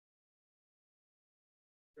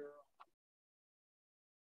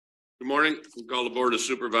Good morning. We'll call the Board of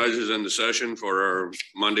Supervisors into session for our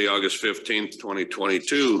Monday, August 15th,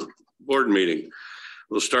 2022 board meeting.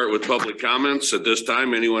 We'll start with public comments. At this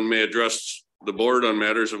time, anyone may address the board on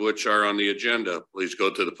matters of which are on the agenda. Please go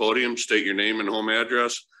to the podium, state your name and home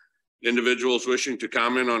address. Individuals wishing to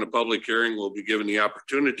comment on a public hearing will be given the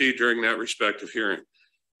opportunity during that respective hearing.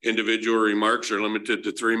 Individual remarks are limited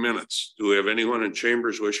to 3 minutes. Do we have anyone in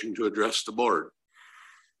chambers wishing to address the board?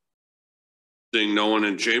 Seeing no one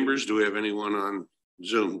in chambers, do we have anyone on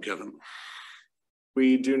Zoom, Kevin?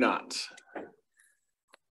 We do not.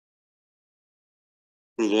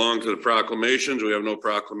 Move along to the proclamations. We have no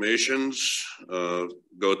proclamations. Go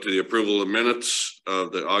to the approval of minutes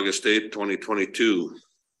of the August 8th, 2022.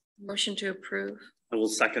 Motion to approve. I will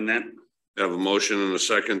second that. I have a motion and a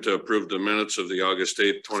second to approve the minutes of the August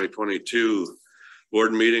 8th, 2022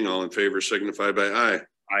 board meeting. All in favor signify by aye.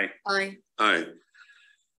 Aye. Aye. Aye.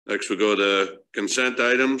 Next, we go to consent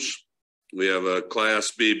items. We have a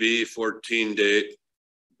Class BB 14-day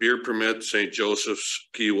beer permit, St. Joseph's,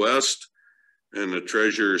 Key West, and the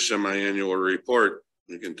treasurer's semi-annual report.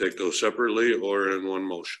 You can take those separately or in one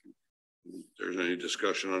motion. If there's any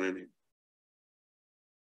discussion on any.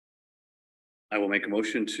 I will make a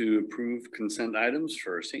motion to approve consent items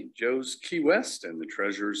for St. Joe's, Key West, and the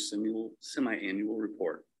treasurer's semi-annual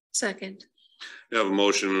report. Second. We have a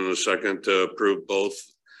motion and a second to approve both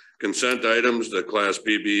consent items, the Class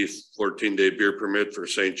BB 14-day beer permit for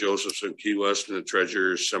St. Joseph's and Key West, and the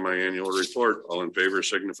treasurer's semi-annual report. All in favor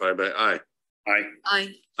signify by aye. Aye.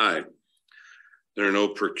 Aye. Aye. There are no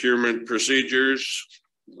procurement procedures.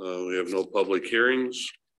 We have no public hearings.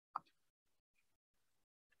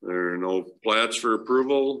 There are no plats for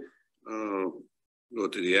approval. Go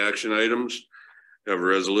to the action items. We have a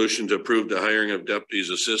resolution to approve the hiring of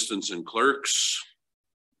deputies, assistants, and clerks.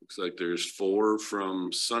 Looks like there's 4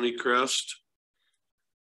 from Sunnycrest.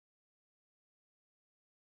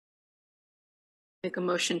 Make a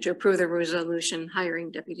motion to approve the resolution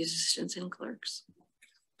hiring deputy assistants and clerks.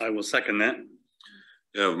 I will second that.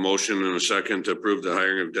 We have a motion and a second to approve the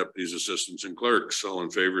hiring of deputies, assistants, and clerks. All in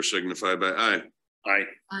favor signify by aye. Aye.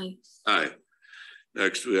 Aye. Aye.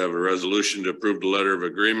 Next, we have a resolution to approve the letter of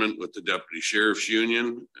agreement with the Deputy Sheriff's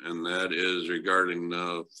Union, and that is regarding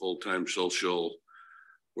the full-time social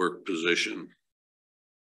work position.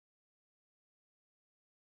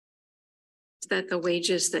 Is that the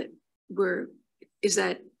wages that is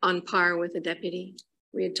that on par with a deputy?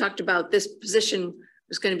 We had talked about this position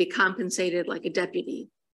was going to be compensated like a deputy.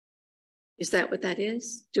 Is that what that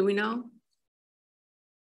is? Do we know?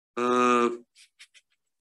 No,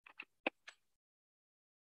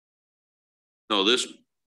 this.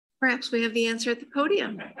 Perhaps we have the answer at the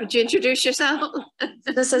podium. Would you introduce yourself?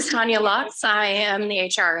 This is Tanya Lux. I am the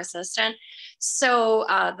HR assistant. So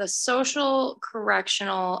the social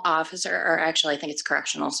correctional officer, or actually I think it's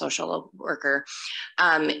correctional social worker,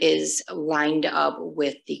 is lined up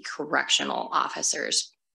with the correctional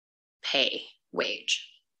officer's pay wage.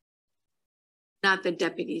 Not the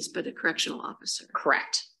deputies, but a correctional officer.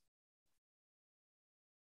 Correct.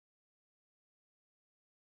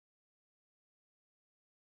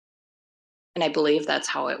 And I believe that's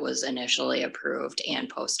how it was initially approved and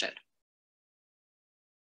posted.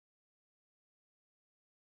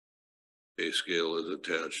 Pay scale is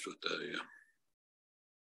attached with that, yeah.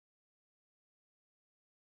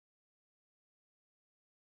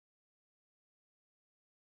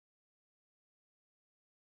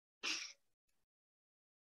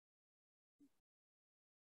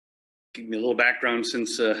 Give me a little background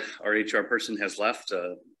since our HR person has left.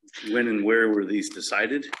 When and where were these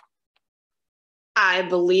decided? I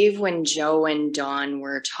believe when Joe and Dawn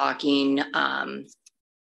were talking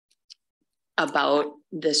about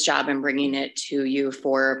this job and bringing it to you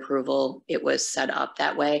for approval, it was set up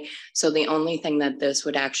that way. So the only thing that this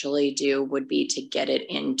would actually do would be to get it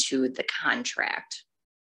into the contract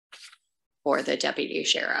for the deputy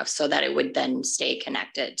sheriff so that it would then stay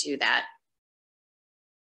connected to that.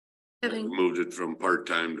 Moved it from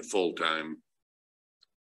part-time to full-time.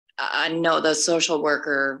 No, the social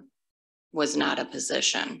worker was not a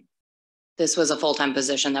position. This was a full-time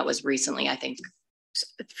position that was recently, I think.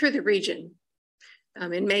 For the region.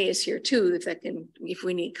 And May is here too, if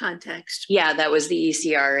we need context. Yeah, that was the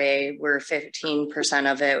ECRA where 15%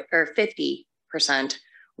 of it, or 50%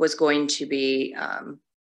 was going to be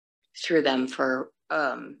through them for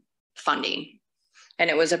funding. And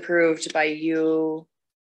it was approved by you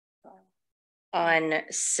on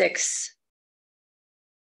 6.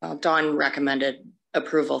 Well, Dawn recommended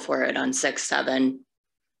approval for it on 6/7.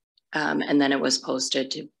 And then it was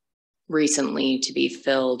posted recently to be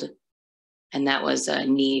filled. And that was a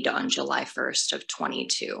need on July 1st of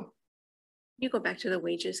 22. You go back to the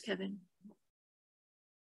wages, Kevin.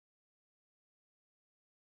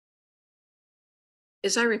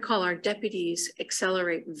 As I recall, our deputies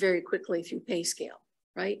accelerate very quickly through pay scale,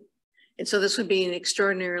 right? And so this would be an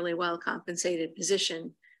extraordinarily well compensated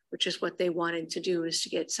position, which is what they wanted to do, is to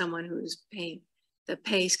get someone who's the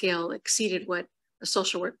pay scale exceeded what a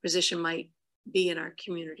social work position might be in our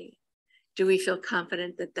community. Do we feel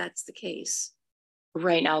confident that that's the case?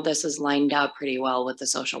 Right now, this is lined up pretty well with the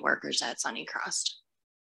social workers at Sunnycrest.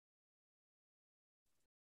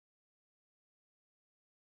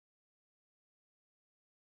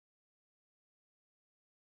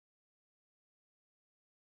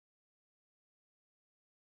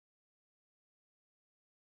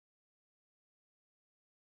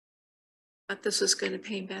 But this is going to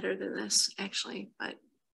pay better than this, actually. But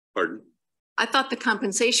Pardon? I thought the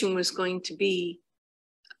compensation was going to be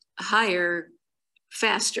higher,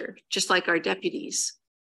 faster, just like our deputies.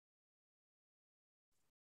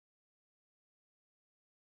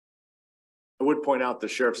 I would point out the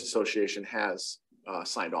Sheriff's Association has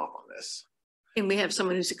signed off on this. And we have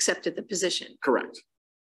someone who's accepted the position. Correct.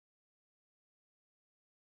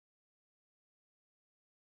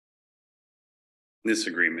 This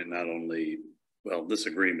agreement not only, well, this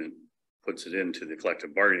agreement puts it into the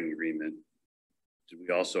collective bargaining agreement. Do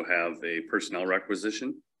we also have a personnel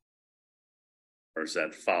requisition? Or is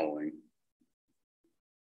that following?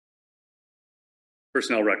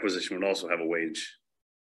 Personnel requisition would also have a wage.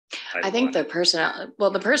 I think the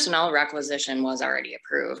personnel requisition was already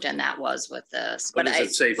approved, and that was with this, What but does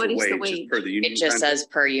it say for what is the wages wage? per the union? it just contract? says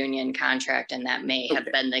per union contract, and that may have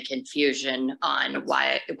Okay. been the confusion on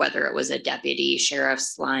whether it was a deputy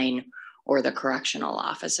sheriff's line or the correctional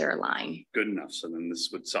officer line. Good enough. So then this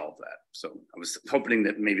would solve that. So I was hoping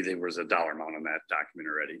that maybe there was a dollar amount on that document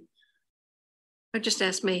already. I just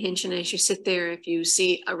asked May Hinchin, as you sit there, if you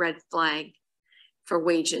see a red flag for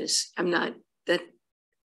wages. I'm not that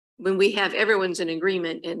when we have everyone's in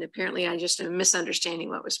agreement, and apparently I just am misunderstanding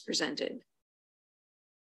what was presented.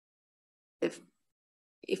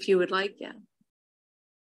 If you would like, yeah.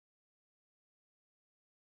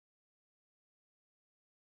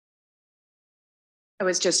 I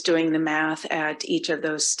was just doing the math at each of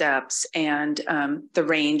those steps, and the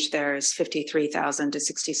range there is 53,000 to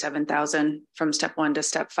 67,000 from step 1 to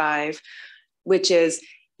step 5, which is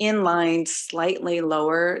in line slightly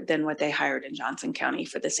lower than what they hired in Johnson County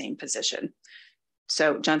for the same position.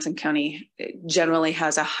 So Johnson County generally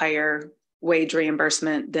has a higher wage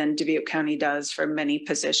reimbursement than Dubuque County does for many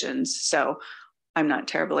positions. So I'm not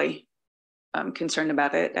terribly concerned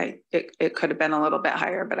about it. It could have been a little bit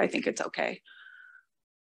higher, but I think it's okay.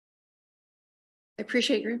 I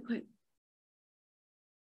appreciate your input.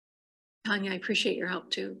 Tanya, I appreciate your help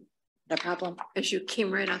too, No problem. as you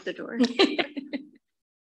came right out the door.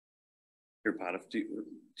 Here, Potiff, do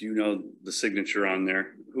you know the signature on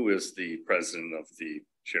there? Who is the president of the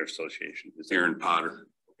Sheriff's Association? Is it Aaron Potter.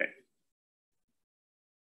 Okay.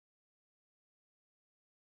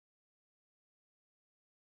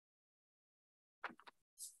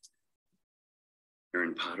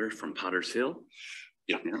 Aaron Potter from Potter's Hill?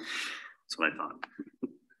 Yeah, that's what I thought.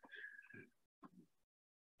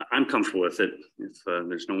 I'm comfortable with it. If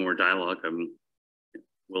there's no more dialogue, I'm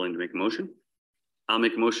willing to make a motion. I'll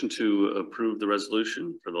make a motion to approve the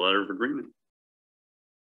resolution for the letter of agreement.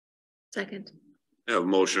 Second. I have a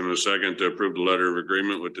motion and a second to approve the letter of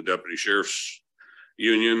agreement with the Deputy Sheriff's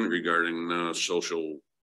Union regarding the social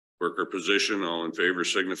worker position. All in favor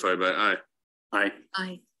signify by aye. Aye.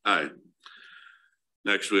 Aye. Aye.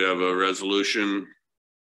 Next, we have a resolution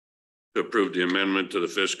to approve the amendment to the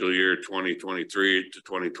fiscal year 2023 to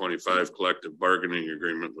 2025 collective bargaining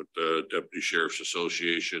agreement with the Deputy Sheriff's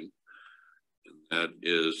Association. And that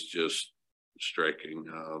is just striking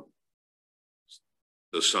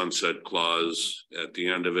the sunset clause at the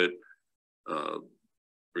end of it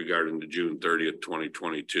regarding the June 30th,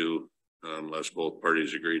 2022, unless both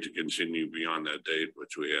parties agree to continue beyond that date,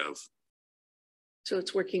 which we have. So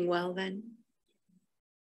it's working well then?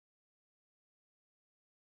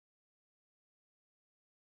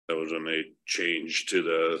 That was when they changed to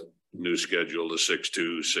the new schedule to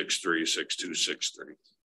 6-2, 6-3, 6-2, 6-3.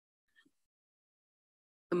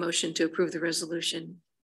 A motion to approve the resolution.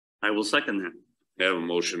 I will second that. I have a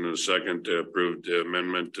motion and a second to approve the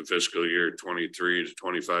amendment to fiscal year 23 to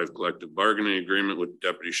 25 collective bargaining agreement with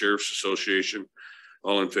Deputy Sheriff's Association.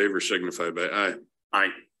 All in favor signify by aye. Aye.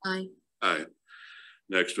 Aye. Aye.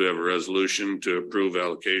 Next, we have a resolution to approve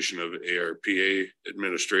allocation of ARPA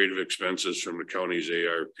administrative expenses from the county's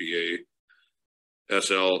ARPA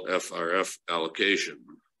SLFRF allocation.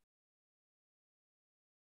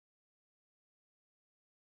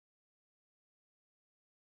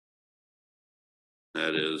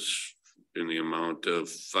 That is in the amount of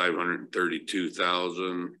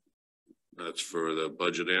 $532,000. That's for the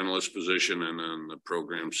budget analyst position, and then the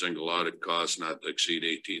program single audit cost not to exceed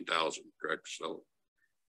 18,000, correct? So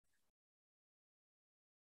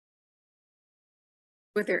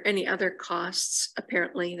Were there any other costs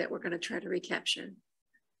apparently that we're going to try to recapture?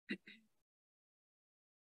 Good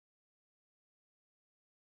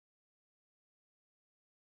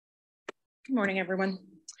morning, everyone.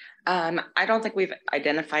 I don't think we've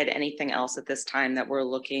identified anything else at this time that we're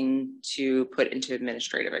looking to put into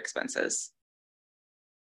administrative expenses.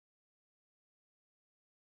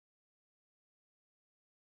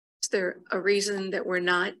 Is there a reason that we're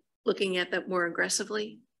not looking at that more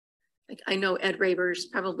aggressively? Like, I know Ed Raber's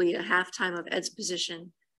probably a half-time of Ed's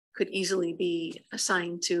position could easily be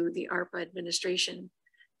assigned to the ARPA administration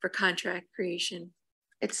for contract creation.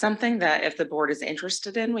 It's something that if the board is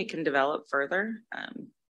interested in, we can develop further.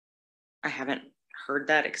 I haven't heard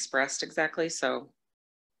that expressed exactly, so.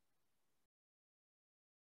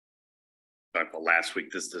 But last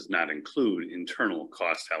week, this does not include internal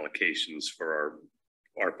cost allocations for our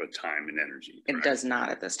ARPA time and energy. It does not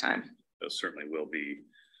at this time. There certainly will be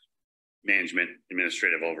management,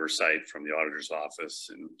 administrative oversight from the auditor's office,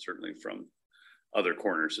 and certainly from other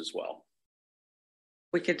corners as well.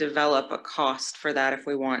 We could develop a cost for that if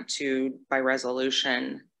we want to, by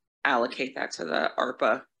resolution, allocate that to the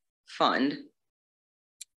ARPA fund.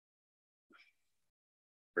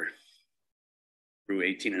 Through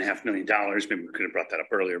 $18.5 million, maybe we could have brought that up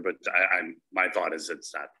earlier, but my thought is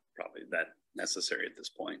it's not probably that necessary at this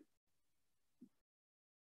point.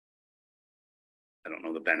 I don't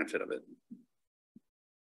know the benefit of it.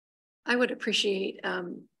 I would appreciate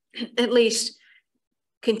at least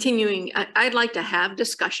continuing. I'd like to have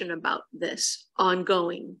discussion about this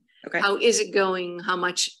ongoing. Okay. How is it going? How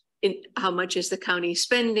much is the county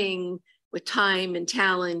spending with time and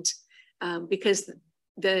talent? Because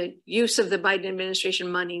the use of the Biden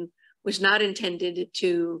administration money was not intended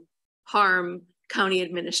to harm county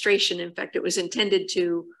administration. In fact, it was intended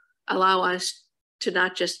to allow us to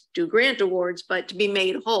not just do grant awards, but to be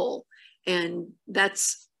made whole. And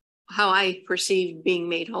that's how I perceive being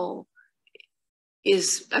made whole,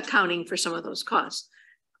 is accounting for some of those costs.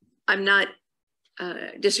 I'm not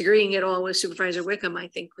disagreeing at all with Supervisor Wickham. I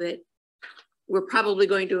think that we're probably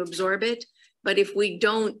going to absorb it, but if we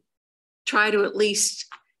don't try to at least,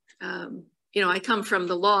 I come from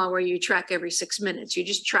the law where you track every 6 minutes, you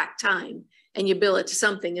just track time and you bill it to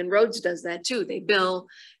something, and Rhodes does that too. They bill,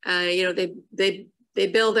 they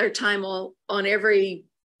bill their time all on every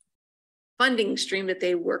funding stream that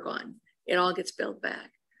they work on. It all gets billed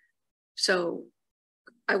back. So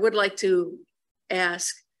I would like to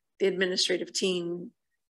ask the administrative team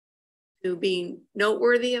to be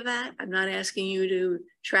noteworthy of that. I'm not asking you to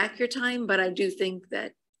track your time, but I do think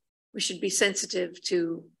that we should be sensitive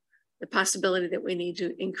to the possibility that we need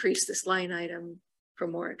to increase this line item for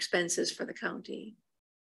more expenses for the county.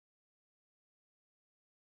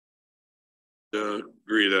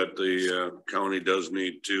 Agree that the county does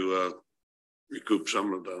need to recoup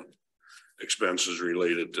some of the expenses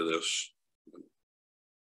related to this.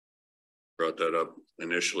 Brought that up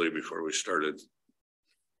initially before we started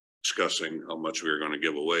discussing how much we were going to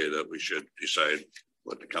give away, that we should decide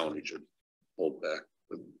what the county should hold back.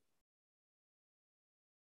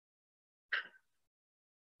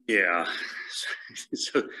 Yeah.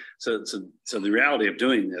 So the reality of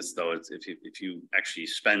doing this, though, is if you actually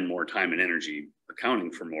spend more time and energy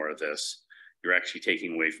accounting for more of this, you're actually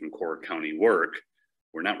taking away from core county work.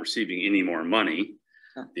 We're not receiving any more money.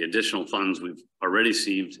 The additional funds we've already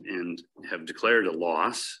received and have declared a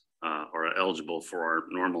loss are eligible for our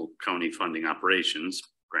normal county funding operations.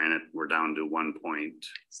 Granted, we're down to 1.6.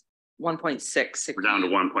 We're down to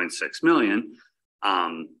 1.6 million.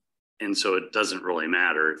 And so it doesn't really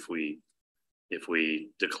matter if we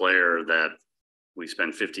declare that we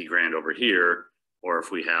spend 50 grand over here, or if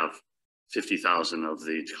we have 50,000 of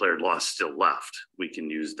the declared loss still left. We can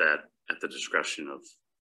use that at the discretion of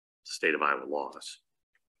the state of Iowa laws.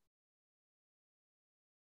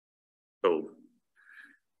 So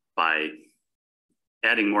by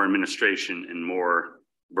adding more administration and more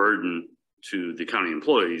burden to the county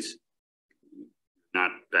employees,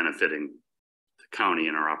 not benefiting the county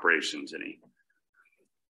and our operations any.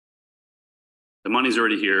 The money's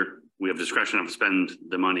already here. We have discretion to spend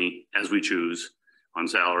the money as we choose on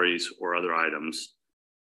salaries or other items,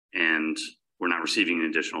 and we're not receiving any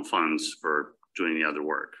additional funds for doing the other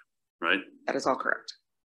work, right? That is all correct.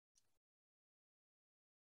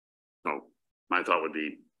 So my thought would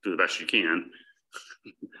be do the best you can,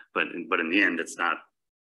 but in the end, it's not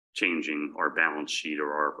changing our balance sheet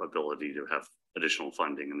or our ability to have additional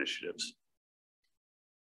funding initiatives.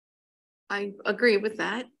 I agree with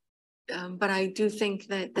that. But I do think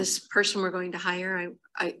that this person we're going to hire,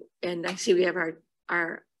 and I see we have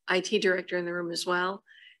our IT director in the room as well.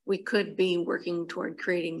 We could be working toward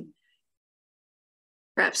creating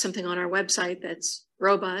perhaps something on our website that's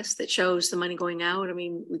robust, that shows the money going out. I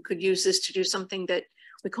mean, we could use this to do something that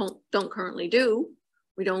we don't currently do.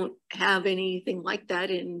 We don't have anything like that,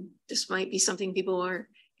 and this might be something people are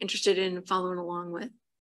interested in following along with.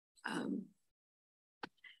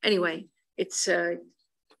 Anyway, it's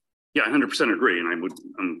Yeah, I 100% agree, and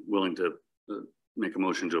I'm willing to make a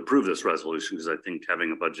motion to approve this resolution because I think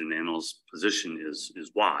having a budget and analyst position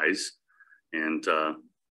is wise, and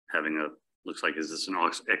having looks like, is this an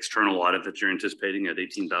external audit that you're anticipating at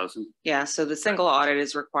 18,000? Yeah, so the single audit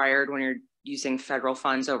is required when you're using federal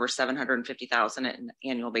funds over 750,000 at an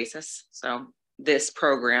annual basis. So this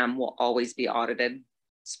program will always be audited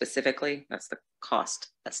specifically. That's the cost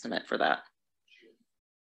estimate for that.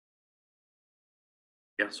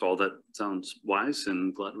 Yeah, so all that sounds wise,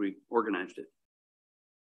 and glad we organized it.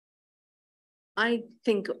 I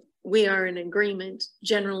think we are in agreement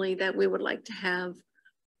generally that we would like to have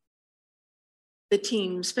the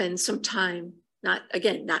team spend some time, not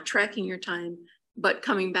tracking your time, but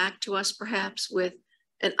coming back to us perhaps with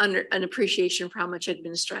an appreciation for how much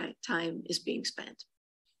administrative time is being spent.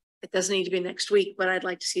 It doesn't need to be next week, but I'd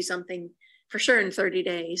like to see something for sure in 30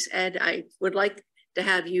 days. Ed, I would like to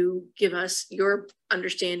have you give us your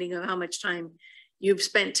understanding of how much time you've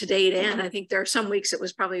spent to date. And I think there are some weeks it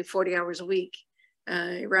was probably 40 hours a week,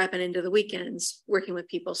 wrapping into the weekends, working with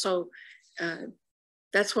people. So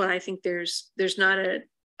that's what I think. There's not a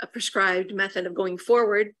prescribed method of going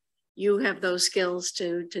forward. You have those skills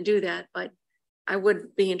to do that, but I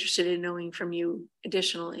would be interested in knowing from you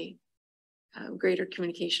additionally greater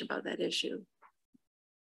communication about that issue.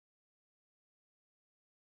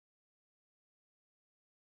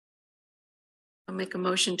 I'll make a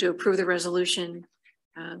motion to approve the resolution,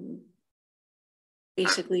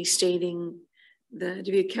 basically stating the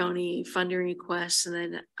Dubuque County funding requests, and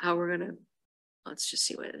then how we're gonna, let's just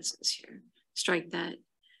see what this is here. Strike that.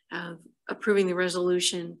 Approving the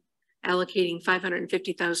resolution, allocating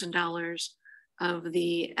 $550,000 of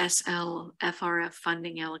the SLFRF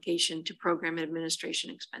funding allocation to program administration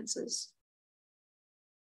expenses.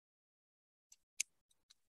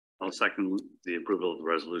 I'll second the approval of the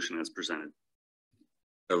resolution as presented.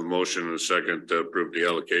 Have a motion and a second to approve the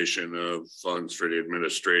allocation of funds for the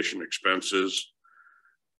administration expenses.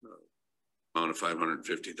 Amount of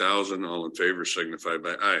 550,000. All in favor signify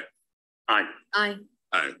by aye. Aye. Aye.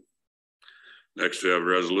 Aye. Next, we have a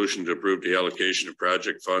resolution to approve the allocation of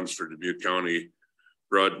project funds for Dubuque County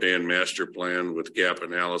Broadband Master Plan with gap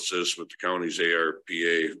analysis with the county's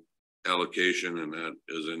ARPA allocation, and that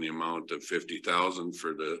is in the amount of 50,000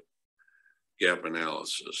 for the gap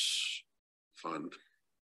analysis fund.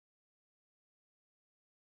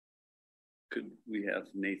 Could we have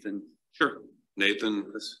Nathan? Sure. Nathan,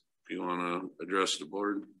 if you want to address the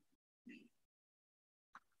board.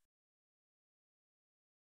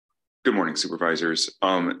 Good morning, supervisors.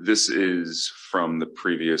 This is from the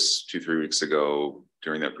previous 2-3 weeks ago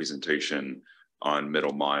during that presentation on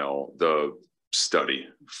Middle Mile, the study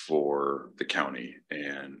for the county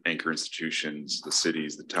and anchor institutions, the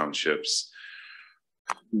cities, the townships,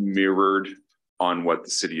 mirrored on what the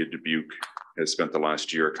city of Dubuque has spent the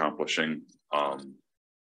last year accomplishing.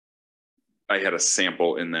 I had a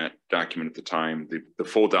sample in that document at the time. The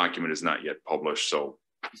full document is not yet published, so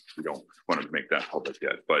we don't want to make that public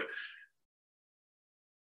yet, but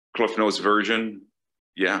Cliff Notes version,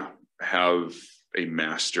 yeah, have a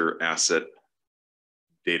master asset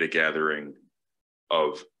data gathering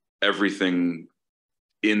of everything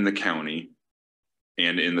in the county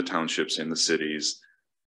and in the townships and the cities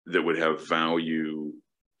that would have value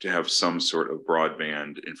to have some sort of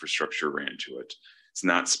broadband infrastructure ran to it. It's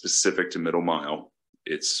not specific to Middle Mile,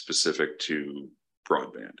 it's specific to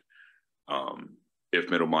broadband. If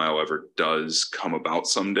Middle Mile ever does come about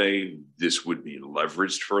someday, this would be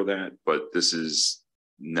leveraged for that, but this is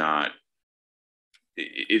not,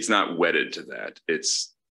 it's not wedded to that.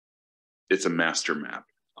 It's a master map.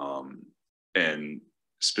 And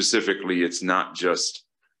specifically, it's not just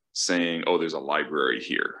saying, oh, there's a library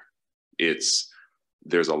here. There's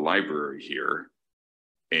a library here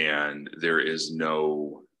and there is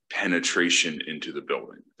no penetration into the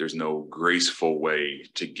building. There's no graceful way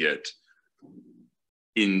to get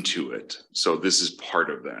into it. So this is part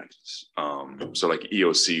of that. So like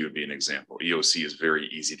EOC would be an example. EOC is very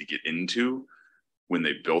easy to get into. When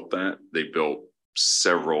they built that, they built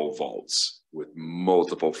several vaults with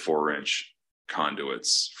multiple 4-inch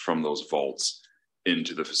conduits from those vaults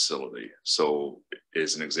into the facility. So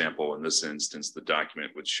as an example, in this instance, the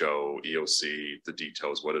document would show EOC, the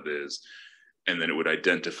details, what it is, and then it would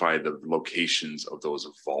identify the locations of those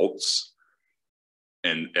vaults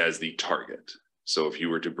and as the target. So if you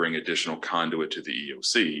were to bring additional conduit to the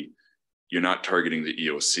EOC, you're not targeting the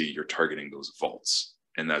EOC, you're targeting those vaults.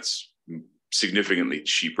 And that's significantly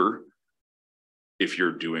cheaper if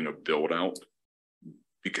you're doing a build out,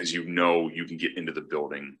 because you know you can get into the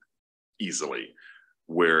building easily.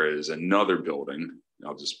 Whereas another building,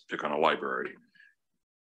 I'll just pick on a library,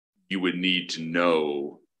 you would need to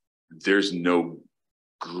know there's no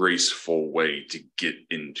graceful way to get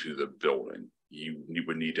into the building. You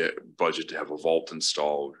would need to budget to have a vault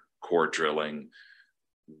installed, core drilling,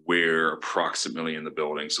 where approximately in the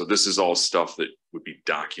building. So this is all stuff that would be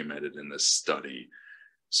documented in this study.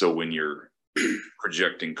 So when you're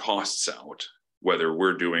projecting costs out, whether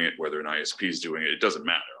we're doing it, whether an ISP is doing it, it doesn't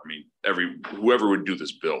matter. I mean, whoever would do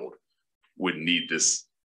this build would need this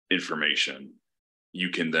information. You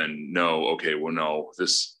can then know, okay, well, no,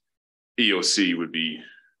 this EOC would be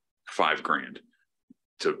 $5,000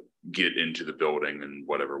 to get into the building and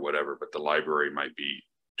whatever, but the library might be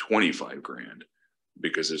 $25,000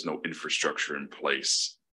 because there's no infrastructure in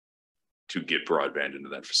place to get broadband into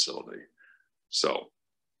that facility. So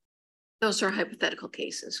those are hypothetical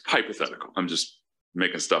cases. Hypothetical. I'm just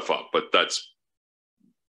making stuff up, but that's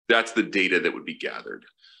the data that would be gathered.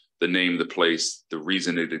 The name, the place, the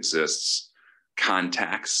reason it exists,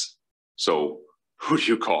 contacts. So who do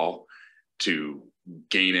you call to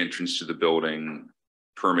gain entrance to the building,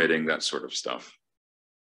 permitting, that sort of stuff.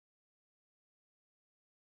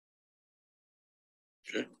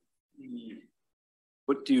 Okay.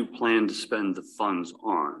 What do you plan to spend the funds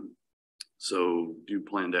on? So do you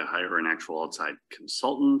plan to hire an actual outside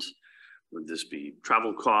consultant? Would this be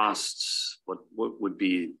travel costs? What would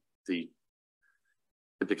be the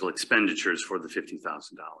typical expenditures for the $50,000?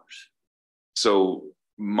 So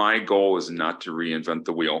my goal is not to reinvent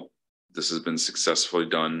the wheel. This has been successfully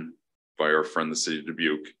done by our friend, the city of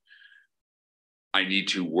Dubuque. I need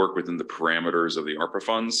to work within the parameters of the ARPA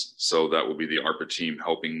funds. So that will be the ARPA team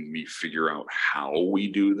helping me figure out how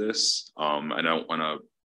we do this. I don't want to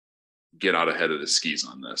get out ahead of the skis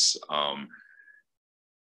on this.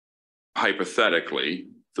 Hypothetically,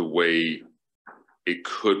 the way it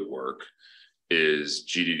could work is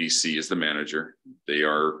GDDC is the manager. They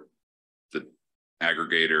are the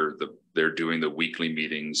aggregator. They're doing the weekly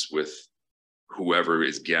meetings with whoever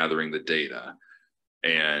is gathering the data.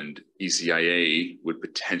 And ECIA would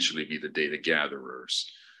potentially be the data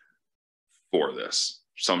gatherers for this.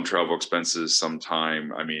 Some travel expenses, some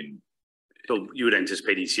time. I mean, so you would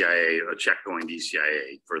anticipate ECIA, a check going to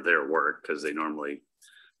ECIA for their work, because they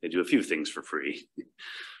do a few things for free,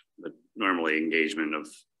 but normally engagement of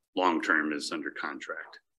long-term is under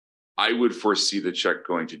contract. I would foresee the check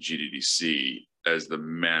going to GDDC as the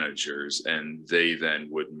managers, and they then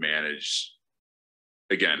would manage,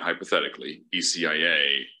 again, hypothetically,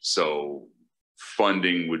 ECIA. So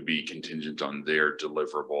funding would be contingent on their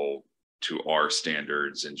deliverable to our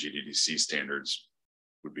standards, and GDDC standards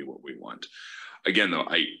would be what we want. Again, though,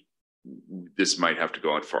 this might have to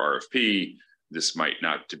go out for RFP. This might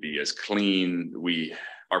not to be as clean.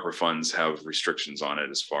 ARPA funds have restrictions on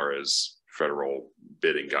it as far as federal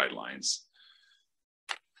bidding guidelines.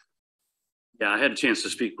 Yeah, I had a chance to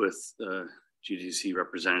speak with GDC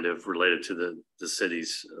representative related to the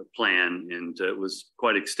city's plan, and it was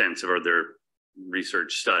quite extensive, or their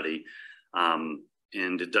research study.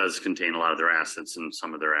 And it does contain a lot of their assets, and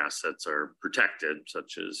some of their assets are protected,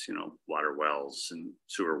 such as, water wells and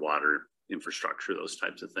sewer water infrastructure, those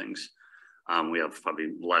types of things. We have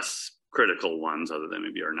probably less critical ones other than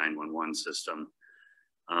maybe our 911 system.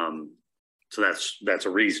 So that's a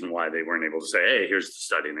reason why they weren't able to say, hey, here's the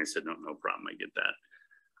study. And I said, no problem, I get that.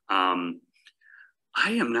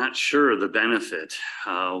 I am not sure the benefit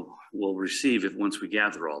we'll receive once we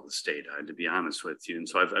gather all this data, to be honest with you. And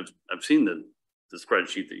so I've seen the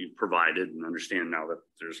spreadsheet that you provided, and understand now that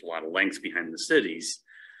there's a lot of links behind the cities.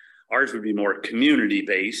 Ours would be more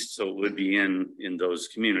community-based, so it would be in those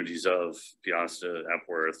communities of Piasta,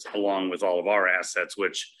 Epworth, along with all of our assets,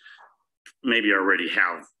 which maybe already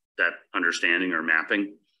have that understanding or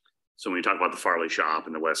mapping. So when we talk about the Farley Shop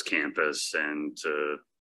and the West Campus and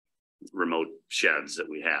remote sheds that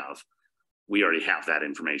we already have that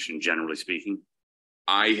information, generally speaking.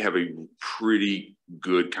 I have a pretty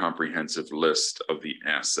good comprehensive list of the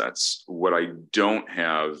assets. What I don't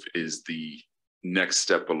have is the next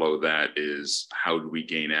step below that is, how do we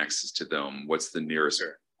gain access to them? What's the nearest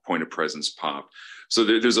point of presence pop. So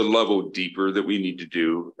there's a level deeper that we need to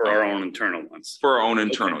do For our own internal ones. for our own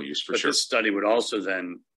internal use, for But sure. this study would also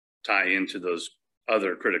then tie into those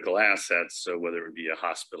other critical assets. So whether it be a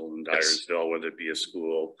hospital in Yes. Dyersville, whether it be a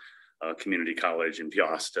school, a community college in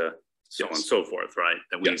Piasta, so on and Yes. so forth, right?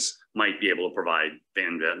 That we Yes. might be able to provide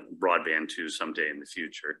broadband to someday in the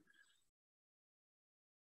future.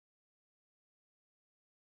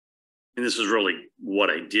 And this is really what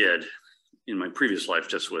I did in my previous life,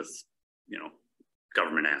 just with, you know,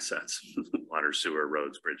 government assets, water, sewer,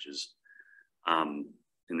 roads, bridges. And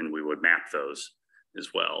then we would map those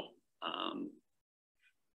as well.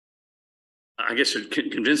 I guess it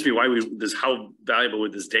convinced me why how valuable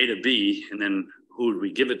would this data be? And then who would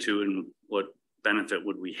we give it to, and what benefit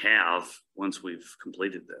would we have once we've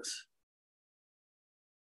completed this?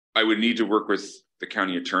 I would need to work with the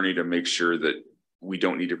county attorney to make sure that we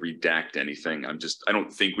don't need to redact anything. I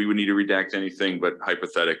don't think we would need to redact anything, but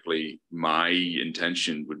hypothetically, my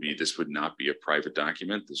intention would be this would not be a private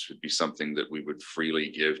document. This would be something that we would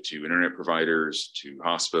freely give to internet providers, to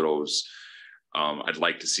hospitals. I'd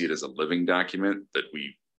like to see it as a living document that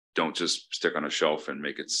we don't just stick on a shelf and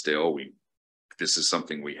make it stale. This is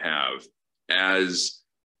something we have as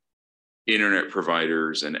internet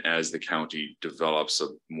providers, and as the county develops a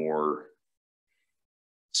more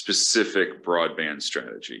specific broadband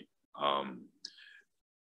strategy.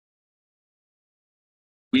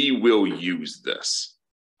 We will use this.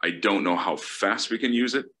 I don't know how fast we can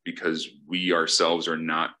use it, because we ourselves are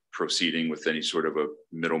not proceeding with any sort of a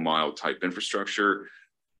middle mile type infrastructure.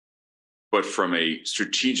 But from a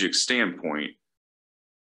strategic standpoint,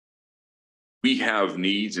 we have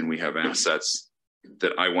needs and we have assets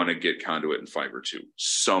that I want to get conduit and fiber to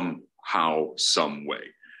somehow, some way.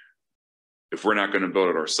 If we're not going to build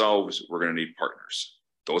it ourselves, we're going to need partners.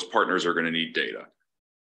 Those partners are going to need data.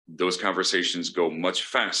 Those conversations go much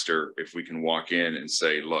faster if we can walk in and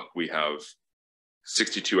say, look, we have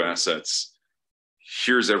 62 assets.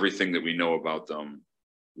 Here's everything that we know about them.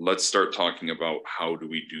 Let's start talking about how do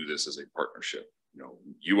we do this as a partnership. You know,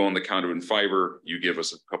 you own the conduit and fiber. You give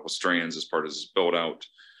us a couple strands as part of this build out.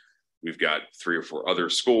 We've got 3 or 4 other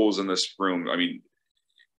schools in this room. I mean,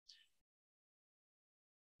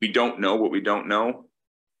 we don't know what we don't know.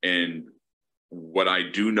 And what I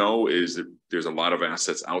do know is that there's a lot of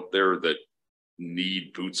assets out there that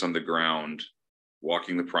need boots on the ground,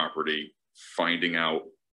 walking the property, finding out,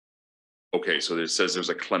 okay, so it says there's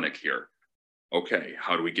a clinic here. Okay,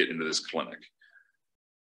 how do we get into this clinic?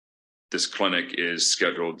 This clinic is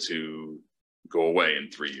scheduled to go away in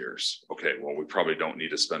 3 years. Okay, well, we probably don't need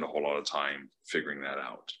to spend a whole lot of time figuring that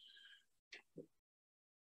out.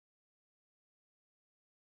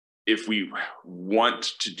 If we want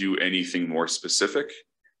to do anything more specific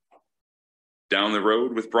down the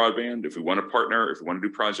road with broadband, if we want to partner, if we want to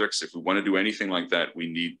do projects, if we want to do anything like that, we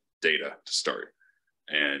need data to start.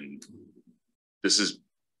 And this is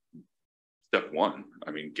step one.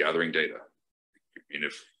 I mean, gathering data. I mean,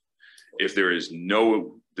 if there is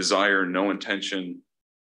no desire, no intention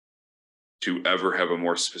to ever have a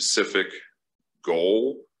more specific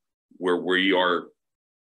goal where we are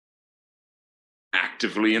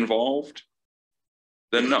actively involved,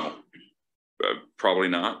 then no, probably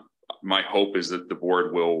not. My hope is that the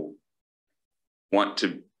board will want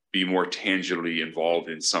to be more tangibly involved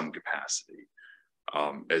in some capacity.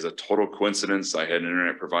 As a total coincidence, I had an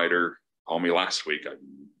internet provider call me last week. I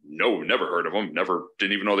never heard of them,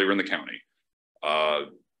 didn't even know they were in the county.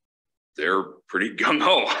 They're pretty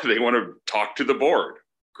gung-ho. They want to talk to the board.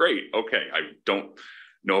 Great, okay. I don't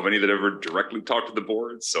know of any that ever directly talked to the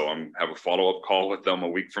board, so I'm have a follow-up call with them a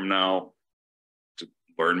week from now to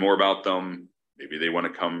learn more about them. Maybe they want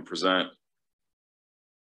to come present.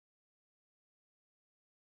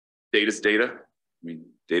 Data's data. I mean,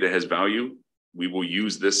 data has value. We will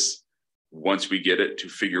use this once we get it to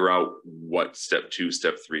figure out what step 2,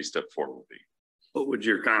 step 3, step 4 will be. What would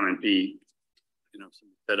your comment be? You know,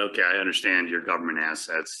 that, okay, I understand your government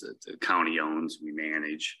assets that the county owns, we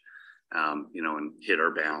manage, you know, and hit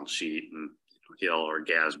our balance sheet and hit all our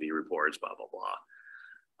GASB reports, blah, blah,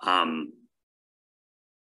 blah.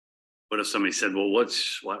 What if somebody said, well,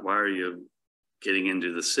 why are you getting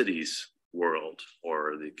into the city's world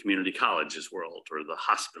or the community college's world or the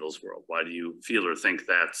hospital's world? Why do you feel or think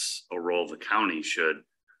that's a role the county should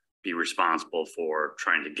be responsible for,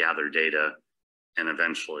 trying to gather data and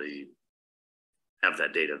eventually have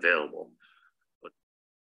that data available? But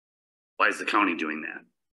why is the county doing that?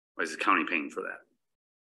 Why is the county paying for that?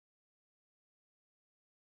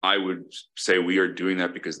 I would say we are doing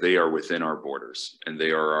that because they are within our borders and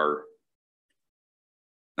they are our,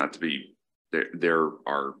 not to be, they're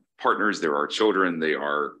our partners, they're our children, they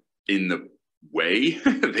are in the way,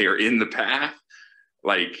 they are in the path.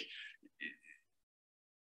 Like,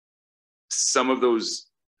 some of those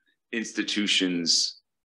institutions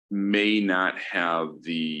may not have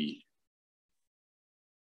the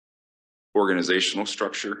organizational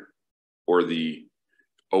structure or the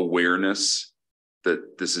awareness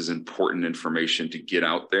that this is important information to get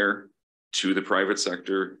out there to the private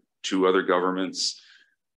sector, to other governments.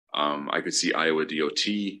 I could see Iowa DOT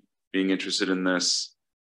being interested in this.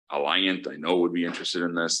 Alliant, I know, would be interested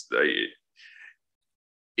in this.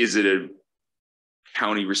 Is it a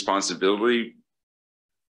county responsibility?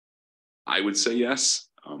 I would say yes.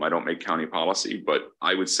 I don't make county policy, but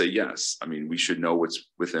I would say yes. I mean, we should know what's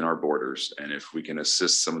within our borders. And if we can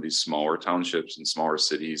assist some of these smaller townships and smaller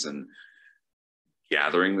cities in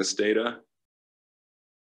gathering this data,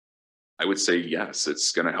 I would say yes.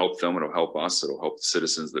 It's going to help them. It'll help us. It'll help the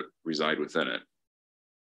citizens that reside within it.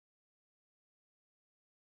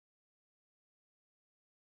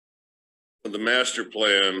 The master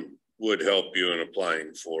plan would help you in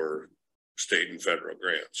applying for state and federal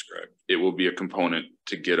grants, correct? It will be a component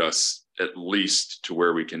to get us at least to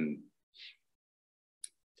where we can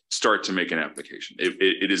start to make an application.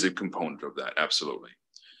 It is a component of that, absolutely.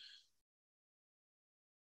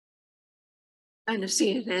 I kind of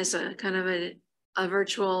see it as a kind of a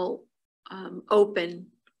virtual open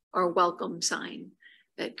or welcome sign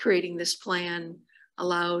that creating this plan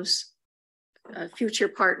allows future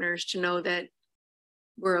partners to know that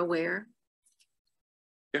we're aware.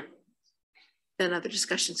 Yeah. Then other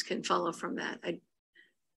discussions can follow from that.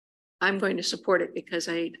 I'm going to support it because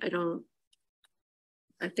I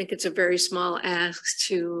think it's a very small ask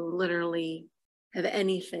to literally have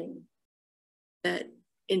anything that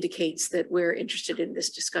indicates that we're interested in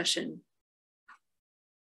this discussion.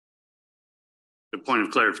 The point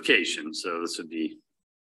of clarification. So this would be,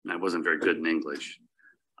 I wasn't very good in English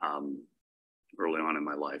early on in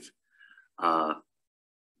my life.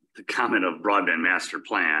 The comment of broadband master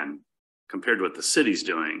plan compared to what the city's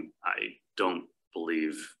doing, I don't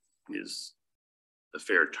believe is the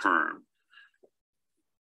fair term.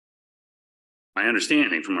 My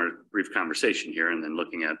understanding from our brief conversation here and then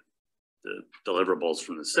looking at the deliverables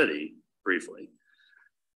from the city briefly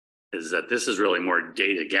is that this is really more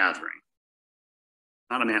data gathering,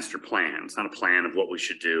 not a master plan. It's not a plan of what we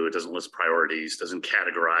should do. It doesn't list priorities, doesn't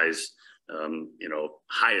categorize,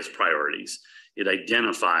 highest priorities. It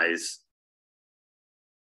identifies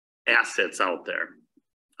assets out there.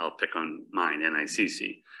 I'll pick on mine,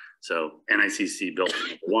 NICC. So NICC built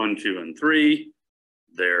 1, 2, and 3,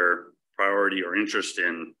 their priority or interest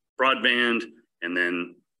in broadband, and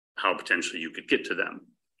then how potentially you could get to them,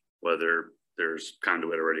 whether there's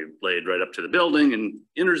conduit already laid right up to the building and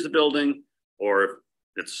enters the building, or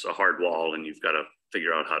it's a hard wall and you've got to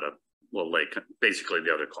figure out how to lay basically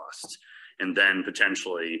the other costs. And then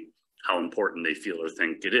potentially how important they feel or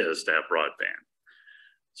think it is to have broadband.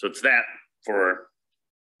 So it's that for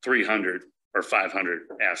 300 or 500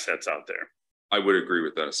 assets out there. I would agree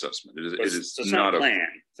with that assessment. It's not a plan.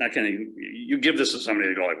 It's not going to, you give this to somebody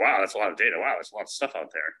to go like, wow, that's a lot of data. Wow, that's a lot of stuff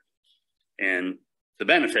out there. And the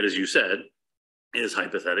benefit, as you said, is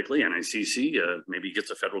hypothetically NICC maybe gets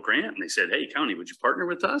a federal grant and they said, hey, county, would you partner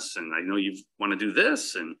with us? And I know you want to do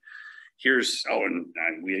this. And here's, and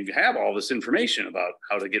we have all this information about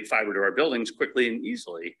how to get fiber to our buildings quickly and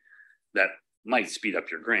easily. That might speed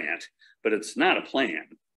up your grant, but it's not a plan,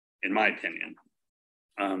 in my opinion.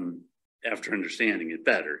 After understanding it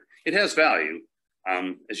better, it has value.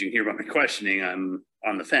 As you can hear by my questioning, I'm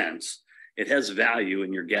on the fence. It has value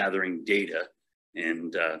in your gathering data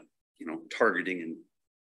and targeting and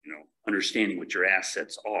understanding what your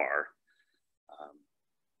assets are.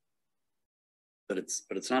 But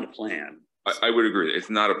it's not a plan. I would agree.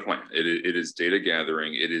 It's not a plan. It is data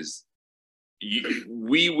gathering. It is.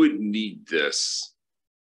 We would need this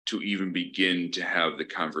to even begin to have the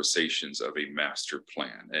conversations of a master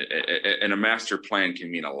plan. And a master plan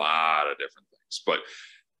can mean a lot of different things, but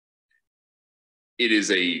it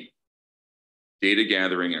is a data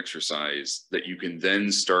gathering exercise that you can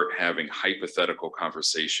then start having hypothetical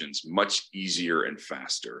conversations much easier and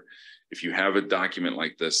faster. If you have a document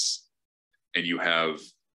like this and you have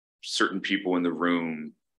certain people in the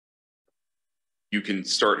room, you can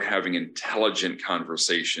start having intelligent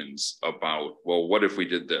conversations about, well, what if we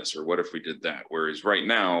did this or what if we did that? Whereas right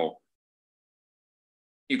now,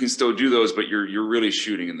 you can still do those, but you're really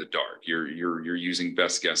shooting in the dark. You're using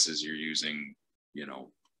best guesses. You're using,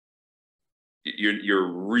 you're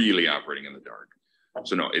really operating in the dark.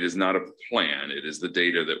 So no, it is not a plan. It is the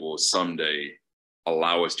data that will someday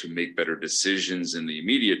allow us to make better decisions in the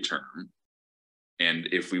immediate term And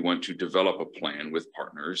if we want to develop a plan with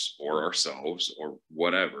partners or ourselves or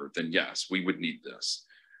whatever, then yes, we would need this.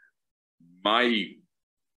 My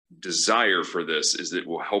desire for this is that it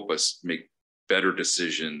will help us make better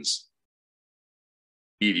decisions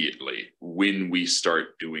immediately when we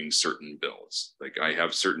start doing certain builds. Like I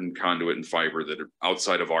have certain conduit and fiber that are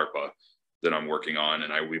outside of ARPA that I'm working on,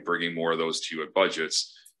 and I will be bringing more of those to you at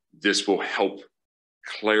budgets. This will help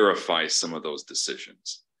clarify some of those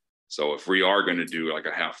decisions. So if we are going to do like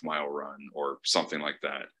a half-mile run or something like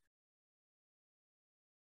that,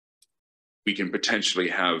 we can potentially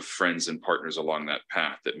have friends and partners along that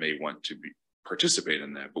path that may want to participate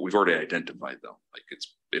in that, but we've already identified them. Like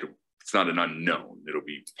it's not an unknown, it'll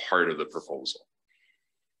be part of the proposal.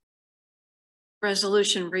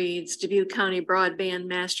 Resolution reads Dubuque County Broadband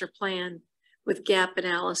Master Plan with gap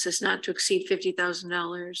analysis not to exceed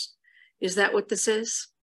 $50,000. Is that what this is?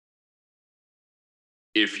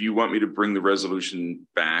 If you want me to bring the resolution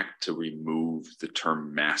back to remove the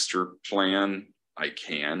term master plan, I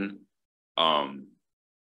can.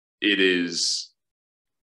 It is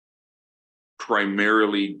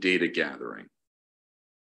primarily data gathering.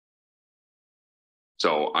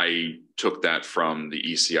 So I took that from the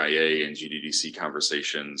ECIA and GDDC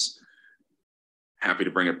conversations. Happy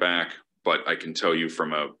to bring it back, but I can tell you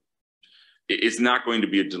it's not going to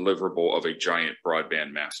be a deliverable of a giant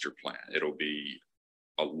broadband master plan. It'll be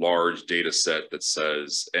a large data set that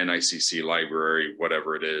says NICC library,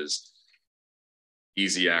 whatever it is,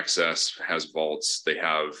 easy access, has vaults. They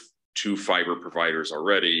have 2 fiber providers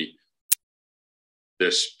already.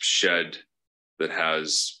 This shed that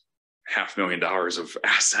has $500,000 of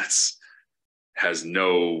assets has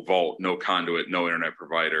no vault, no conduit, no internet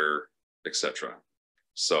provider, etc.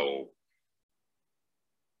 So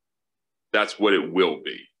that's what it will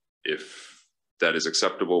be. If that is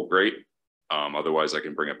acceptable, great. Otherwise, I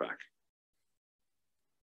can bring it back.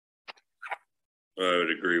 I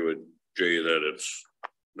would agree with Jay that it's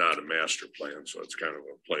not a master plan, so it's kind of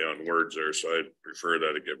a play on words there. So I'd prefer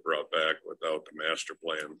that it get brought back without the master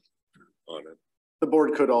plan on it. The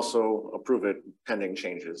board could also approve it pending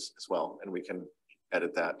changes as well, and we can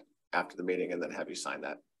edit that after the meeting and then have you sign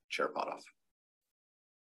that Chair Potoff.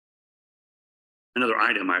 Another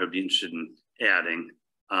item I would be interested in adding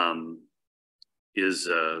is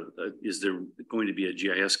there going to be a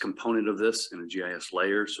GIS component of this and a GIS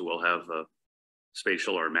layer? So we'll have a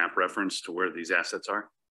spatial or map reference to where these assets are?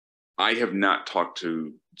 I have not talked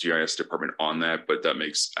to GIS department on that, but that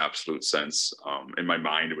makes absolute sense. In my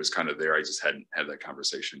mind, it was kind of there. I just hadn't had that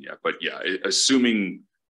conversation yet. But yeah, assuming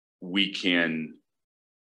we can,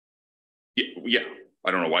 yeah,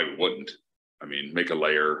 I don't know why we wouldn't. I mean, make a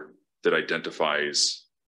layer that identifies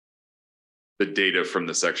the data from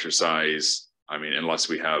this exercise. I mean, unless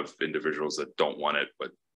we have individuals that don't want it,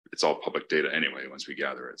 but it's all public data anyway once we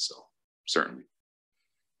gather it. So certainly.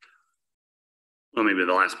 Well, maybe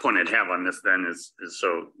the last point I'd have on this then is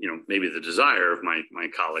so, maybe the desire of my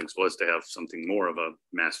colleagues was to have something more of a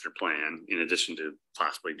master plan in addition to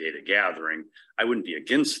possibly data gathering. I wouldn't be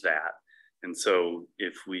against that. And so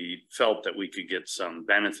if we felt that we could get some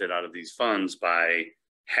benefit out of these funds by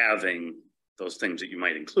having those things that you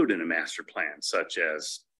might include in a master plan, such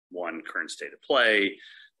as one, current state of play,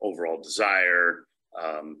 overall desire,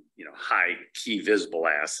 high key visible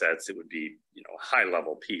assets, it would be, a high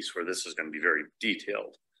level piece where this is going to be very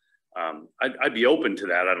detailed. I'd be open to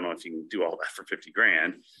that. I don't know if you can do all that for 50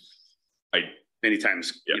 grand. Many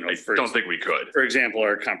times, I don't think we could. For example,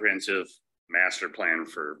 our comprehensive master plan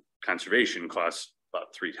for conservation costs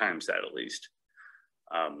about 3 times that at least.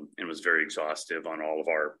 And was very exhaustive on all of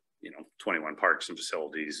our, 21 parks and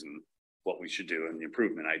facilities and what we should do and the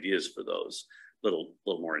improvement ideas for those. Little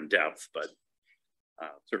more in depth, but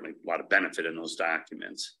certainly a lot of benefit in those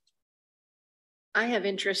documents. I have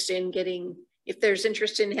interest in getting, if there's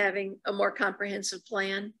interest in having a more comprehensive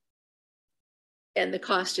plan and the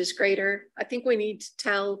cost is greater, I think we need to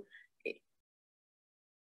tell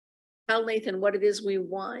Nathan what it is we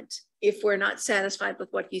want if we're not satisfied with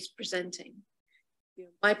what he's presenting.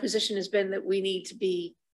 My position has been that we need to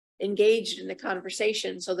be engaged in the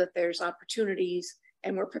conversation so that there's opportunities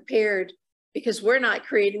and we're prepared, because we're not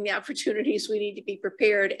creating the opportunities. We need to be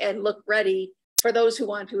prepared and look ready for those who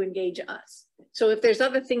want to engage us. So if there's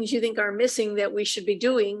other things you think are missing that we should be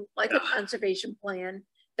doing, like a conservation plan,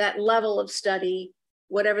 that level of study,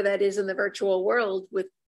 whatever that is in the virtual world with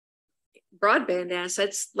broadband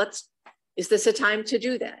assets, is this a time to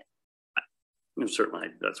do that? Certainly,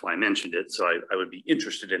 that's why I mentioned it. So I would be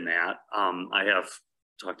interested in that. I have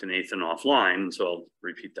talked to Nathan offline, so I'll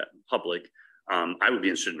repeat that in public. I would be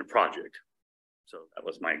interested in a project. So that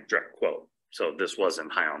was my direct quote. So this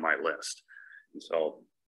wasn't high on my list. And so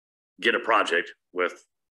get a project with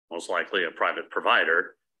most likely a private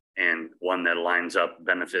provider and one that lines up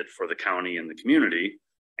benefit for the county and the community,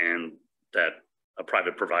 and that a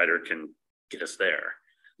private provider can get us there.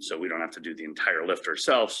 So we don't have to do the entire lift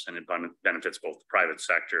ourselves, and it benefits both the private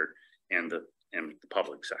sector and the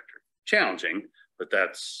public sector. Challenging, but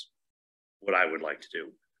that's what I would like to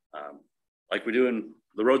do. Like we do in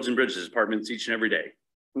the roads and bridges departments each and every day.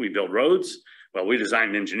 We build roads, well, we design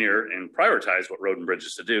and engineer and prioritize what road and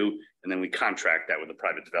bridges to do, and then we contract that with a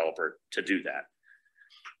private developer to do that.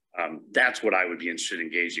 That's what I would be interested in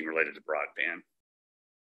engaging related to broadband.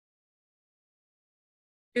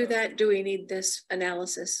 Do that, do we need this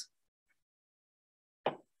analysis?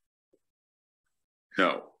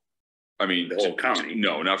 No, I mean, The whole county.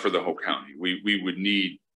 No, not for the whole county. We would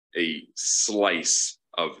need a slice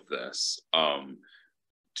of this.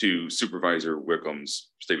 To Supervisor Wickham's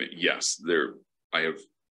statement, yes, I have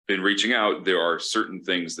been reaching out. There are certain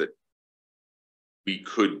things that we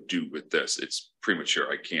could do with this. It's premature.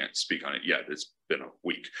 I can't speak on it yet. It's been a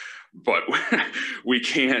week, but we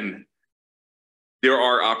can. There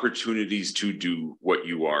are opportunities to do what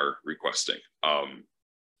you are requesting.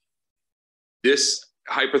 This,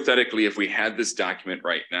 hypothetically, if we had this document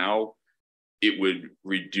right now, it would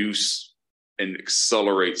reduce and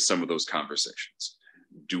accelerate some of those conversations.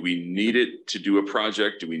 Do we need it to do a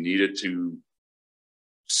project? Do we need it to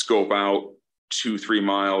scope out 2-3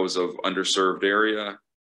 miles of underserved area?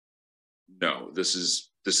 No, this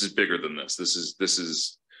is bigger than this. This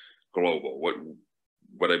is global.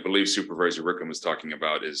 What I believe Supervisor Wickham was talking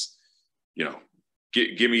about is, you know,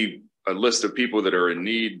 give me a list of people that are in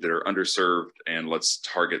need, that are underserved, and let's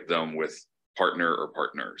target them with partner or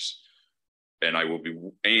partners. And I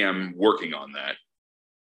am working on that.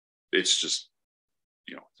 It's just,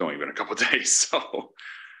 you know, it's only been a couple of days, so.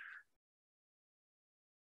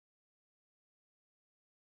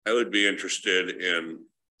 I would be interested in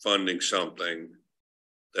funding something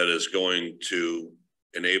that is going to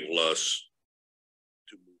enable us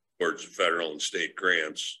to move towards federal and state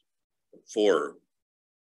grants for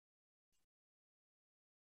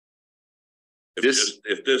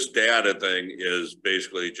if this data thing is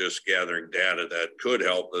basically just gathering data that could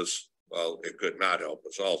help us, well, it could not help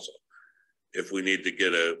us also. If we need to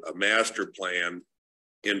get a master plan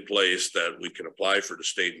in place that we can apply for the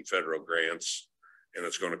state and federal grants, and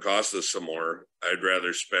it's going to cost us some more, I'd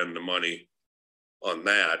rather spend the money on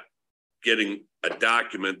that, getting a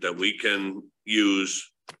document that we can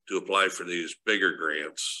use to apply for these bigger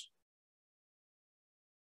grants.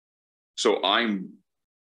 So I'm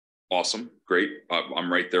awesome, great.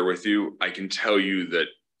 I'm right there with you. I can tell you that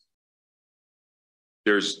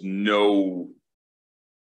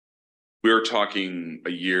we're talking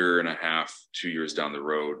a year and a half, 2 years down the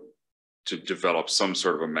road to develop some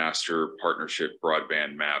sort of a master partnership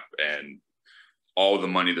broadband map, and all the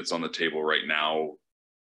money that's on the table right now,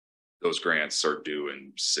 those grants are due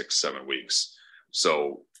in 6-7 weeks.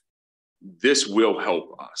 So this will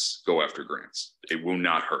help us go after grants. It will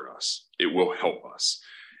not hurt us. It will help us.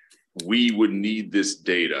 We would need this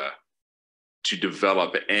data to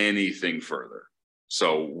develop anything further.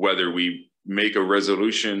 So whether we make a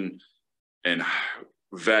resolution and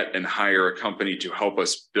vet and hire a company to help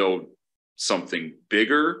us build something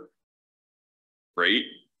bigger, great.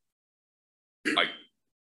 I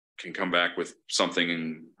can come back with something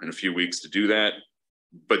in a few weeks to do that,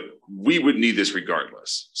 but we would need this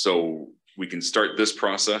regardless. So we can start this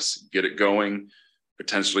process, get it going,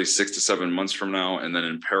 potentially 6 to 7 months from now. And then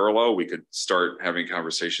in parallel, we could start having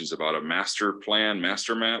conversations about a master plan,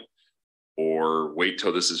 master map, or wait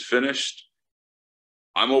till this is finished.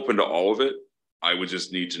 I'm open to all of it. I would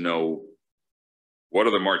just need to know, what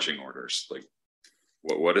are the marching orders? Like,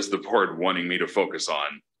 what is the board wanting me to focus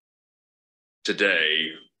on today?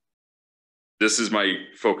 This is my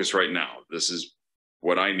focus right now. This is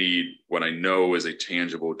what I need, what I know is a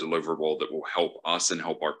tangible deliverable that will help us and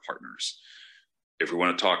help our partners. If we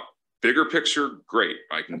want to talk bigger picture, great.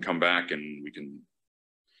 I can come back and we can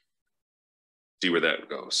see where that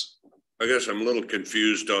goes. I guess I'm a little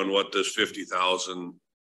confused on what this 50,000,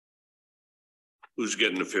 who's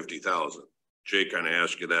getting the 50,000? Jay kind of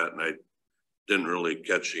asked you that, and I didn't really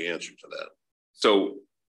catch the answer to that. So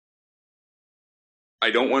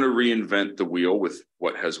I don't want to reinvent the wheel with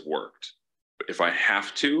what has worked. But if I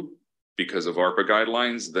have to, because of ARPA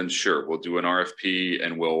guidelines, then sure, we'll do an RFP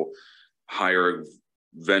and we'll hire a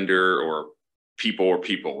vendor or people or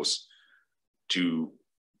peoples to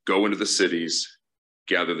go into the cities,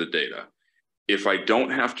 gather the data. If I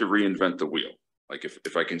don't have to reinvent the wheel, like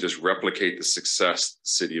if I can just replicate the success the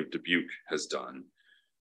city of Dubuque has done,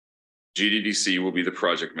 GDDC will be the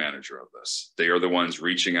project manager of this. They are the ones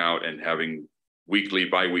reaching out and having weekly,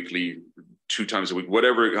 bi-weekly, 2 times a week,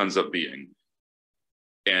 whatever it ends up being.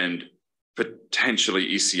 And potentially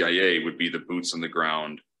ECIA would be the boots on the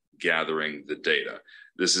ground gathering the data.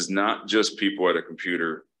 This is not just people at a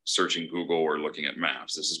computer searching Google or looking at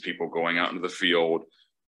maps. This is people going out into the field,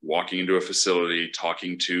 walking into a facility,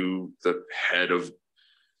 talking to the head of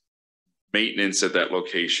maintenance at that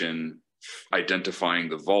location, identifying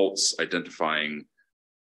the vaults, identifying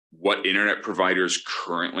what internet providers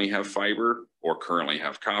currently have fiber or currently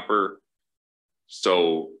have copper.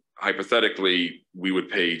 So hypothetically, we would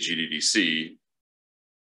pay GDDC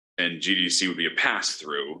and GDDC would be a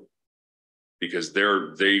pass-through because they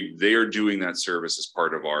are doing that service as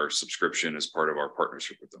part of our subscription, as part of our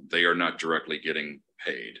partnership with them. They are not directly getting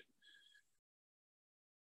paid.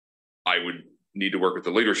 I would need to work with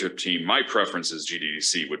the leadership team. My preference is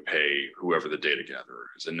GDDC would pay whoever the data gatherer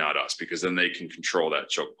is and not us, because then they can control that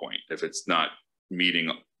choke point. If it's not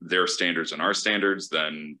meeting their standards and our standards,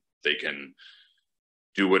 then they can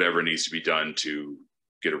do whatever needs to be done to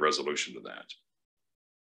get a resolution to that.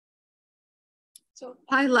 So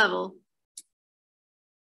high level,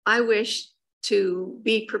 I wish to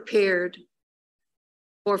be prepared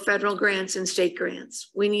for federal grants and state grants.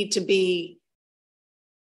 We need to be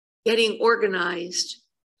getting organized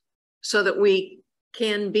so that we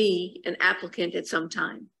can be an applicant at some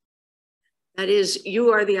time. That is,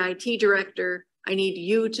 you are the IT director. I need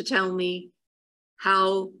you to tell me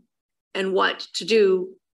how and what to do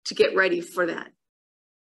to get ready for that.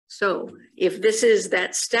 So if this is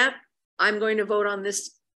that step, I'm going to vote on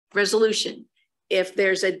this resolution. If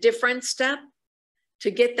there's a different step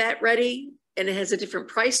to get that ready and it has a different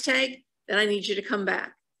price tag, then I need you to come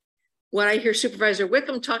back. What I hear Supervisor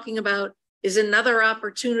Wickham talking about is another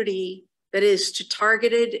opportunity that is to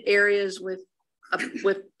targeted areas with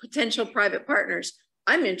potential private partners.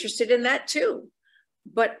 I'm interested in that too,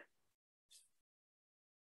 but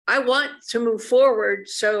I want to move forward.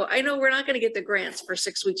 So I know we're not going to get the grants for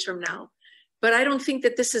 6 weeks from now, but I don't think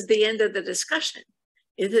that this is the end of the discussion.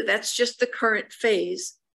 That's just the current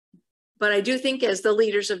phase. But I do think as the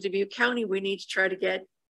leaders of Dubuque County, we need to try to get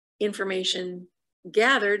information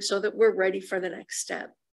gathered so that we're ready for the next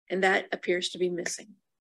step. And that appears to be missing.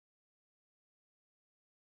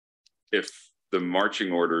 If the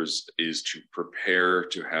marching orders is to prepare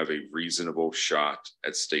to have a reasonable shot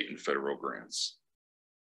at state and federal grants,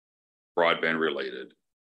 broadband related,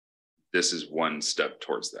 this is one step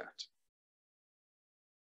towards that.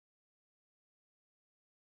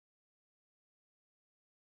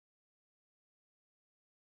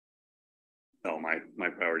 No, my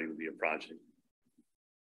priority would be a project.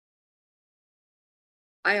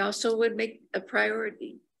 I also would make a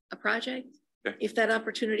priority, a project. Okay. If that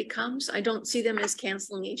opportunity comes, I don't see them as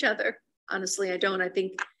canceling each other. Honestly, I don't. I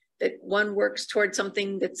think that one works towards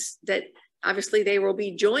something that obviously they will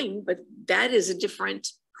be joined, but that is a different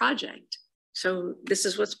project. So this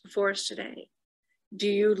is what's before us today. Do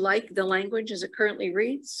you like the language as it currently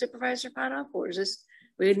reads, Supervisor Potoff, or is this,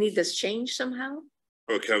 we need this change somehow?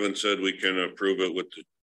 Well, Kevin said we can approve it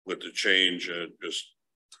with the change. Just,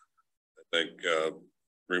 I think,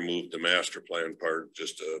 remove the master plan part,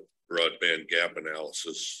 just a broadband gap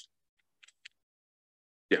analysis.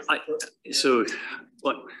 Yeah. So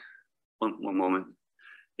what? One moment.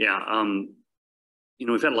 Yeah. You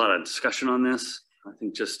know, we've had a lot of discussion on this. I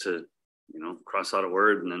think just to, you know, cross out a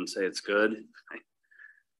word and then say it's good,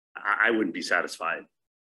 I wouldn't be satisfied.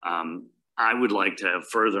 I would like to have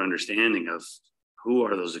further understanding of who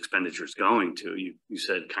are those expenditures going to. You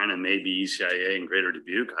said kind of maybe ECIA and Greater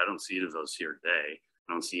Dubuque. I don't see either of those here today.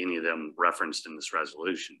 I don't see any of them referenced in this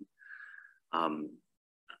resolution.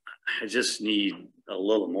 I just need a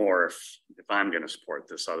little more if I'm going to support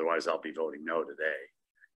this. Otherwise, I'll be voting no today.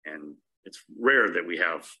 And it's rare that we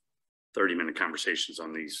have 30-minute conversations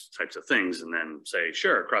on these types of things and then say,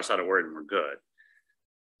 sure, cross out a word and we're good.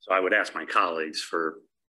 So I would ask my colleagues for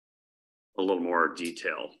a little more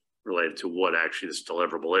detail related to what actually this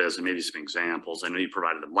deliverable is and maybe some examples. I know you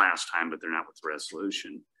provided them last time, but they're not with the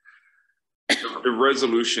resolution. The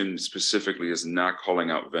resolution specifically is not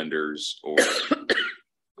calling out vendors, or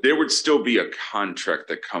there would still be a contract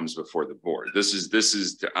that comes before the board. This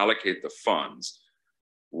is to allocate the funds.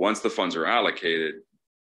 Once the funds are allocated,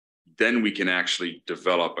 then we can actually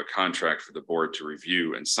develop a contract for the board to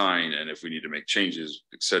review and sign. And if we need to make changes,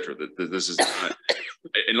 et cetera, this is not,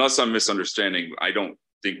 unless I'm misunderstanding, I don't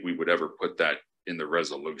think we would ever put that in the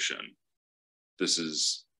resolution. This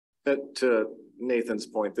is, that to Nathan's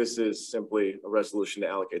point, this is simply a resolution to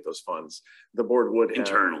allocate those funds. The board would have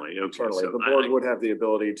Internally, okay, internally, so the board would have the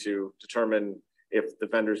ability to determine if the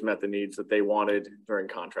vendors met the needs that they wanted during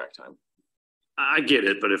contract time. I get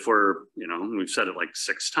it, but if we're, you know, we've said it like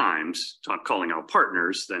 6 times, calling out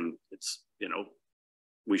partners, then it's, you know,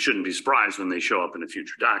 we shouldn't be surprised when they show up in a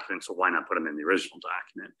future document. So why not put them in the original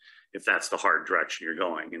document if that's the hard direction you're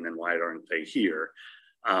going? And then why aren't they here?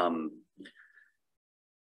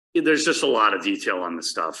 There's just a lot of detail on the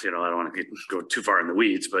stuff. You know, I don't want to go too far in the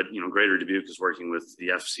weeds, but, you know, Greater Dubuque is working with the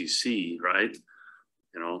FCC, right?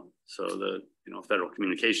 You know, so the, you know, Federal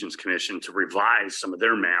Communications Commission to revise some of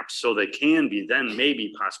their maps so they can be then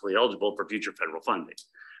maybe possibly eligible for future federal funding.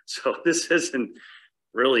 So this isn't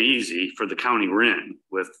really easy for the county we're in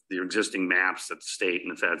with the existing maps that the state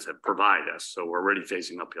and the feds have provided us. So we're already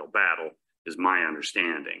facing uphill battle is my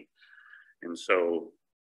understanding. And so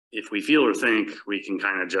if we feel or think we can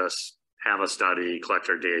kind of just have a study, collect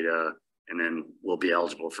our data, and then we'll be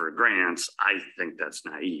eligible for grants, I think that's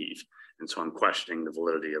naive. And so I'm questioning the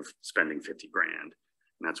validity of spending 50 grand.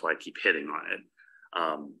 And that's why I keep hitting on it.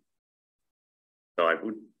 So I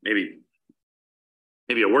would maybe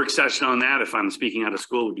a work session on that, if I'm speaking out of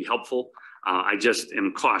school, would be helpful. I just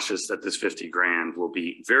am cautious that this 50 grand will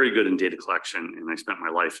be very good in data collection, and I spent my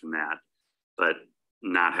life in that, but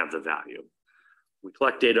not have the value. We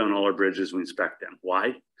collect data on all our bridges, we inspect them.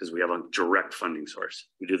 Why? Because we have a direct funding source.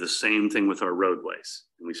 We do the same thing with our roadways,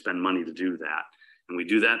 and we spend money to do that. And we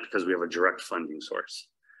do that because we have a direct funding source.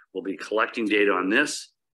 We'll be collecting data on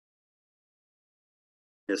this,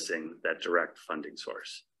 missing that direct funding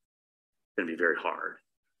source. It's going to be very hard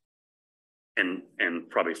and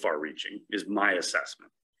probably far reaching is my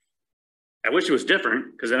assessment. I wish it was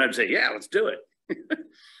different, because then I'd say, yeah, let's do it.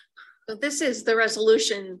 So this is the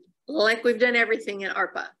resolution, like we've done everything in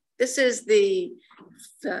ARPA. This is the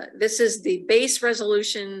base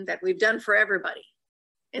resolution that we've done for everybody.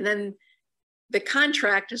 And then the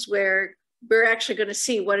contract is where we're actually going to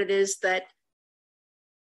see what it is that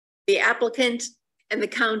the applicant and the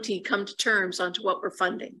county come to terms onto what we're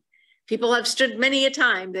funding. People have stood many a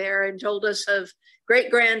time there and told us of great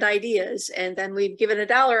grand ideas, and then we've given a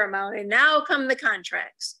dollar amount, and now come the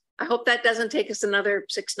contracts. I hope that doesn't take us another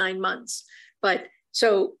 6-9 months. But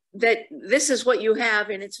so that this is what you have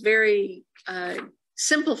in its very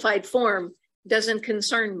simplified form doesn't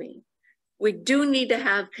concern me. We do need to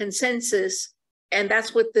have consensus, and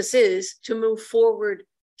that's what this is, to move forward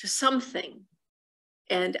to something.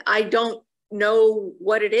 And I don't know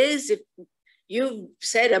what it is. If you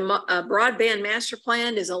said a broadband master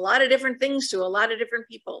plan is a lot of different things to a lot of different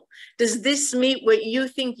people. Does this meet what you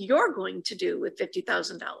think you're going to do with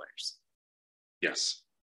 $50,000? Yes.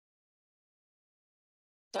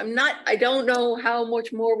 I don't know how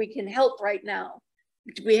much more we can help right now.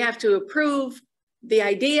 We have to approve the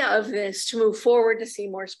idea of this to move forward to see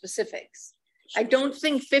more specifics. I don't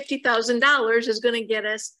think $50,000 is going to get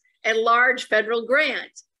us a large federal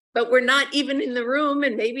grant, but we're not even in the room,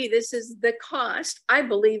 and maybe this is the cost. I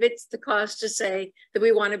believe it's the cost to say that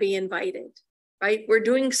we want to be invited, right? We're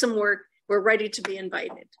doing some work. We're ready to be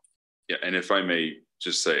invited. Yeah, and if I may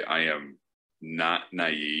just say, I am not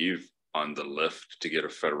naive on the lift to get a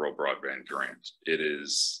federal broadband grant.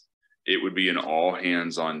 It would be an all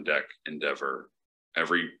hands on deck endeavor.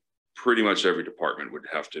 Pretty much every department would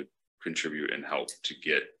have to contribute and help to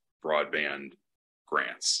get broadband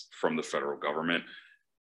grants from the federal government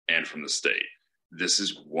and from the state. This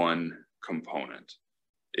is one component.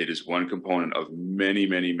 It is one component of many,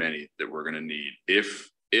 many, many that we're going to need.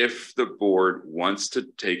 If the board wants to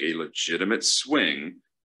take a legitimate swing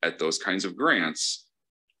at those kinds of grants,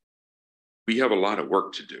 we have a lot of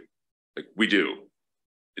work to do. Like, we do.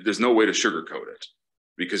 There's no way to sugarcoat it.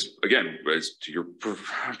 Because again, as to your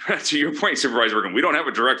point, Supervisor Bergen, we don't have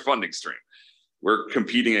a direct funding stream. We're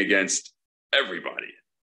competing against everybody,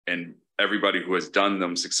 and everybody who has done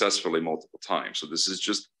them successfully multiple times. So this is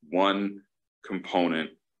just one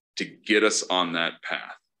component to get us on that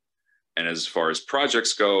path. And as far as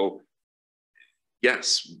projects go,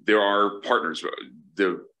 yes, there are partners.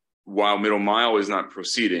 While Middle Mile is not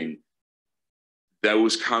proceeding,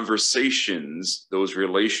 those conversations, those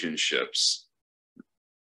relationships,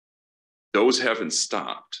 those haven't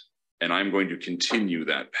stopped. And I'm going to continue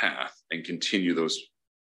that path and continue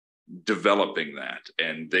developing that.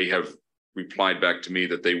 And they have replied back to me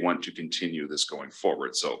that they want to continue this going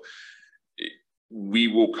forward. So we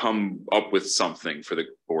will come up with something for the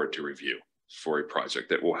board to review for a project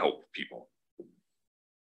that will help people.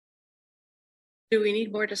 Do we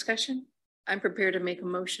need more discussion? I'm prepared to make a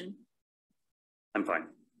motion. I'm fine.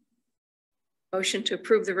 Motion to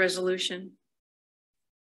approve the resolution.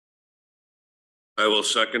 I will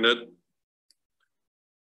second it.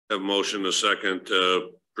 Have motion to second to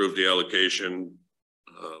approve the allocation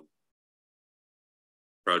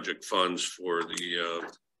project funds for the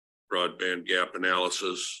broadband gap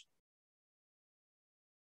analysis.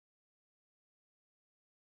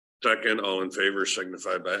 Second, all in favor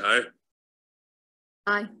signify by aye.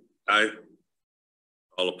 Aye. Aye.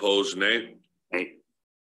 All opposed, nay. Hey,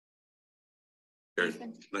 Carried.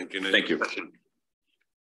 Thank you, Nate. Thank you.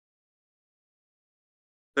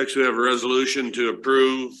 Next, we have a resolution to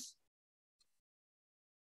approve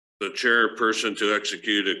the chairperson to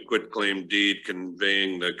execute a quitclaim deed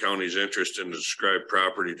conveying the county's interest in the described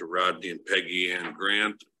property to Rodney and Peggy Ann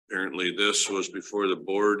Grant. Apparently, this was before the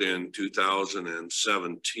board in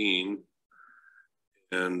 2017.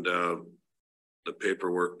 And the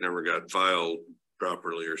paperwork never got filed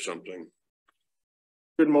properly or something.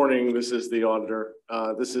 Good morning. This is the auditor.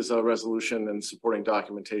 This is a resolution and supporting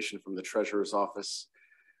documentation from the treasurer's office.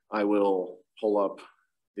 I will pull up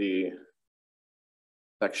the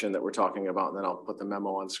section that we're talking about, and then I'll put the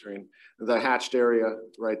memo on screen. The hatched area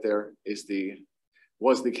right there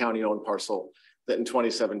was the county-owned parcel that in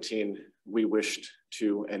 2017 we wished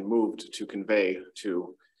to and moved to convey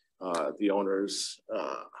to the owners,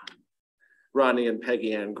 Rodney and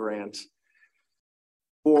Peggy Ann Grant.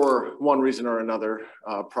 For one reason or another,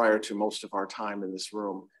 prior to most of our time in this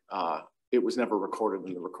room, it was never recorded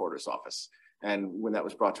in the recorder's office. And when that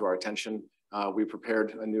was brought to our attention, we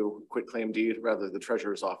prepared a new quitclaim deed, rather the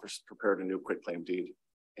treasurer's office prepared a new quitclaim deed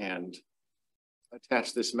and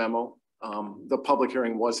attached this memo. The public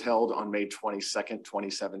hearing was held on May 22nd,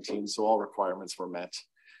 2017, so all requirements were met.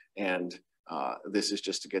 And this is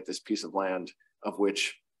just to get this piece of land, of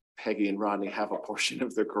which Peggy and Rodney have a portion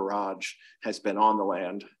of their garage, has been on the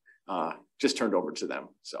land, just turned over to them.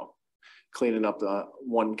 So cleaning up the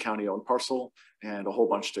one county-owned parcel and a whole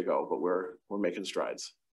bunch to go, but we're making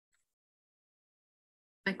strides.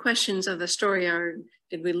 My questions of the story are,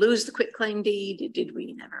 did we lose the quitclaim deed? Did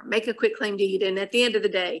we never make a quitclaim deed? And at the end of the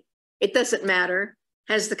day, it doesn't matter.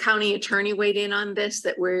 Has the county attorney weighed in on this,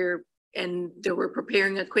 that we're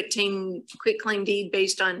preparing a quitclaim deed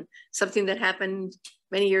based on something that happened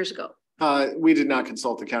many years ago? We did not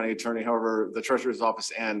consult the county attorney. However, the treasurer's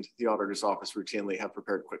office and the auditor's office routinely have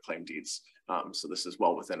prepared quitclaim deeds. So this is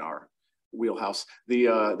well within our wheelhouse.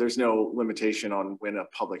 There's no limitation on when a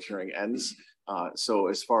public hearing ends. So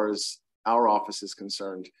as far as our office is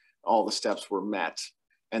concerned, all the steps were met.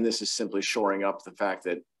 And this is simply shoring up the fact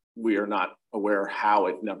that we are not aware how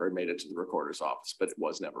it never made it to the recorder's office, but it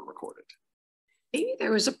was never recorded. Maybe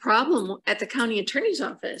there was a problem at the county attorney's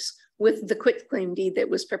office with the quitclaim deed that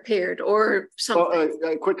was prepared or something.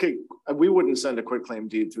 Well, we wouldn't send a quitclaim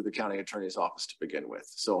deed through the county attorney's office to begin with.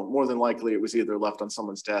 So more than likely it was either left on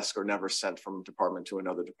someone's desk or never sent from a department to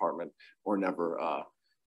another department, or never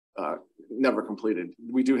completed.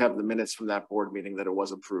 We do have the minutes from that board meeting that it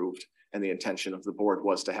was approved, and the intention of the board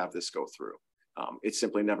was to have this go through. It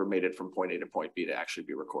simply never made it from point A to point B to actually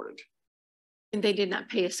be recorded. And they did not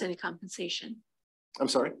pay us any compensation. I'm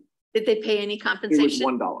sorry? Did they pay any compensation? It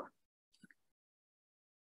was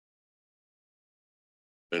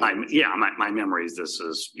 $1. my memory is this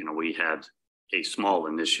is, we had a small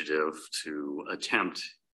initiative to attempt,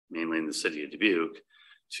 mainly in the city of Dubuque,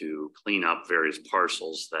 to clean up various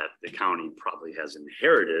parcels that the county probably has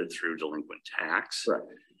inherited through delinquent tax. Right.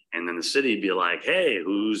 And then the city would be like, hey,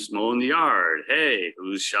 who's mowing the yard? Hey,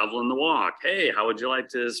 who's shoveling the walk? Hey, how would you like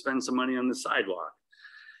to spend some money on the sidewalk?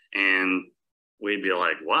 And we'd be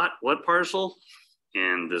like, what parcel?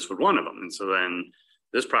 And this was one of them. And so then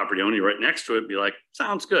this property owner right next to it be like,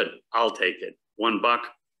 sounds good, I'll take it. $1,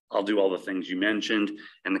 I'll do all the things you mentioned,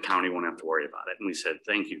 and the county won't have to worry about it. And we said,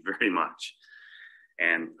 thank you very much.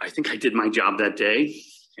 And I think I did my job that day.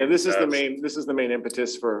 And this is the main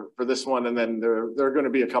impetus for this one. And then there are going to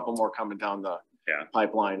be a couple more coming down the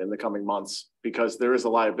pipeline in the coming months, because there is a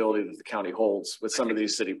liability that the county holds with some of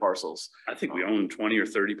these city parcels. I think we own 20 or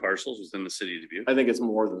 30 parcels within the city of Dubuque. I think it's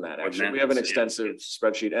more than that, actually. We have an extensive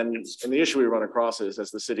spreadsheet, and the issue we run across is, as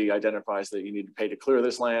the city identifies that you need to pay to clear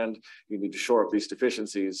this land, you need to shore up these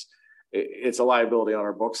deficiencies, it's a liability on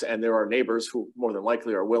our books, and there are neighbors who more than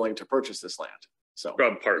likely are willing to purchase this land. So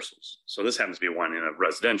scrub parcels. So this happens to be one in a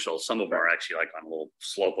residential. Some of them are actually like on a little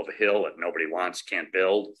slope of a hill that nobody wants, can't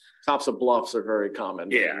build. Tops of bluffs are very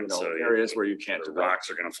common. Yeah, so areas where you can't. The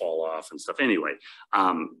rocks are going to fall off and stuff. Anyway,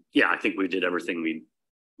 yeah, I think we did everything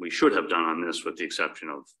we should have done on this, with the exception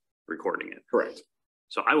of recording it. Correct.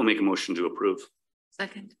 So I will make a motion to approve.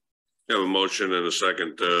 Second. We have a motion and a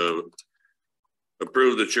second to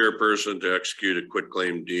approve the chairperson to execute a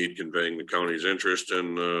quitclaim deed conveying the county's interest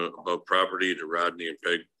in above property to Rodney and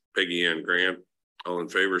Peggy Ann Grant. All in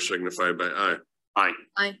favor signify by aye. Aye.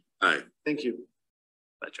 Aye. Aye. Thank you.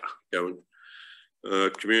 Betcha. Kevin.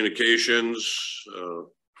 Communications,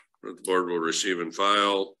 The board will receive and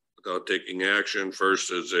file without taking action.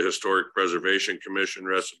 First is the Historic Preservation Commission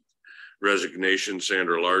resignation.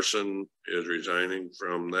 Sandra Larson is resigning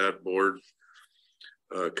from that board.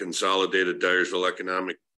 Consolidated Dyersville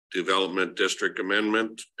Economic Development District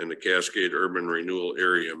Amendment and the Cascade Urban Renewal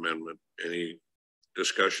Area Amendment. Any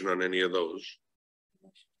discussion on any of those?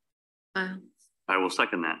 I will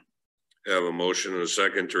second that. Have a motion and a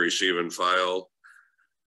second to receive and file.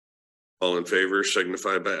 All in favor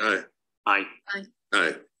signify by aye. Aye. Aye.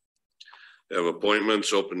 Aye. Have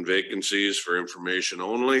appointments, open vacancies for information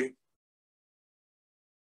only.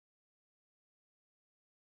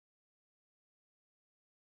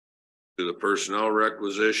 To the personnel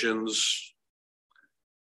requisitions.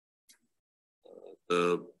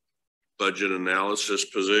 The budget analysis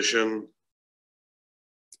position.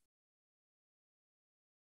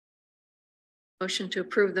 Motion to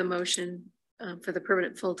approve the motion for the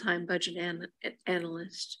permanent full-time budget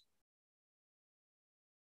analyst.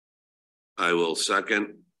 I will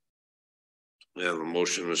second. We have a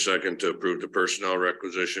motion and a second to approve the personnel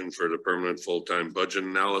requisition for the permanent full-time budget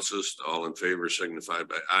analysis. All in favor signify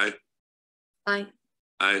by aye. Aye.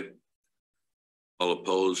 Aye. All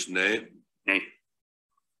opposed, nay. Nay.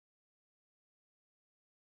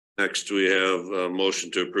 Next, we have a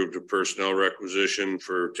motion to approve the personnel requisition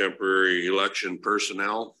for temporary election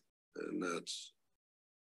personnel. And that's.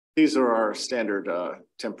 These are our standard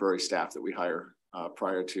temporary staff that we hire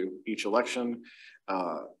prior to each election.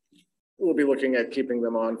 We'll be looking at keeping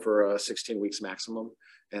them on for 16 weeks maximum,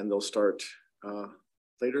 and they'll start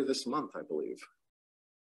later this month, I believe.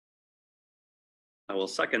 I will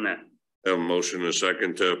second that. Have a motion and a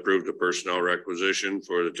second to approve the personnel requisition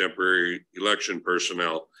for the temporary election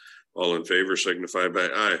personnel. All in favor signify by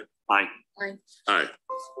aye. Aye. Aye. Aye.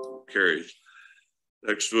 Carries.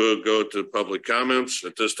 Next, we'll go to public comments.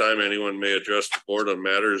 At this time, anyone may address the board on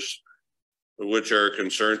matters which are a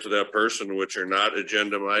concern to that person, which are not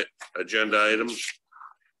agenda items.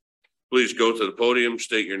 Please go to the podium,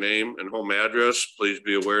 state your name and home address. Please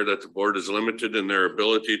be aware that the board is limited in their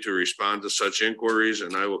ability to respond to such inquiries,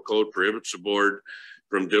 and Iowa Code prohibits the board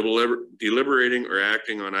from deliberating or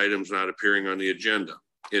acting on items not appearing on the agenda.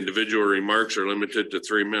 Individual remarks are limited to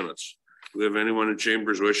 3 minutes. Do we have anyone in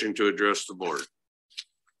chambers wishing to address the board?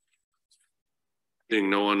 Seeing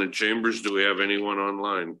no one in chambers, do we have anyone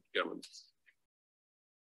online, Kevin?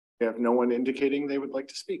 We have no one indicating they would like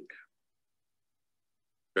to speak.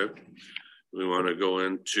 Okay. We want to go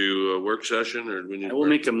into a work session, or do we need? I will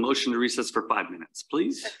make a motion to recess for 5 minutes,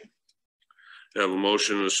 please. Have a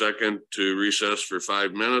motion and a second to recess for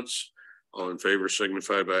 5 minutes. All in favor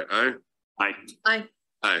signify by aye. Aye. Aye.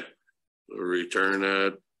 Aye. We'll return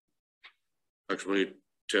at approximately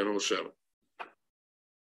 10:07.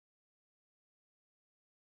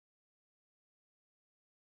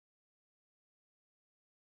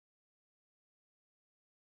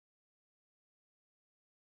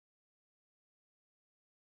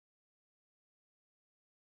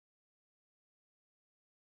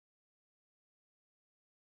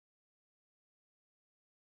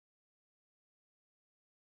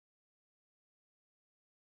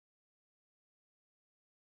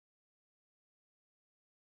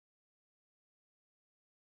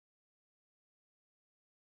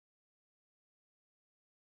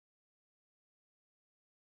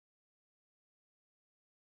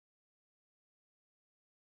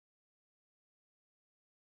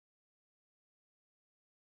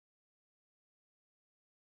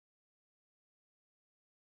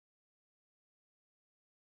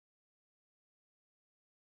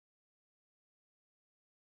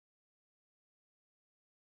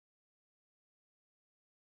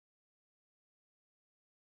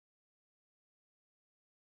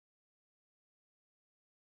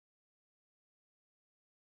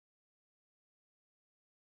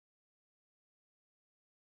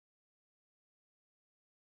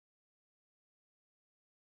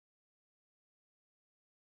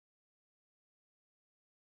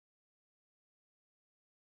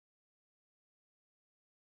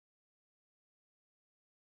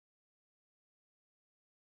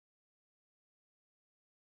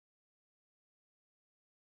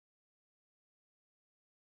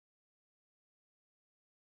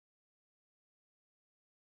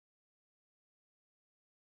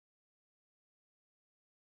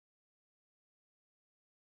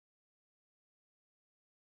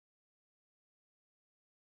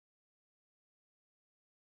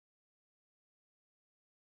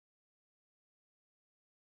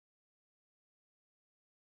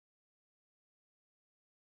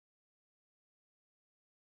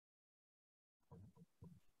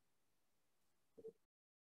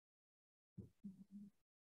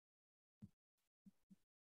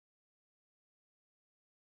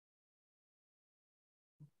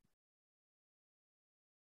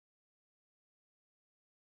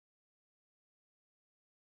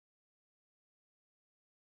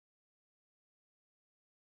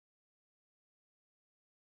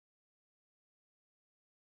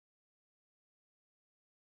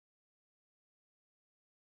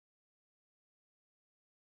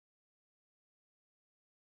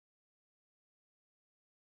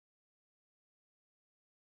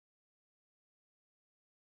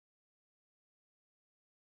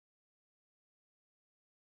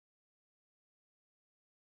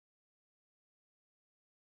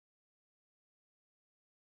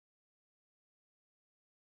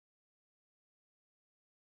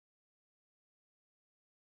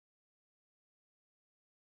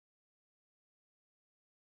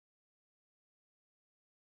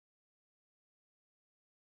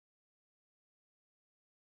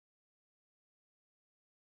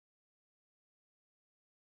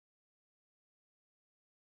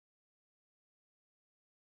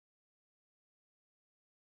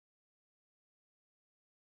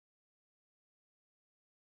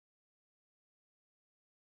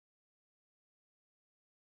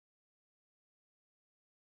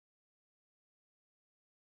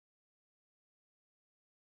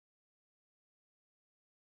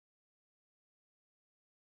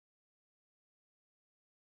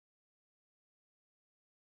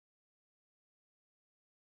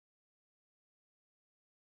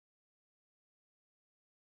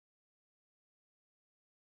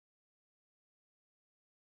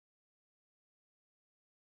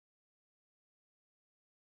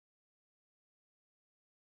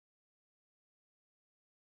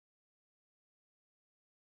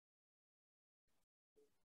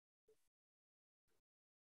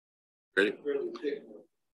 Ready?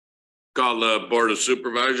 Call the Board of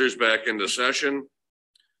Supervisors back into session.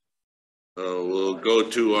 We'll go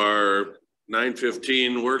to our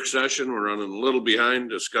 9:15 work session. We're running a little behind.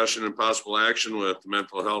 Discussion and possible action with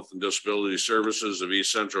Mental Health and Disability Services of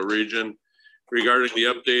East Central Region regarding the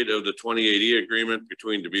update of the 2080 agreement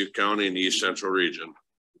between Dubuque County and the East Central Region.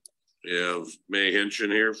 We have May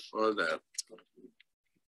Hinchin here for that.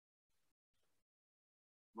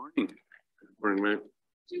 Morning. Morning, May.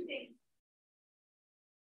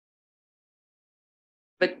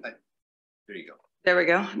 But There you go. there we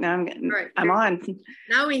go. Now I'm getting, Right. I'm on.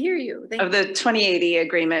 Now we hear you. Thank Of you. the 2080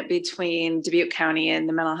 agreement between Dubuque County and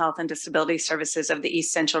the Mental Health and Disability Services of the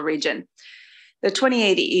East Central Region. The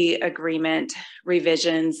 2080 agreement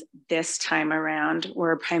revisions this time around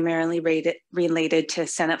were primarily related to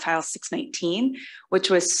Senate File 619, which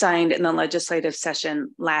was signed in the legislative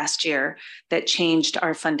session last year that changed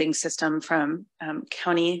our funding system from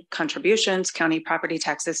county contributions, county property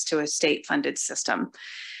taxes to a state funded system.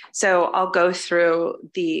 So I'll go through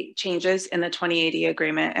the changes in the 2080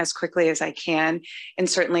 agreement as quickly as I can. And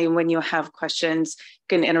certainly when you have questions,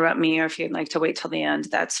 you can interrupt me, or if you'd like to wait till the end,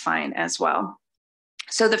 that's fine as well.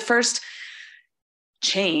 So the first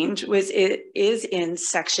change is in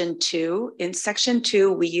section 2. In section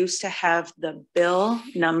 2, we used to have the bill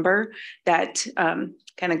number that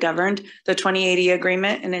kind of governed the 2080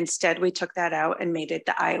 agreement. And instead we took that out and made it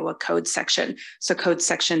the Iowa code section. So code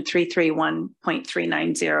section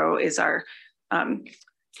 331.390 is our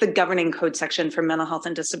the governing code section for mental health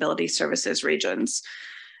and disability services regions.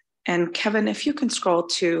 And Kevin, if you can scroll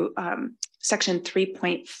to section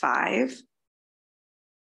 3.5.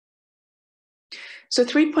 So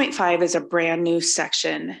 3.5 is a brand new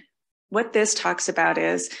section. What this talks about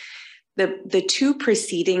is the two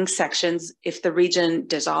preceding sections, if the region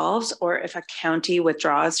dissolves or if a county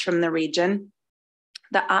withdraws from the region,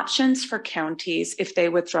 the options for counties, if they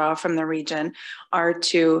withdraw from the region, are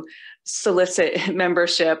to solicit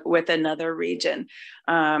membership with another region.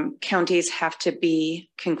 Counties have to be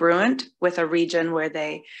congruent with a region where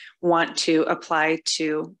they want to apply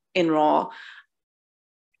to enroll.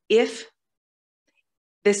 If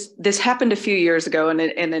this happened a few years ago in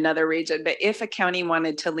another region, but if a county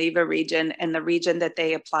wanted to leave a region and the region that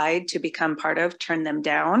they applied to become part of turned them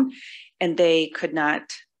down, and they did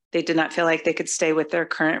not feel like they could stay with their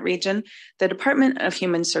current region, the Department of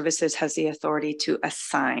Human Services has the authority to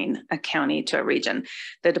assign a county to a region.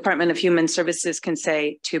 The Department of Human Services can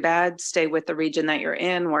say, too bad, stay with the region that you're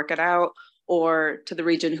in, work it out, or to the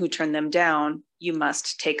region who turned them down, you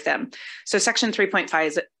must take them. So section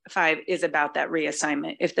 3.5 is about that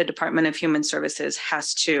reassignment. If the Department of Human Services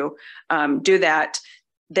has to do that,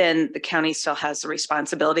 then the county still has the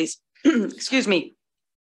responsibilities, excuse me,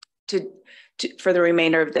 for the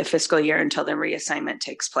remainder of the fiscal year until the reassignment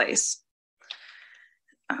takes place.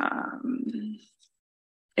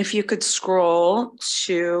 If you could scroll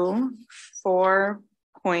to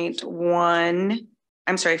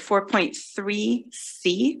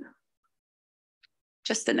 4.3C,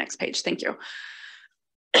 just the next page, thank you.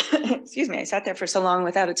 Excuse me, I sat there for so long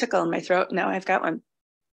without a tickle in my throat, now I've got one.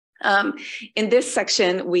 In this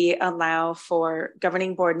section, we allow for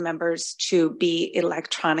governing board members to be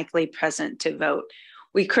electronically present to vote.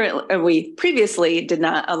 We previously did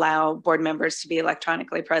not allow board members to be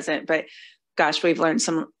electronically present, but gosh, we've learned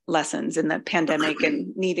some lessons in the pandemic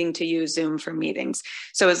and needing to use Zoom for meetings.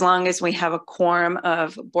 So as long as we have a quorum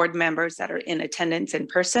of board members that are in attendance in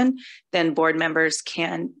person, then board members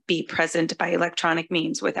can be present by electronic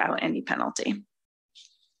means without any penalty.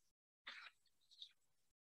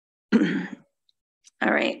 All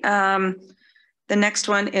right, the next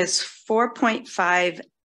one is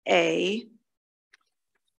 4.5A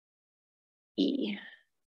E.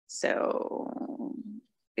 So,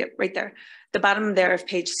 yep, right there. The bottom there of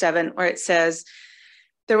page 7, where it says,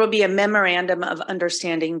 there will be a memorandum of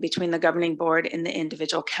understanding between the governing board and the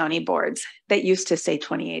individual county boards. That used to say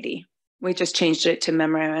 2080. We just changed it to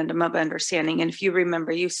memorandum of understanding. And if you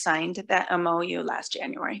remember, you signed that MOU last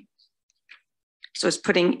January. So it's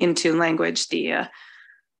putting into language the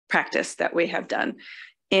practice that we have done.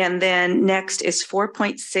 And then next is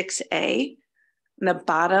 4.6A. In the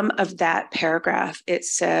bottom of that paragraph, it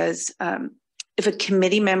says, if a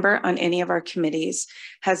committee member on any of our committees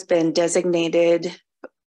has been designated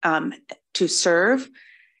to serve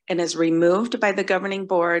and is removed by the governing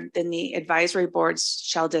board, then the advisory boards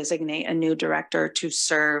shall designate a new director to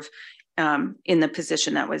serve in the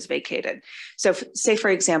position that was vacated. So say, for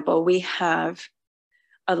example, we have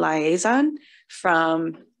a liaison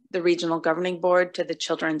from the regional governing board to the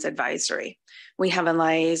children's advisory. We have a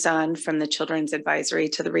liaison from the children's advisory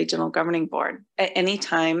to the regional governing board. At any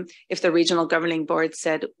time, if the regional governing board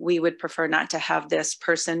said we would prefer not to have this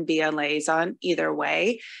person be a liaison either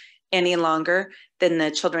way any longer, then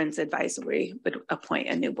the children's advisory would appoint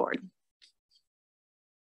a new board.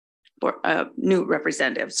 Or a new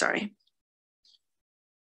representative, sorry.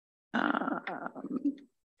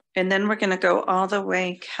 And then we're going to go all the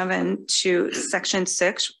way, Kevin, to section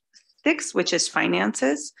six, which is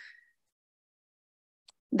finances.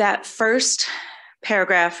 That first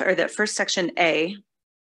paragraph, or that first section A,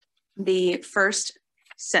 the first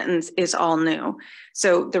sentence is all new.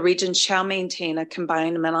 So the region shall maintain a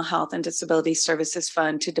combined mental health and disability services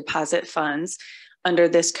fund to deposit funds under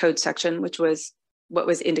this code section, which was what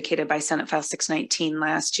was indicated by Senate File 619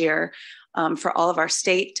 last year, for all of our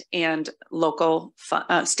state and local,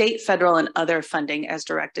 state, federal, and other funding as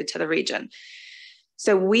directed to the region.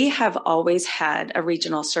 So we have always had a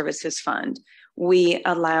regional services fund. We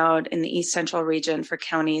allowed in the East Central region for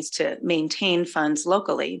counties to maintain funds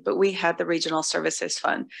locally, but we had the regional services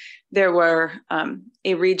fund. There were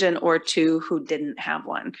a region or two who didn't have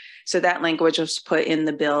one. So that language was put in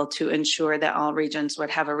the bill to ensure that all regions would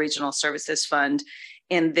have a regional services fund.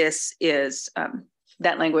 And this is,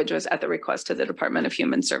 that language was at the request of the Department of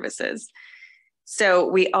Human Services. So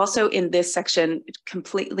we also in this section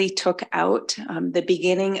completely took out the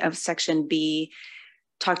beginning of section B,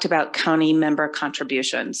 talked about county member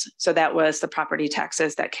contributions. So that was the property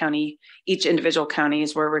taxes that each individual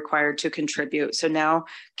counties were required to contribute. So now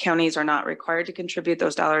counties are not required to contribute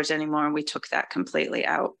those dollars anymore. And we took that completely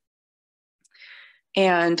out.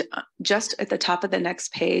 And just at the top of the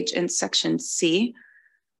next page in section C,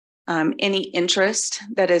 any interest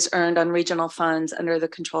that is earned on regional funds under the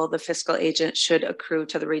control of the fiscal agent should accrue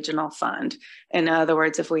to the regional fund. In other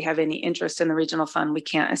words, if we have any interest in the regional fund, we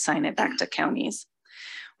can't assign it back to counties.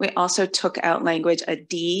 We also took out language, a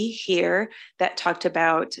D here, that talked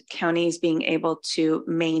about counties being able to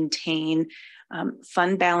maintain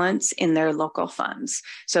fund balance in their local funds.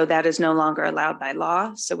 So that is no longer allowed by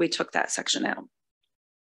law. So we took that section out.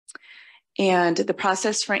 And the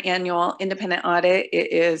process for annual independent audit,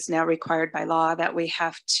 it is now required by law that we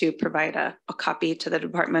have to provide a copy to the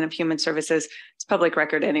Department of Human Services. It's public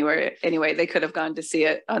record anyway, they could have gone to see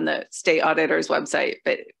it on the state auditor's website,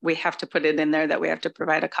 but we have to put it in there that we have to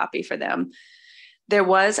provide a copy for them. There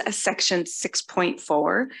was a section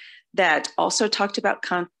 6.4 that also talked about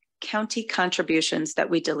county contributions that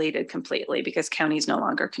we deleted completely because counties no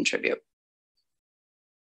longer contribute.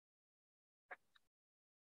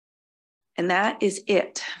 And that is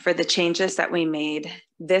it for the changes that we made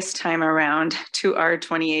this time around to our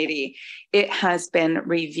 2080. It has been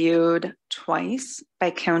reviewed twice by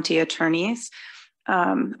county attorneys.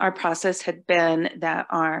 Our process had been that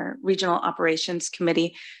our regional operations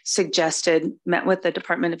committee met with the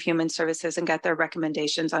Department of Human Services and got their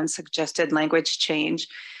recommendations on suggested language change.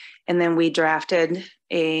 And then we drafted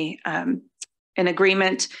an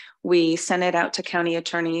agreement. We sent it out to county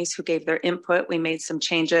attorneys who gave their input. We made some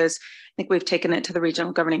changes. I think we've taken it to the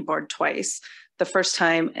regional governing board twice, the first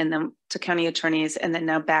time and then to county attorneys and then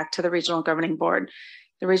now back to the regional governing board.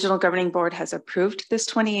 The regional governing board has approved this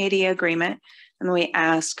 2080 agreement and we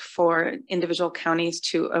ask for individual counties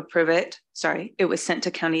to approve it. Sorry, it was sent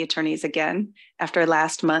to county attorneys again after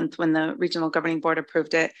last month when the regional governing board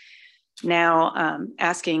approved it. Now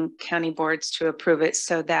asking county boards to approve it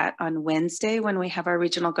so that on Wednesday, when we have our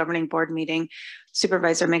regional governing board meeting,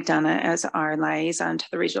 Supervisor McDonough as our liaison to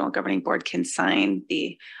the regional governing board can sign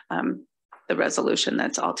the resolution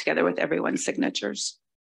that's all together with everyone's signatures.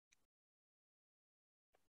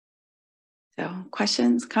 So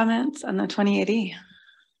questions, comments on the 2080?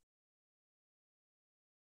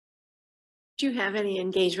 Do you have any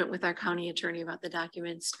engagement with our county attorney about the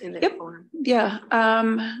documents in the form? Yeah.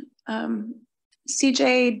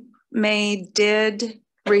 CJ May did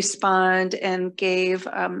respond and gave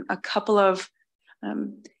a couple of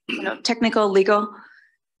technical legal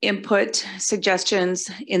input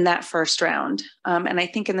suggestions in that first round. And I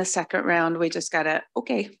think in the second round, we just got to,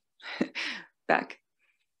 okay, back.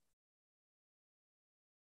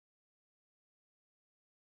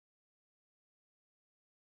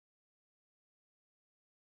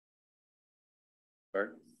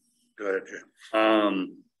 Go ahead,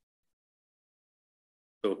 Jim.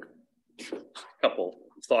 So a couple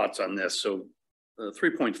thoughts on this. So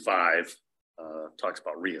 3.5 talks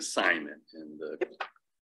about reassignment and the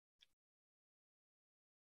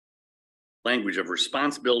language of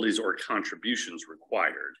responsibilities or contributions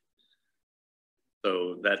required.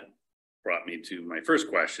 So that brought me to my first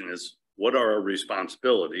question is, what are our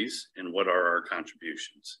responsibilities and what are our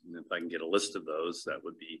contributions? And if I can get a list of those, that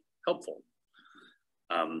would be helpful.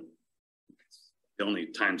 The only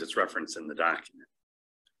times it's referenced in the document.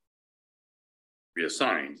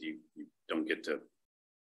 Reassigned, you don't get to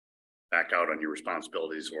back out on your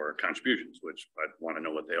responsibilities or contributions, which I'd want to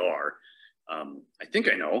know what they are. I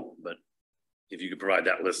think I know, but if you could provide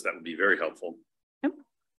that list, that would be very helpful. Yep.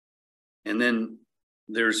 And then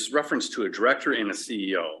there's reference to a director and a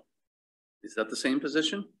CEO. Is that the same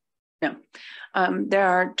position? No. There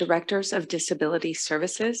are directors of disability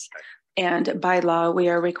services, and by law, we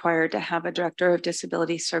are required to have a director of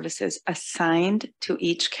disability services assigned to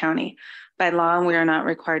each county. By law, we are not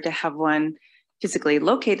required to have one physically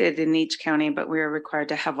located in each county, but we are required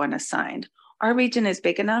to have one assigned. Our region is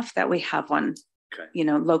big enough that we have one, okay,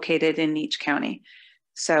 located in each county.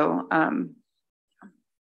 So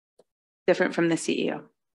different from the CEO.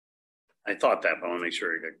 I thought that, but I want to make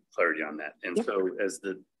sure I got clarity on that. And yep. So as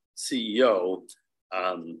the CEO,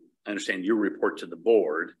 I understand you report to the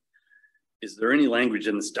board. Is there any language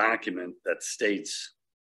in this document that states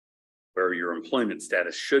where your employment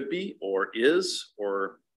status should be or is,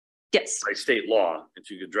 or yes, by state law?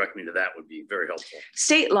 If you could direct me to that would be very helpful.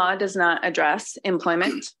 State law does not address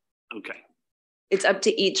employment. Okay. It's up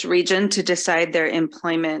to each region to decide their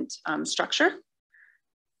employment structure.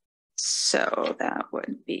 So that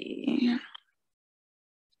would be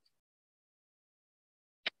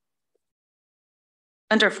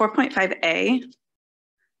under 4.5A,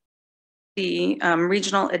 the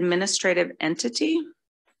regional administrative entity.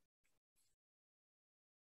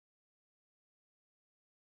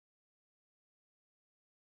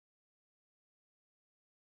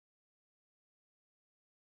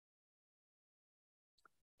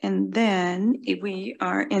 And then we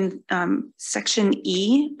are in section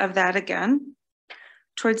E of that again.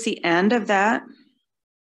 Towards the end of that,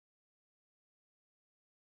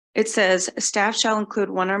 it says staff shall include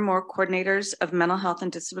one or more coordinators of mental health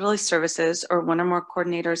and disability services or one or more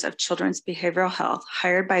coordinators of children's behavioral health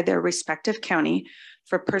hired by their respective county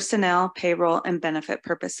for personnel, payroll, and benefit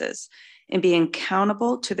purposes, and being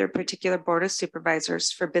accountable to their particular board of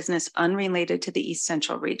supervisors for business unrelated to the East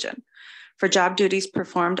Central region. For job duties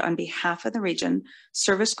performed on behalf of the region,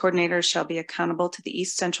 service coordinators shall be accountable to the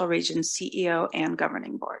East Central Region CEO and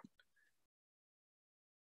governing board.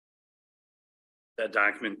 That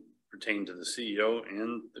document pertain to the CEO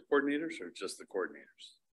and the coordinators or just the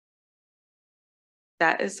coordinators?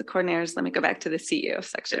 That is the coordinators. Let me go back to the CEO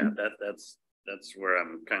section. Yeah, that's where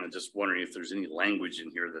I'm kind of just wondering if there's any language in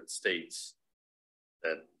here that states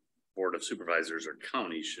that board of supervisors or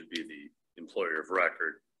county should be the employer of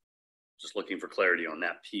record. Just looking for clarity on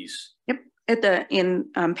that piece. Yep.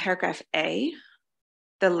 In paragraph A,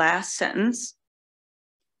 the last sentence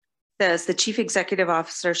says the chief executive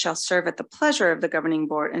officer shall serve at the pleasure of the governing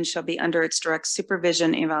board and shall be under its direct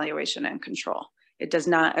supervision, evaluation, and control. It does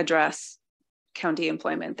not address county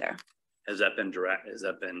employment there. Has that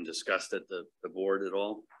been discussed at the board at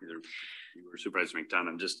all? Either you or Supervisor McDonough?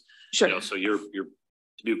 I'm just, sure. So you're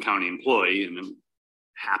Dubuque County employee, and I'm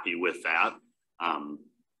happy with that.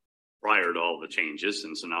 Prior to all the changes,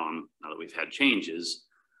 and so now that we've had changes,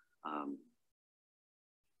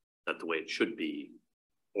 that the way it should be,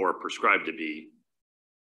 or prescribed to be,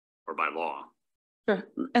 or by law. Sure.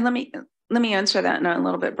 And let me answer that in a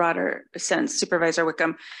little bit broader sense, Supervisor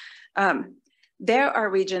Wickham. There are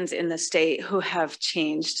regions in the state who have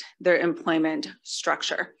changed their employment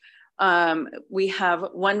structure. We have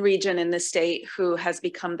one region in the state who has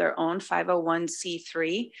become their own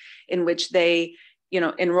 501c3, in which they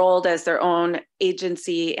enrolled as their own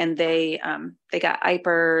agency, and they got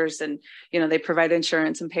IPERs, and they provide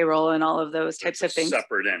insurance and payroll and all of those types of things.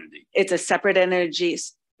 Separate entity. It's a separate entity.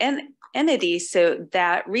 So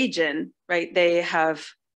that region, right? They have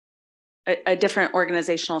a different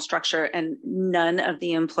organizational structure, and none of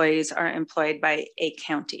the employees are employed by a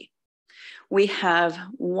county. We have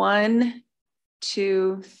 1,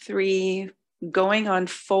 2, 3, going on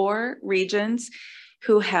 4 regions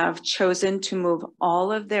who have chosen to move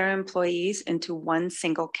all of their employees into one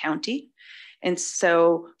single county. And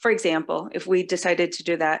so, for example, if we decided to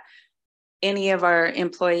do that, any of our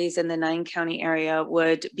employees in the 9-county area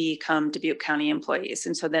would become Dubuque County employees.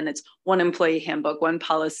 And so then it's one employee handbook, one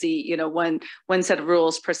policy, one set of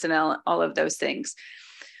rules, personnel, all of those things.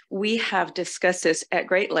 We have discussed this at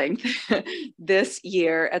great length this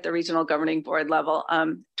year at the regional governing board level,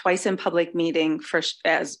 twice in public meeting, first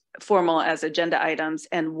as formal as agenda items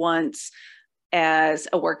and once as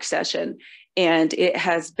a work session. And it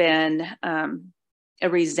has been a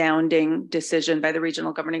resounding decision by the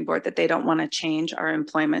regional governing board that they don't want to change our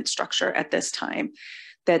employment structure at this time.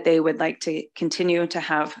 that they would like to continue to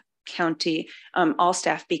have county, all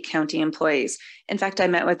staff be county employees. In fact, I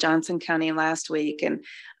met with Johnson County last week, and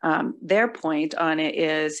their point on it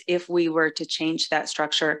is if we were to change that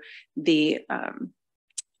structure, the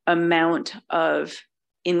amount of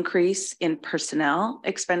increase in personnel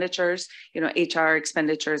expenditures, HR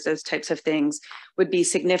expenditures, those types of things would be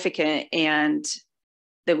significant, and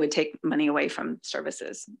that would take money away from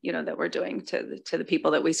services, that we're doing to the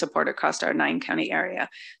people that we support across our 9-county area.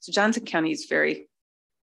 So Johnson County is very,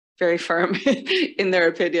 very firm in their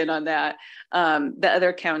opinion on that. The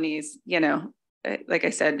other counties, like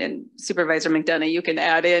I said, and Supervisor McDonough, you can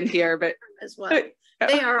add in here, but as well,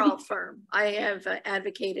 they are all firm. I have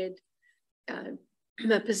advocated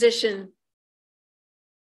the position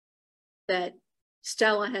that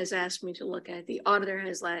Stella has asked me to look at, the auditor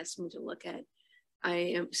has asked me to look at.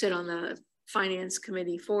 I sit on the finance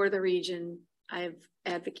committee for the region. I've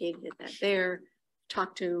advocated that there,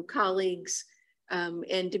 talked to colleagues,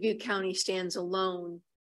 and Dubuque County stands alone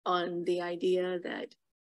on the idea that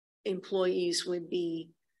employees would be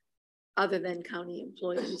other than county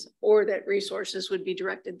employees, or that resources would be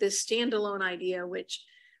directed. This standalone idea, which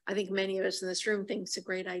I think many of us in this room think is a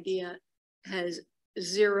great idea, has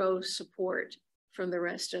zero support from the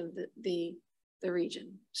rest of the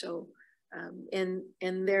region. So, and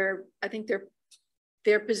I think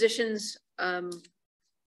their positions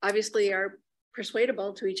obviously are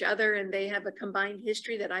persuadable to each other, and they have a combined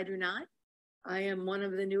history that I do not. I am one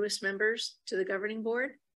of the newest members to the governing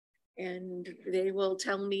board, and they will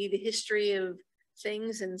tell me the history of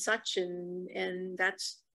things and such, and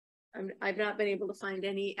that's, I've not been able to find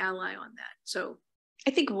any ally on that. So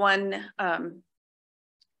I think one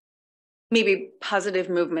maybe positive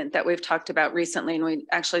movement that we've talked about recently, and we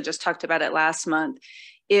actually just talked about it last month,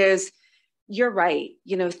 is you're right.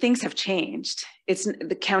 Things have changed.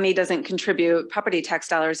 The county doesn't contribute property tax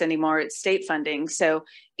dollars anymore. It's state funding. So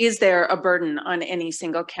is there a burden on any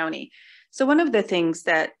single county? So one of the things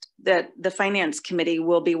that the finance committee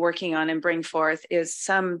will be working on and bring forth is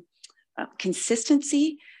some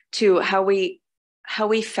consistency to how we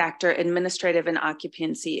factor administrative and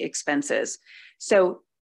occupancy expenses. So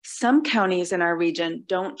some counties in our region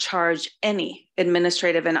don't charge any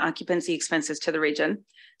administrative and occupancy expenses to the region.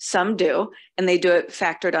 Some do, and they do it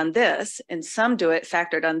factored on this, and some do it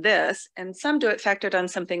factored on this, and some do it factored on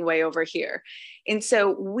something way over here. And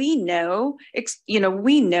so we know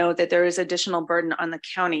that there is additional burden on the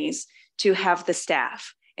counties to have the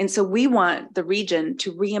staff. And so we want the region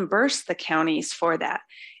to reimburse the counties for that.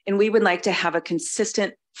 And we would like to have a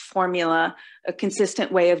consistent formula, a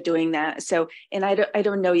consistent way of doing that. So, and I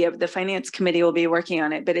don't know yet, the finance committee will be working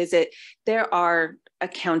on it, but there are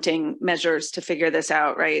accounting measures to figure this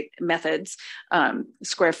out, right? Methods,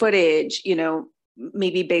 square footage,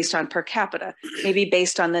 maybe based on per capita, maybe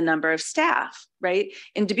based on the number of staff, right?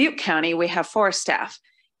 In Dubuque County, we have 4 staff.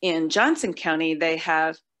 In Johnson County, they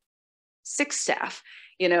have 6 staff.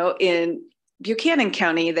 In Buchanan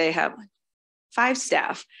County, they have 5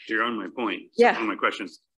 staff. You're on my point. Yeah. One of my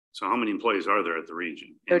questions. So how many employees are there at the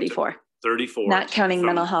region? 34. 34. Not counting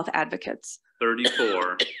mental health advocates.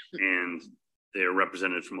 34, and they're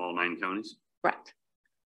represented from all 9 counties? Correct.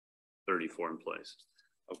 34 employees.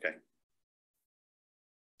 Okay.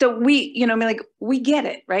 So we get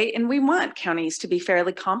it, right? And we want counties to be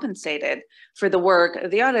fairly compensated for the work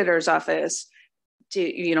of the auditor's office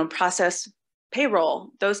to, process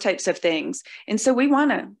payroll, those types of things. And so we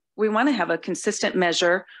want to have a consistent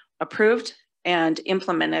measure approved and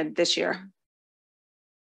implemented this year.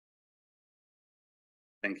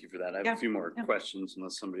 Thank you for that. I have a few more questions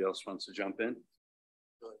unless somebody else wants to jump in.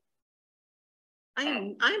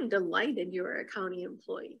 I'm delighted you're a county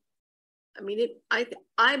employee. I mean,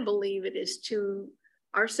 I believe it is to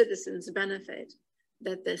our citizens' benefit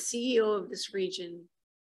that the CEO of this region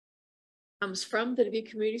comes from the Dubuque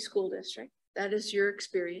Community School District. That is your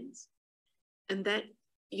experience, and that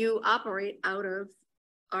you operate out of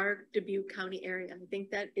our Dubuque County area. I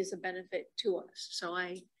think that is a benefit to us. So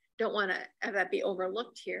I don't want to have that be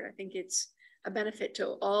overlooked here. I think it's a benefit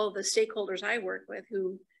to all the stakeholders I work with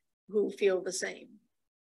who feel the same.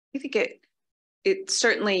 I think it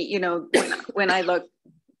certainly, when I look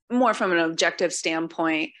more from an objective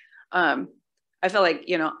standpoint, I feel like,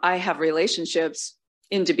 I have relationships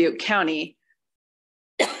in Dubuque County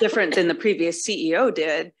different than the previous CEO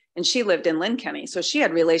did. And she lived in Lynn County. So she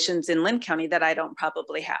had relations in Lynn County that I don't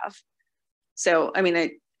probably have. So, I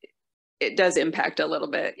mean, it does impact a little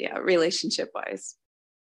bit, relationship wise.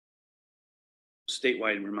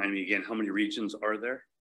 Statewide, remind me again, how many regions are there?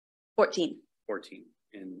 14. 14.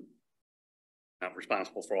 And not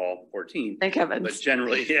responsible for all 14. Thank heavens. But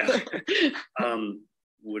generally, yeah.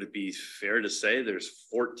 would it be fair to say there's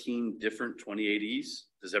 14 different 2080s?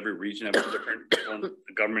 Does every region have a different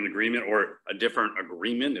government agreement or a different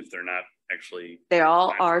agreement if they're not actually? They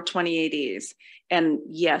all are 2080s. And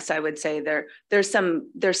yes, I would say there's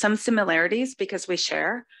some similarities because we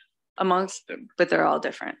share amongst them, but they're all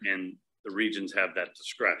different. And the regions have that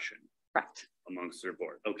discretion. Correct. Amongst their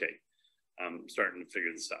board. Okay. I'm starting to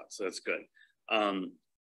figure this out. So that's good.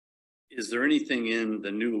 Is there anything in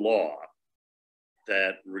the new law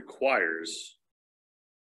that requires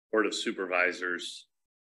Board of Supervisors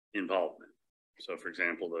involvement? So for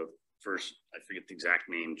example, the first, I forget the exact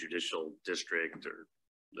name, judicial district or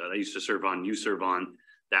that I used to serve on, you serve on,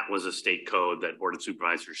 that was a state code that Board of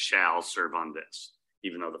Supervisors shall serve on this,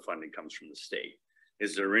 even though the funding comes from the state.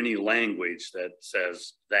 Is there any language that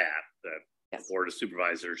says that yes. Board of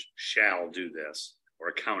Supervisors shall do this or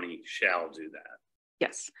a county shall do that?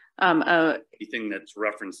 Yes. Anything that's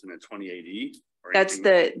referenced in the 2080? That's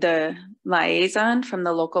the liaison from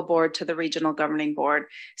the local board to the regional governing board.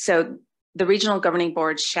 So the regional governing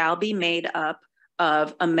board shall be made up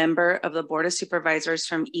of a member of the Board of Supervisors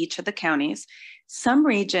from each of the counties. Some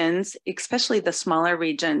regions, especially the smaller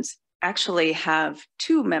regions, actually have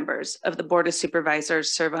 2 members of the Board of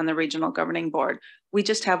Supervisors serve on the regional governing board. We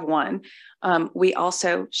just have 1. We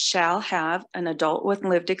also shall have an adult with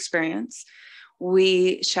lived experience.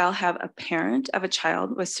 We shall have a parent of a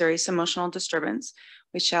child with serious emotional disturbance.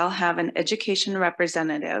 We shall have an education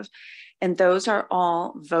representative, and those are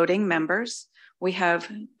all voting members. We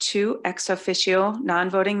have 2 ex officio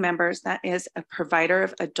non-voting members. That is a provider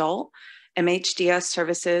of adult MHDS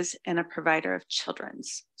services and a provider of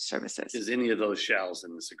children's services. Is any of those shalls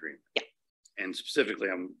in this agreement? Yeah. And specifically,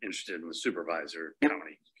 I'm interested in the supervisor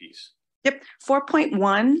county piece. Yep.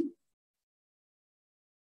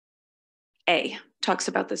 4.1A talks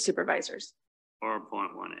about the supervisors.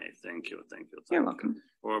 4.1A. Thank you. You're welcome.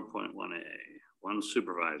 4.1A. 1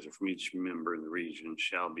 supervisor from each member in the region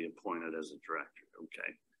shall be appointed as a director.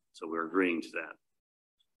 Okay. So we're agreeing to that.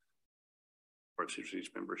 Or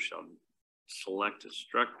each member shall select a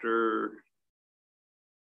director.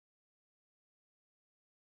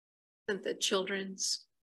 The children's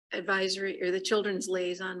advisory or the children's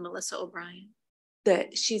liaison, Melissa O'Brien.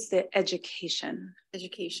 She's the education.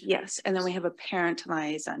 Yes. And then we have a parent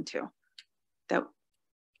liaison too that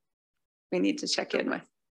we need to check in with.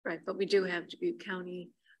 Right, but we do have Dubuque County,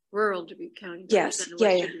 rural Dubuque County. Yes,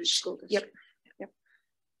 yeah. School Yep.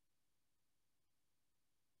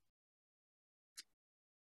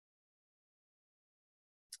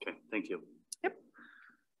 Okay, thank you. Yep.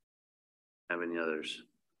 Have any others?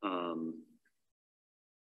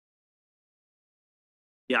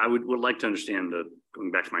 Yeah, I would like to understand going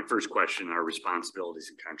back to my first question, our responsibilities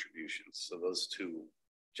and contributions. So those 2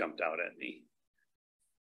 jumped out at me.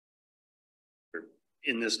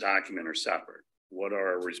 In this document are separate. What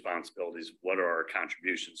are our responsibilities? What are our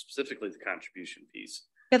contributions? Specifically the contribution piece.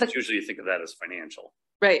 Yeah, usually you think of that as financial.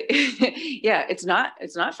 Right. Yeah, it's not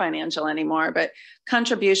financial anymore, but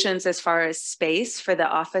contributions as far as space for the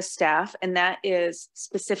office staff. And that is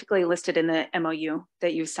specifically listed in the MOU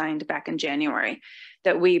that you signed back in January,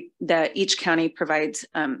 that each county provides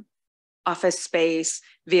office space,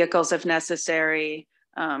 vehicles if necessary.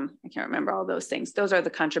 I can't remember all those things. Those are the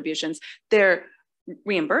contributions. They're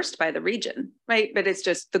reimbursed by the region, right? But it's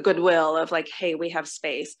just the goodwill of like, hey, we have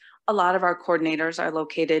space. A lot of our coordinators are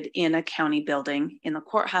located in a county building, in the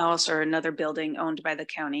courthouse or another building owned by the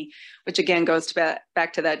county, which again goes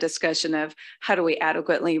back to that discussion of how do we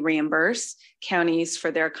adequately reimburse counties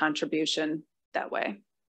for their contribution that way.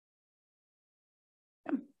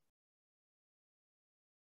 Yeah.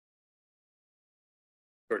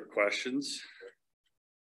 Short questions?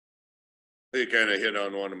 You kind of hit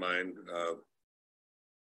on one of mine.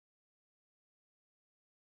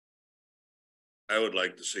 I would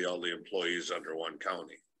like to see all the employees under one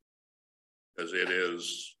county. Because it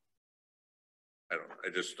is, I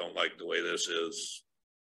just don't like the way this is.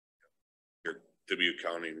 Your Dubuque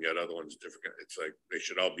County and got other ones different. It's like they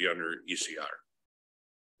should all be under ECR.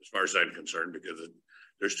 As far as I'm concerned, because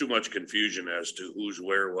there's too much confusion as to who's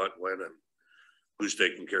where, what, when, and who's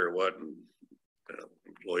taking care of what, and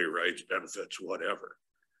employee rights, benefits, whatever.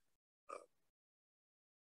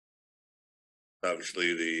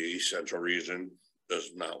 Obviously, the East Central region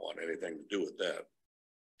does not want anything to do with that,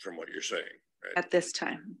 from what you're saying. Right? At this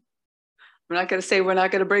time, I'm not going to say we're not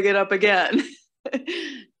going to bring it up again.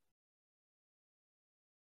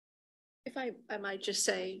 If I might just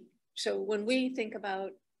say, so when we think about,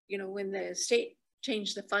 when the state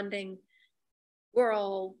changed the funding, we're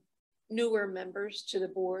all newer members to the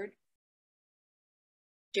board.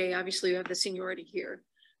 Jay, obviously you have the seniority here,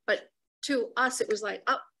 but to us, it was like,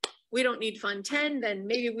 oh, we don't need Fund 10, then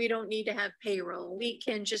maybe we don't need to have payroll. We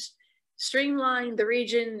can just streamline the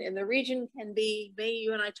region, and the region can be, May,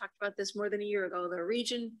 you and I talked about this more than a year ago, the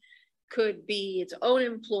region could be its own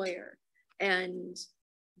employer. And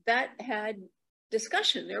that had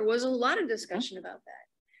discussion. There was a lot of discussion about that.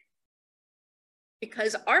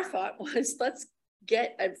 Because our thought was, let's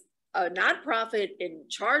get a nonprofit in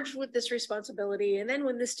charge with this responsibility. And then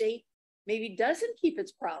when the state maybe doesn't keep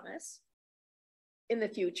its promise in the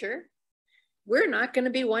future, we're not going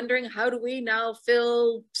to be wondering, how do we now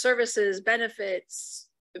fill services, benefits?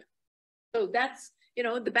 So that's, you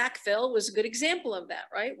know, the backfill was a good example of that,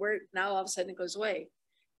 right? Where now all of a sudden it goes away.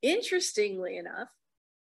 Interestingly enough,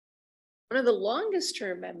 one of the longest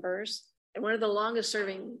term members and one of the longest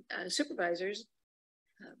serving supervisors,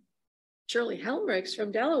 Shirley Helmrichs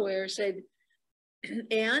from Delaware, said,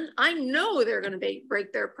 and I know they're going to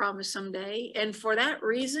break their promise someday. And for that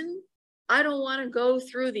reason, I don't want to go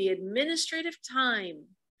through the administrative time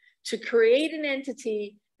to create an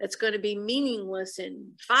entity that's going to be meaningless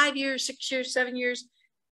in 5 years, 6 years, 7 years.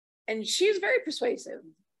 And she's very persuasive.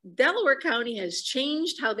 Delaware County has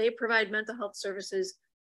changed how they provide mental health services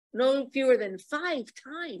no fewer than 5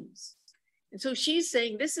 times. And so she's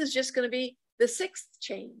saying this is just going to be the 6th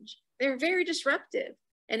change. They're very disruptive,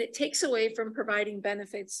 and it takes away from providing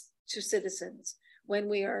benefits to citizens. When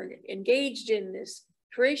we are engaged in this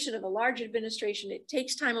creation of a large administration, it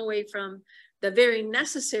takes time away from the very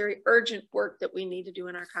necessary urgent work that we need to do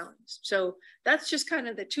in our counties. So that's just kind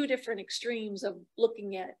of the 2 different extremes of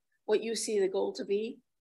looking at what you see the goal to be.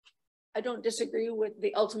 I don't disagree with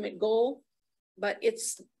the ultimate goal, but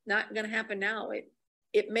it's not going to happen now.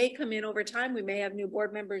 It may come in over time. We may have new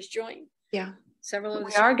board members join. Yeah. Several of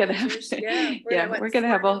we are going to have, we're going to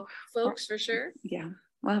have folks for sure. Yeah,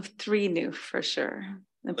 we'll have 3 new for sure.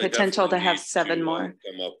 The They potential to have definitely 7 need to, more.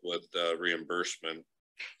 Come up with reimbursement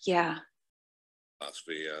Yeah,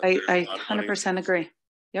 philosophy. I 100% agree.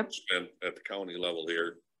 Yep. Spent at the county level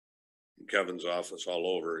here, Kevin's office all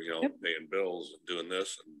over, you know, Yep. paying bills and doing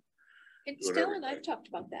this. And doing Stella and everything. I've talked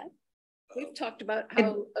about that. We've talked about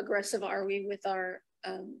how aggressive are we with our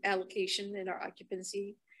allocation and our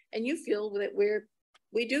occupancy. And you feel that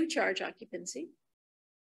we do charge occupancy.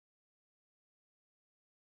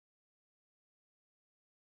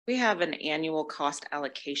 We have an annual cost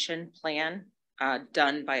allocation plan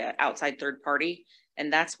done by an outside third party,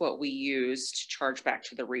 and that's what we use to charge back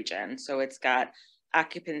to the region. So it's got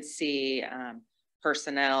occupancy,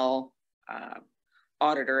 personnel,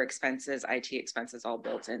 auditor expenses, IT expenses all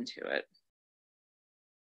built into it.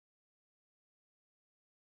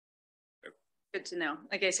 Good to know.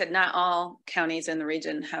 Like I said, not all counties in the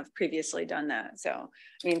region have previously done that. So,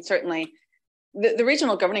 I mean, certainly the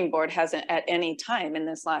regional governing board hasn't at any time in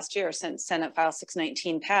this last year since Senate File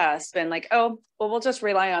 619 passed been like, oh, well, we'll just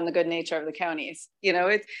rely on the good nature of the counties. You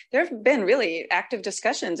know, there have been really active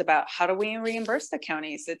discussions about how do we reimburse the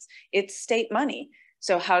counties? It's state money.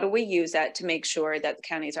 So how do we use that to make sure that the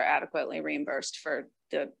counties are adequately reimbursed for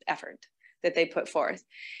the effort that they put forth?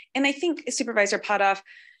 And I think Supervisor Potoff,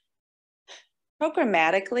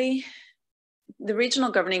 programmatically, the regional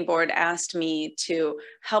governing board asked me to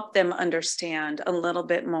help them understand a little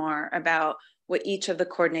bit more about what each of the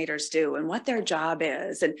coordinators do and what their job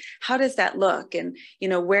is and how does that look and, you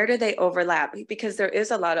know, where do they overlap? Because there is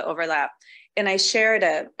a lot of overlap. And I shared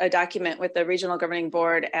a document with the regional governing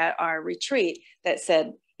board at our retreat that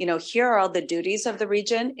said, you know, here are all the duties of the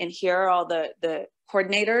region and here are all the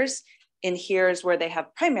coordinators. And here's where they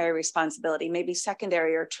have primary responsibility, maybe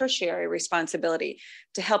secondary or tertiary responsibility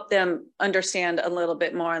to help them understand a little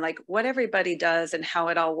bit more like what everybody does and how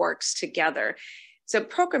it all works together. So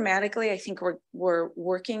programmatically, I think we're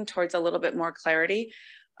working towards a little bit more clarity.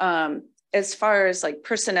 As far as like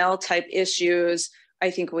personnel type issues,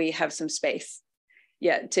 I think we have some space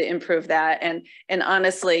yet to improve that. And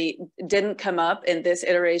honestly, didn't come up in this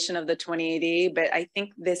iteration of the 2080, but I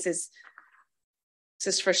think this is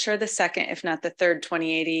for sure the second, if not the third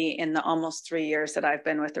 2080 in the almost 3 years that I've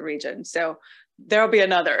been with the region. So there'll be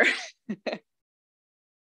another. So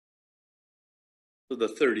the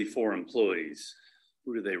 34 employees,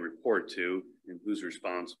 who do they report to and who's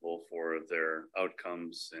responsible for their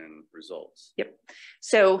outcomes and results? Yep.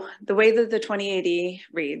 So the way that the 2080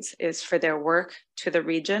 reads is for their work to the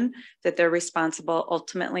region, that they're responsible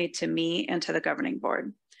ultimately to me and to the governing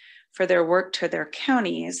board. For their work to their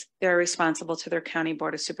counties, they're responsible to their county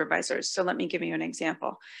board of supervisors. So let me give you an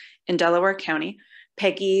example. In Delaware County,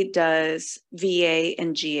 Peggy does VA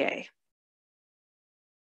and GA.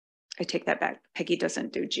 I take that back. Peggy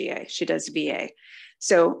doesn't do GA, she does VA.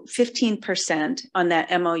 So 15% on that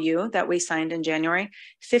MOU that we signed in January,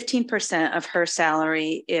 15% of her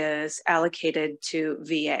salary is allocated to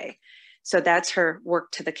VA. So that's her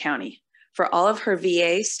work to the county. For all of her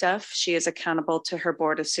VA stuff, she is accountable to her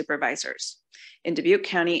board of supervisors. In Dubuque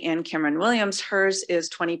County and Cameron Williams, hers is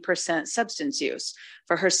 20% substance use.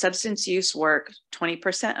 For her substance use work,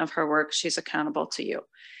 20% of her work, she's accountable to you.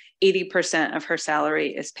 80% of her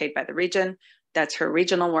salary is paid by the region. That's her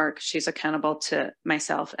regional work. She's accountable to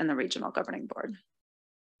myself and the regional governing board.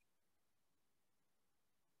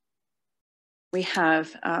 We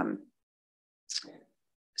have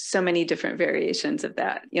so many different variations of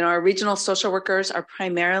that. You know, our regional social workers are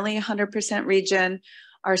primarily 100% region.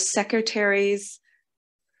 Our secretaries,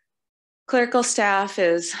 clerical staff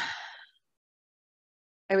is,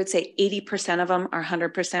 I would say 80% of them are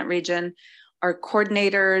 100% region. Our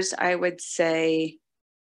coordinators, I would say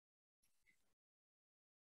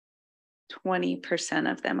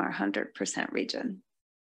 20% of them are 100% region.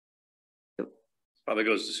 Probably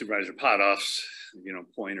goes to Supervisor Potoff's,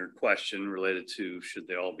 point or question related to should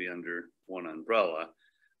they all be under one umbrella.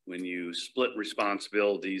 When you split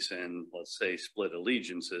responsibilities and let's say split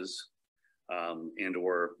allegiances and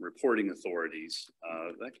or reporting authorities,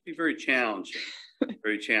 that can be very challenging.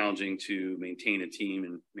 Very challenging to maintain a team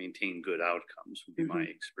and maintain good outcomes would be my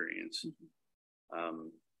experience.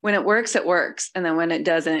 When it works, and then when it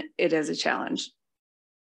doesn't, it is a challenge.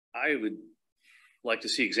 I would like to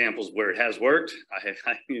see examples where it has worked.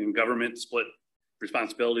 I in government split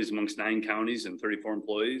responsibilities amongst 9 counties and 34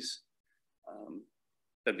 employees.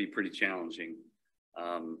 That'd be pretty challenging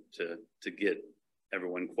to get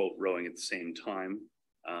everyone quote rowing at the same time.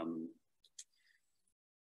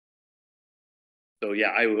 So yeah,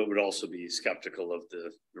 I would also be skeptical of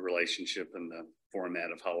the relationship and the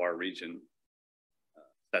format of how our region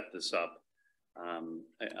set this up.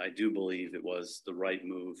 I do believe it was the right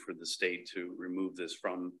move for the state to remove this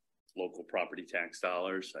from local property tax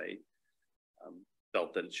dollars. I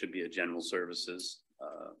felt that it should be a general services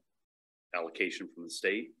allocation from the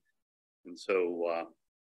state. And so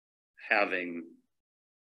having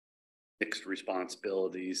mixed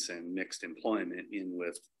responsibilities and mixed employment in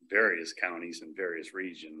with various counties and various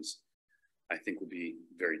regions, I think would be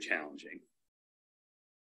very challenging.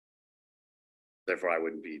 Therefore, I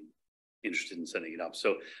wouldn't be interested in setting it up.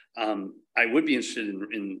 So I would be interested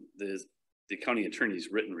in the county attorney's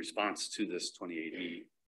written response to this 28E.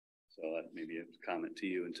 So that may be a comment to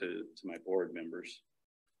you and to my board members.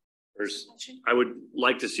 I would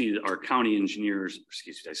like to see our county engineers,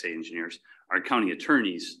 excuse me, I say engineers, our county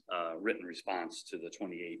attorney's written response to the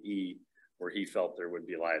 28E, where he felt there would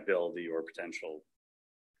be liability or potential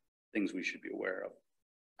things we should be aware of.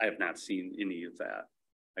 I have not seen any of that.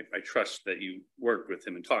 I trust that you worked with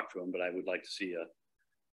him and talked to him, but I would like to see a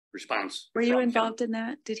response. Were you involved in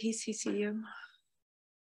that? Did he CC you?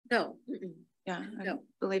 No. Yeah, no. I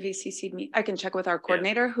believe he CC'd me. I can check with our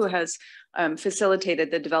coordinator who has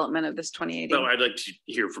facilitated the development of this 2080. No, I'd like to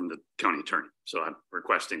hear from the county attorney. So I'm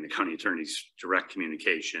requesting the county attorney's direct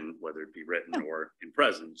communication, whether it be written or in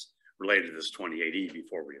presence, related to this 2080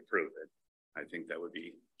 before we approve it. I think that would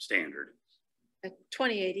be standard.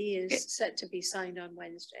 2080 is set to be signed on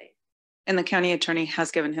Wednesday. And the county attorney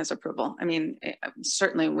has given his approval. I mean,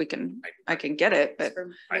 certainly I can get it, but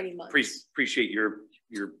I appreciate your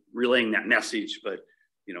relaying that message, but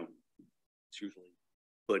it's usually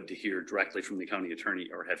good to hear directly from the county attorney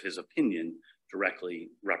or have his opinion directly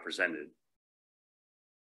represented.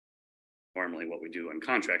 Normally what we do on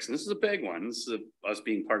contracts, and this is a big one, this is us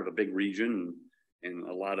being part of a big region and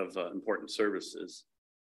a lot of important services.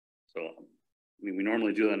 So I mean, we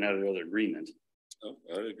normally do that in another agreement. Oh,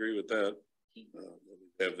 I agree with that.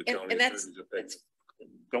 Have the county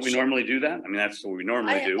Don't we normally do that? I mean, that's what we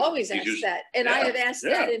normally do. I always ask that. And I have asked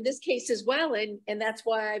that in this case as well. And that's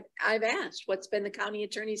why I've asked what's been the county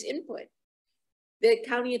attorney's input. The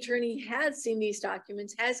county attorney has seen these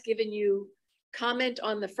documents, has given you comment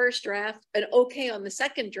on the first draft, an okay on the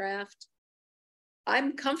second draft.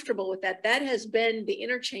 I'm comfortable with that. That has been the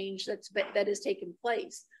interchange that has taken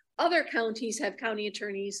place. Other counties have county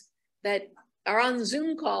attorneys that are on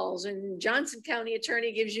Zoom calls, and Johnson County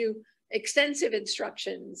attorney gives you extensive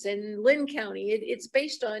instructions, and Lynn County, it's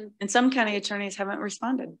based on. And some county attorneys haven't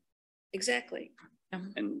responded. Exactly.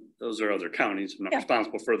 And those are other counties. I'm not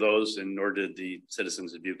responsible for those, and nor did the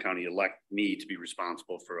citizens of Dubuque County elect me to be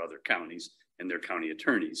responsible for other counties and their county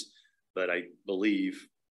attorneys. But I believe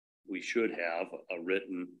we should have a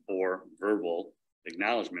written or verbal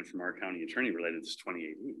acknowledgement from our county attorney related to this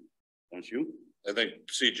 2080. Don't you? I think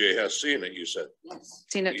CJ has seen it, you said. Yes.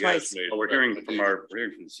 Seen it He has twice. made Well, we're hearing from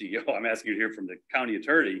the CEO. I'm asking you to hear from the county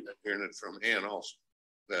attorney. Hearing it from Ann also,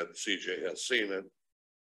 that CJ has seen it.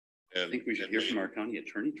 I think we should hear from our county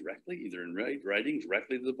attorney directly, either in writing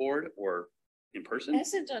directly to the board or in person.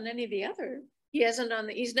 Hasn't done any of the other, he hasn't done,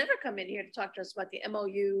 he's never come in here to talk to us about the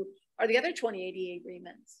MOU or the other 2080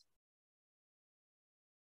 agreements.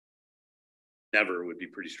 Never would be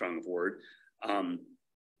pretty strong of word.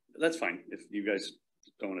 That's fine. If you guys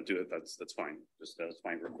don't want to do it, that's fine. Just that's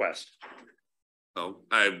my request. No,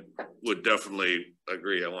 I would definitely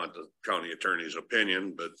agree. I want the county attorney's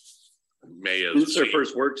opinion, but May is. This is our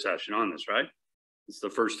first work session on this, right? It's the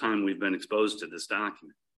first time we've been exposed to this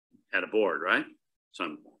document at a board, right?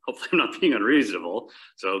 So hopefully I'm not being unreasonable.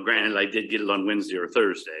 So granted, I did get it on Wednesday or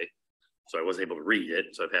Thursday, so I was able to read it.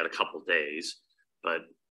 So I've had a couple days, but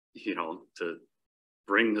you know, to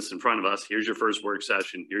bring this in front of us, here's your first work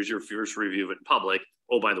session. Here's your first review of it in public.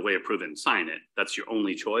 Oh, by the way, approve it and sign it. That's your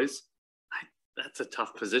only choice. That's a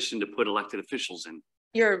tough position to put elected officials in.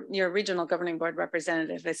 Your regional governing board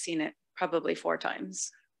representative has seen it probably 4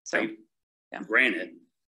 times. So, Right? yeah. Granted,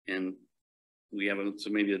 and we have so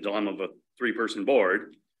maybe a dilemma of a 3-person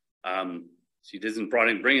board. She doesn't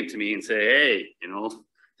bring it to me and say, hey, you know,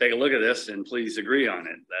 take a look at this and please agree on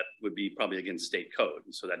it. That would be probably against state code.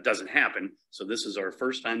 And so that doesn't happen. So this is our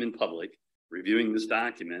first time in public reviewing this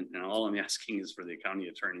document. And all I'm asking is for the county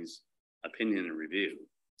attorney's opinion and review.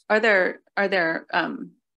 are there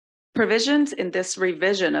provisions in this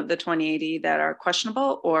revision of the 2080 that are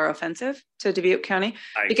questionable or offensive to Dubuque County?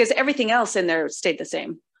 Because everything else in there stayed the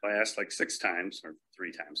same. I asked like 6 times or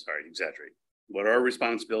 3 times, sorry, exaggerate. What are our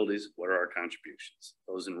responsibilities? What are our contributions?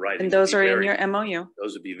 Those in writing. And those are in your MOU.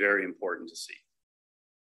 Those would be very important to see.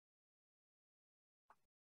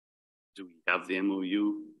 Do we have the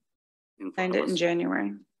MOU in front Signed of it in us?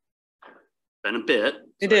 January. Been a bit.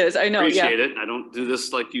 It is, I know, yeah. Appreciate it. I don't do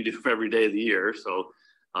this like you do every day of the year. So,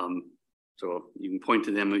 so you can point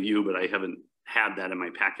to the MOU, but I haven't had that in my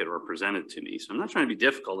packet or presented to me. So I'm not trying to be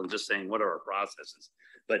difficult. I'm just saying, what are our processes?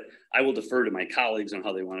 But I will defer to my colleagues on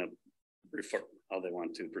how they want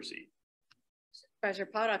to proceed. Supervisor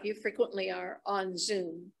Potoff, you frequently are on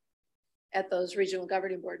Zoom at those regional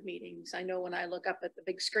governing board meetings. I know when I look up at the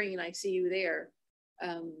big screen, I see you there.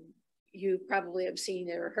 You probably have seen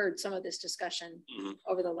or heard some of this discussion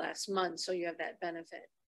over the last month, so you have that benefit.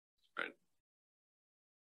 Right.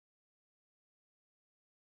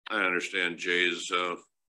 I understand Jay's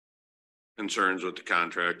concerns with the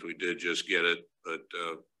contract. We did just get it, but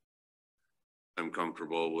I'm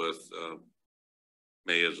comfortable with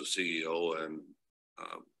May as a CEO and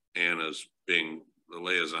Ann as being the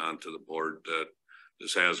liaison to the board that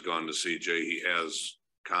this has gone to CJ. He has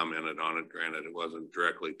commented on it. Granted, it wasn't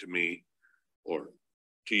directly to me or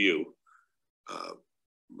to you,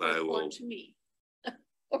 but I will. Or to me.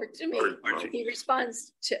 Or to me. Or to he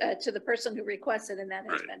responds to the person who requested, and that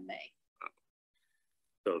has been May.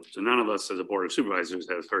 So none of us as a board of supervisors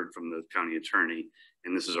has heard from the county attorney,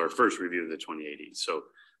 and this is our first review of the 2080. So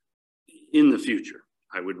in the future,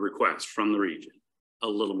 I would request from the region a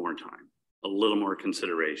little more time, a little more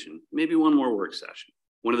consideration, maybe one more work session.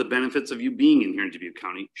 One of the benefits of you being in here in Dubuque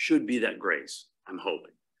County should be that grace, I'm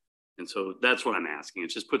hoping. And so that's what I'm asking.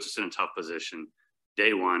 It just puts us in a tough position.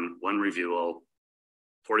 Day one review,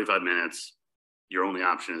 45 minutes, your only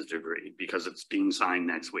option is to agree because it's being signed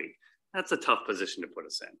next week. That's a tough position to put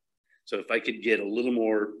us in. So if I could get a little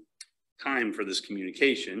more time for this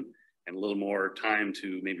communication and a little more time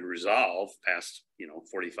to maybe resolve past,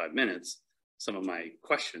 45 minutes, some of my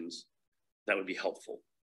questions, that would be helpful.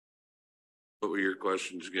 What were your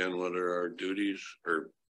questions again? What are our duties?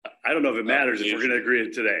 Or I don't know if it matters if we're going to agree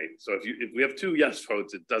it today. So if we have 2 yes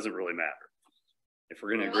votes, it doesn't really matter if we're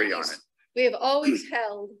going to agree on it. We have always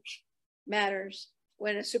held matters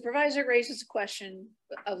when a supervisor raises a question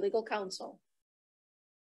of legal counsel.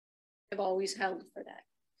 I've always held for that.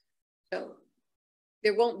 So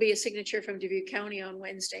there won't be a signature from Dubuque County on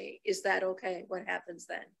Wednesday. Is that okay? What happens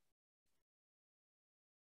then?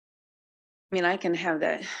 I mean, I can have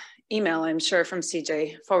that email, I'm sure, from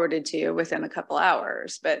CJ forwarded to you within a couple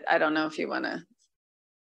hours, but I don't know if you want to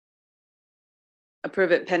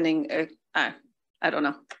approve it pending. I don't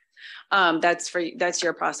know. That's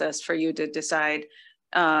your process for you to decide.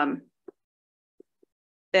 Then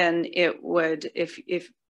it would, if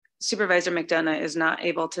Supervisor McDonough is not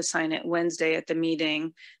able to sign it Wednesday at the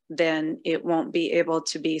meeting, then it won't be able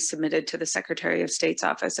to be submitted to the Secretary of State's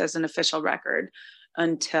office as an official record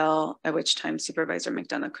until at which time Supervisor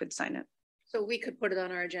McDonough could sign it. So we could put it on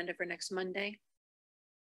our agenda for next Monday.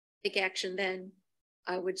 Take action then.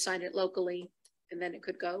 I would sign it locally and then it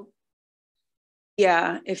could go.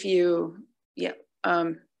 Yeah, if you, yeah.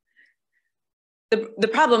 The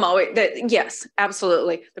problem always, yes,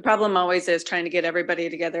 absolutely. The problem always is trying to get everybody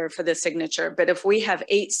together for the signature. But if we have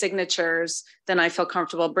 8 signatures, then I feel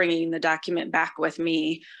comfortable bringing the document back with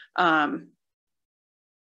me. Because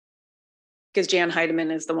Jan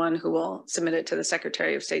Heidemann is the one who will submit it to the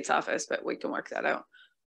Secretary of State's office, but we can work that out.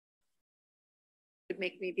 Would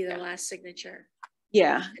make me be the last signature.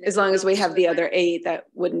 Yeah, as long as we have the other 8, that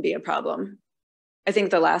wouldn't be a problem. I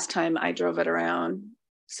think the last time I drove it around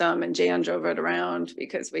some and Jan drove it around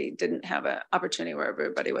because we didn't have an opportunity where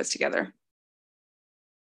everybody was together.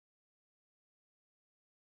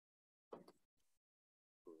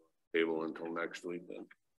 Table until next week then.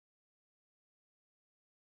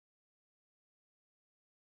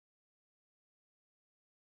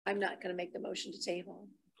 I'm not gonna make the motion to table.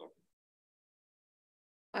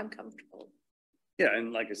 I'm comfortable. Yeah,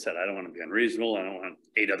 and like I said, I don't want to be unreasonable. I don't want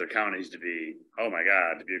 8 other counties to be, oh my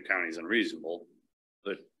God, Dubuque County is unreasonable.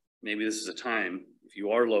 But maybe this is a time, if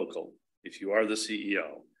you are local, if you are the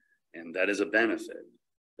CEO, and that is a benefit,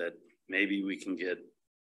 that maybe we can get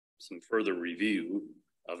some further review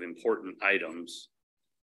of important items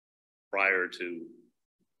prior to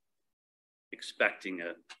expecting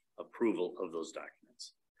a approval of those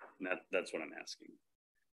documents. And that's what I'm asking.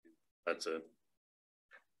 That's an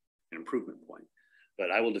improvement point. But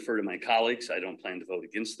I will defer to my colleagues. I don't plan to vote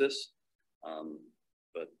against this.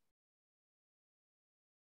 But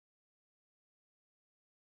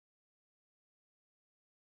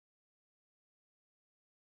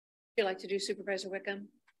Would you like to do Supervisor Wickham?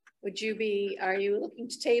 Would you be, are you looking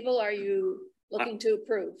to table? Are you looking to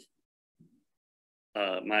approve?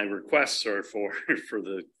 my requests are for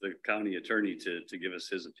the county attorney to give us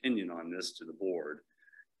his opinion on this to the board.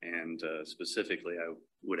 And specifically, I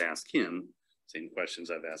would ask him, same questions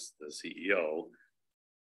I've asked the CEO,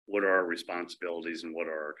 what are our responsibilities and what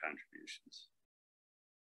are our contributions?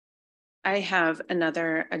 I have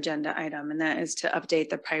another agenda item, and that is to update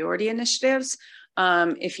the priority initiatives.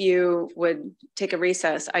 If you would take a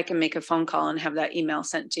recess, I can make a phone call and have that email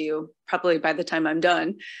sent to you probably by the time I'm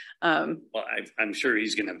done. Well, I'm sure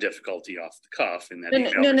he's going to have difficulty off the cuff in that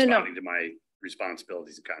responding to my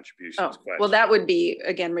responsibilities and contributions. Well, that would be,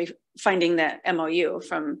 again, finding that MOU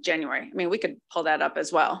from January. I mean, we could pull that up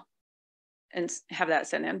as well and have that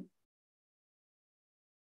sent in.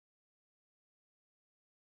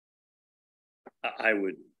 I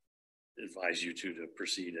would advise you to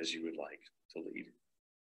proceed as you would like to lead.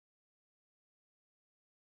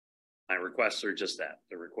 My requests are just that.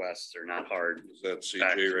 The requests are not hard. Is that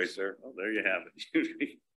CJ right there? Oh, there you have it.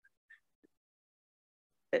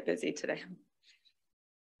 Bit busy today.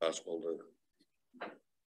 Possible to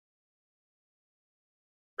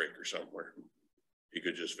break or somewhere. You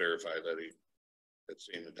could just verify that he had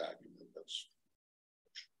seen the document. That's.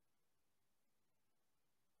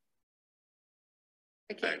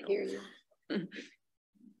 I can't hear you.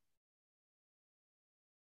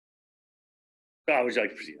 I would like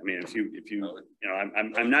to proceed. I mean, if you know,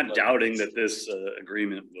 I'm not doubting that this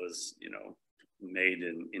agreement was, you know, made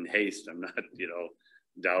in haste. I'm not, you know,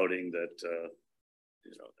 doubting that,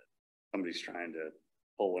 you know, that somebody's trying to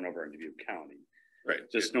pull one over in Dubuque County. Right.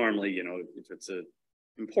 Just normally, you know, if it's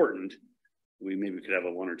important, we maybe could have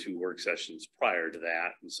 1 or 2 work sessions prior to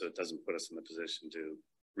that. And so it doesn't put us in the position to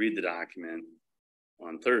read the document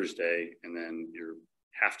on Thursday and then you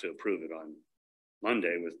have to approve it on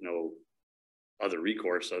Monday with no other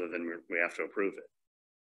recourse other than we have to approve it.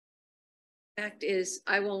 Fact is,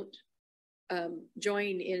 I won't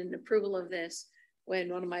join in approval of this when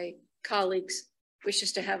one of my colleagues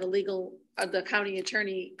wishes to have a legal, the county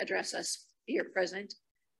attorney address us here present,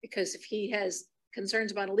 because if he has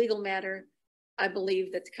concerns about a legal matter, I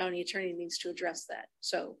believe that the county attorney needs to address that.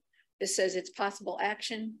 So this says it's possible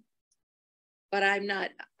action, but I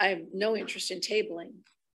have no interest in tabling.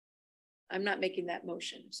 I'm not making that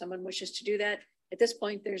motion. If someone wishes to do that, at this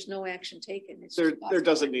point, there's no action taken. There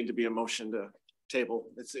doesn't need to be a motion to table.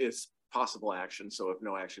 It's possible action. So if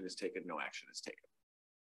no action is taken, no action is taken.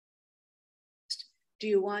 Do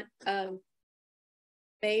you want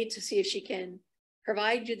May to see if she can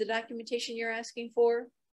provide you the documentation you're asking for?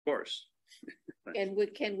 Of course. And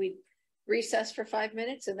can we recess for 5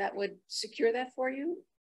 minutes and that would secure that for you?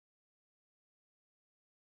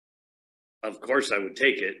 Of course I would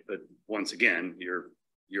take it, but once again, your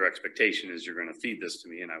expectation is you're going to feed this to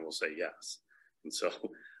me and I will say yes. And so,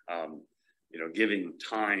 you know, giving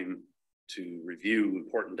time to review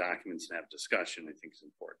important documents and have discussion, I think is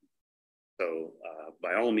important. So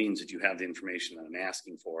by all means, if you have the information that I'm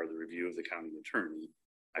asking for, the review of the county attorney,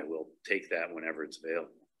 I will take that whenever it's available.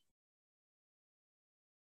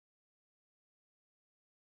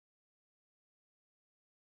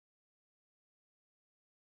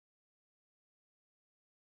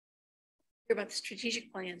 Hear about the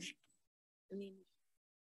strategic plan. I mean,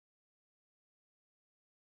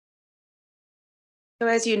 So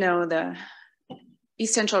as you know, the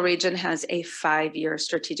East Central region has a 5-year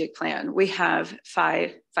strategic plan. We have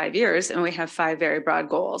five years and we have 5 very broad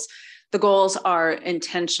goals. The goals are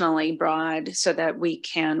intentionally broad so that we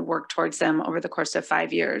can work towards them over the course of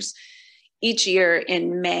 5 years. Each year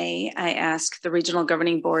in May, I ask the regional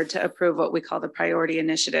governing board to approve what we call the priority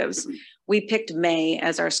initiatives. We picked May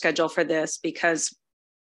as our schedule for this because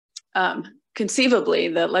conceivably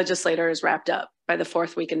the legislature is wrapped up by the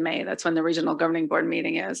 4th week in May. That's when the regional governing board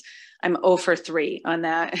meeting is. I'm 0 for 3 on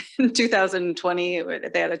that. In 2020,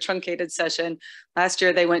 they had a truncated session. Last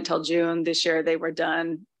year they went till June. This year they were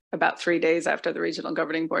done about 3 days after the regional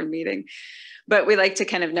governing board meeting. But we like to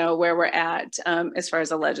kind of know where we're at as far as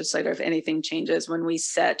the legislature, if anything changes when we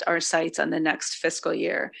set our sights on the next fiscal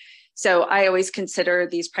year. So I always consider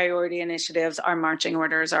these priority initiatives our marching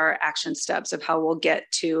orders, our action steps of how we'll get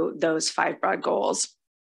to those 5 broad goals.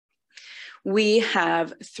 We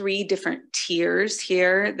have 3 different tiers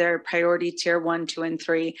here. They're priority tier 1, 2, and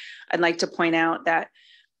 3. I'd like to point out that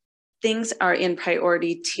things are in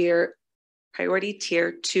priority tier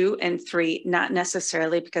 2 and 3, not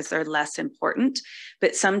necessarily because they're less important,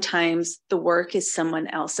 but sometimes the work is someone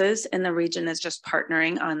else's and the region is just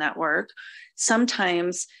partnering on that work.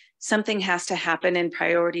 Sometimes something has to happen in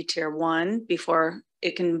priority tier 1 before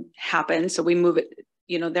it can happen. So we move it,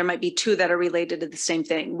 you know, there might be 2 that are related to the same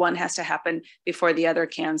thing. One has to happen before the other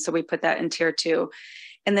can. So we put that in tier 2.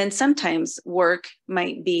 And then sometimes work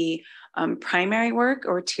might be primary work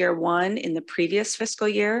or tier 1 in the previous fiscal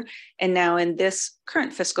year. And now in this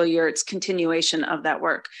current fiscal year, it's continuation of that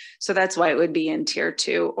work. So that's why it would be in tier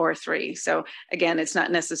 2 or 3. So again, it's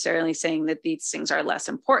not necessarily saying that these things are less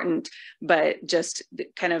important, but just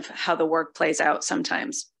kind of how the work plays out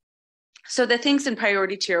sometimes. So the things in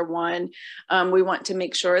priority tier 1, we want to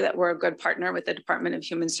make sure that we're a good partner with the Department of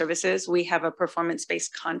Human Services. We have a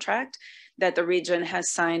performance-based contract that the region has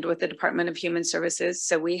signed with the Department of Human Services.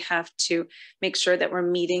 So we have to make sure that we're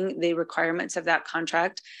meeting the requirements of that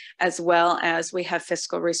contract, as well as we have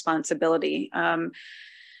fiscal responsibility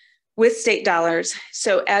with state dollars.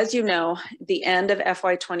 So as you know, the end of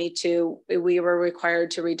FY22, we were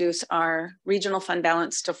required to reduce our regional fund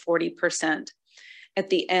balance to 40%. At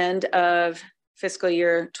the end of fiscal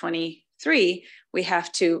year 23, we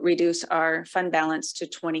have to reduce our fund balance to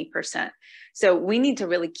 20%. So we need to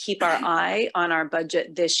really keep our eye on our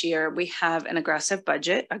budget this year. We have an aggressive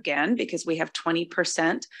budget, again, because we have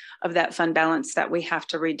 20% of that fund balance that we have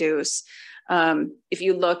to reduce. If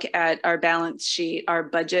you look at our balance sheet, our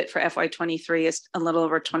budget for FY23 is a little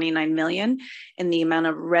over 29 million, and the amount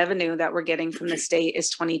of revenue that we're getting from the state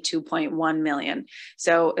is 22.1 million.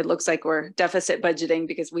 So it looks like we're deficit budgeting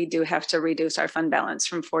because we do have to reduce our fund balance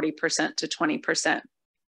from 40% to 20%.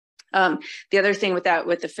 The other thing with that,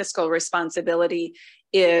 with the fiscal responsibility,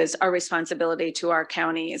 is our responsibility to our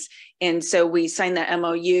counties. And so we signed the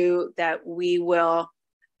MOU that we will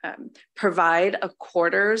provide a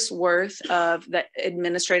quarter's worth of the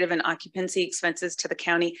administrative and occupancy expenses to the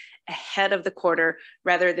county ahead of the quarter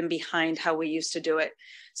rather than behind how we used to do it.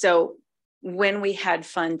 So when we had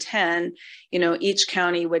Fund 10, you know, each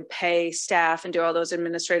county would pay staff and do all those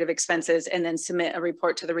administrative expenses and then submit a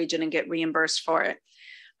report to the region and get reimbursed for it.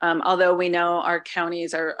 Although we know our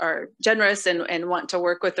counties are generous and want to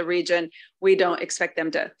work with the region, we don't expect them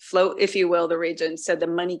to float, if you will, the region. So the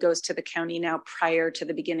money goes to the county now prior to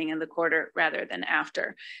the beginning of the quarter rather than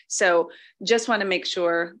after. So just want to make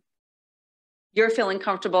sure you're feeling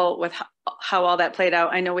comfortable with how all that played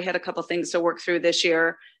out. I know we had a couple things to work through this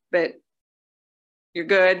year, but you're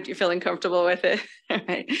good. You're feeling comfortable with it.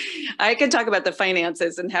 Right. I could talk about the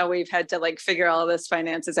finances and how we've had to like figure all this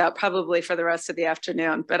finances out probably for the rest of the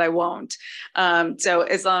afternoon, but I won't. So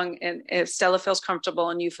as long, and if Stella feels comfortable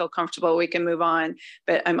and you feel comfortable, we can move on,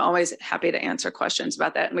 but I'm always happy to answer questions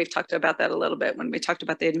about that. And we've talked about that a little bit when we talked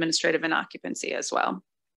about the administrative and occupancy as well.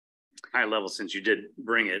 High level, since you did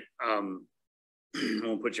bring it, I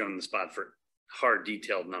won't put you on the spot for hard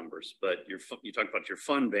detailed numbers, but you talked about your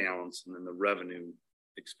fund balance and then the revenue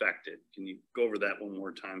expected. Can you go over that one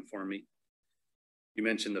more time for me? You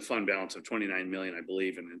mentioned the fund balance of 29 million, I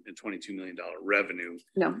believe, and $22 million revenue.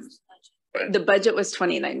 No, the budget was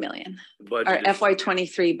 29 million. Our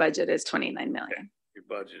FY23 budget is 29 million. Okay. Your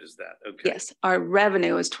budget is that, okay. Yes, our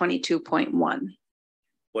revenue is 22.1.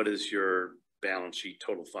 What is your balance sheet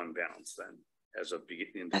total fund balance then? As of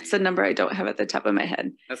beginning. That's the number I don't have at the top of my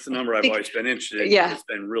head. That's the number I've always been interested in. Yeah. It's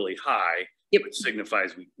been really high, yep. Which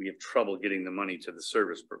signifies we have trouble getting the money to the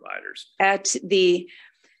service providers. At the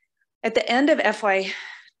end of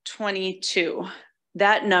FY22,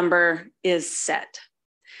 that number is set.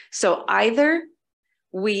 So either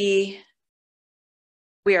we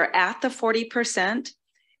are at the 40%,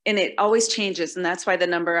 and it always changes. And that's why the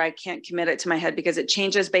number, I can't commit it to my head because it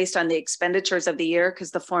changes based on the expenditures of the year because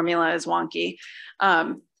the formula is wonky.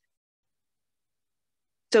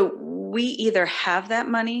 So we either have that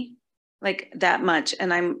money, like that much,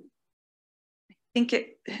 and I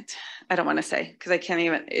don't want to say because I can't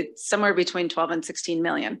even, it's somewhere between 12 and 16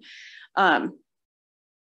 million.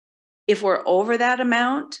 If we're over that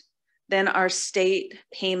amount, then our state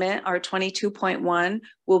payment, our 22.1,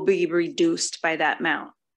 will be reduced by that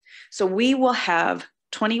amount. So we will have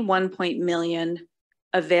 21 million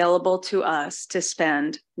available to us to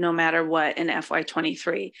spend no matter what in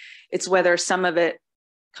FY23. It's whether some of it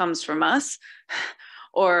comes from us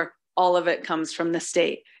or all of it comes from the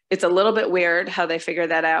state. It's a little bit weird how they figure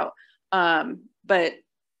that out. But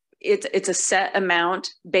it's a set amount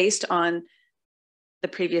based on the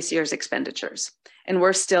previous year's expenditures. And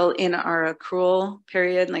we're still in our accrual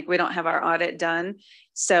period. Like we don't have our audit done.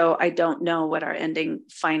 So I don't know what our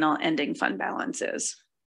final ending fund balance is.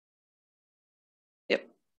 Yep.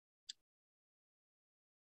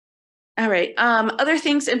 All right. Other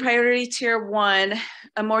things in priority tier 1,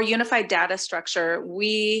 a more unified data structure.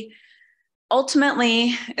 We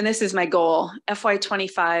ultimately, and this is my goal,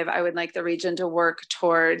 FY25, I would like the region to work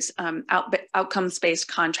towards outcomes-based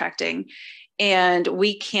contracting. And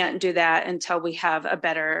we can't do that until we have a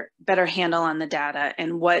better handle on the data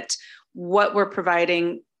and what we're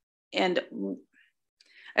providing. And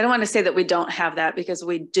I don't want to say that we don't have that because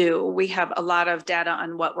we do. We have a lot of data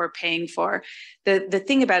on what we're paying for. The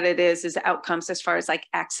thing about it is outcomes as far as like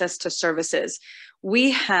access to services.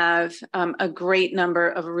 We have a great number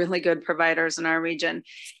of really good providers in our region,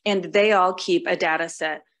 and they all keep a data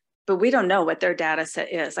set, but we don't know what their data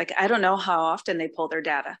set is. Like, I don't know how often they pull their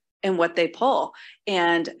data and what they pull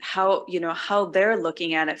and how they're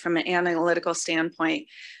looking at it from an analytical standpoint.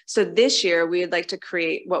 So this year we'd like to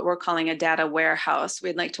create what we're calling a data warehouse.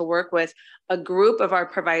 We'd like to work with a group of our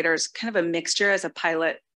providers, kind of a mixture as a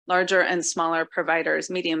pilot, larger and smaller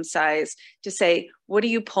providers, medium size, to say, what are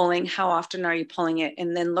you pulling? How often are you pulling it?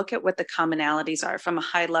 And then look at what the commonalities are from a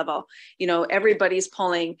high level. Everybody's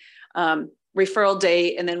pulling referral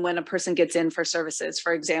date and then when a person gets in for services,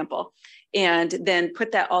 for example, and then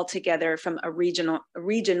put that all together from a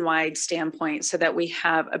region-wide standpoint so that we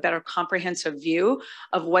have a better comprehensive view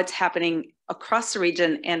of what's happening across the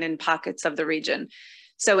region and in pockets of the region.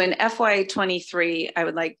 So in FY23, I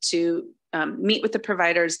would like to meet with the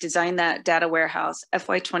providers, design that data warehouse.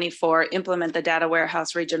 FY24, implement the data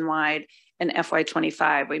warehouse region-wide. And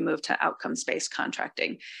FY25, we move to outcomes-based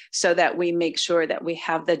contracting so that we make sure that we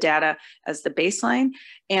have the data as the baseline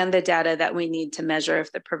and the data that we need to measure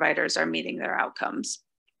if the providers are meeting their outcomes.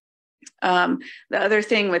 The other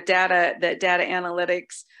thing with data, the data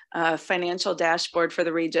analytics, financial dashboard for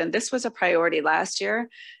the region, this was a priority last year.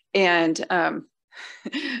 And I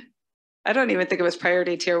don't even think it was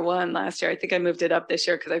priority tier 1 last year. I think I moved it up this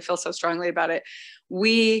year because I feel so strongly about it.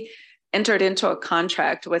 We entered into a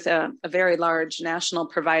contract with a very large national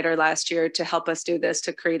provider last year to help us do this,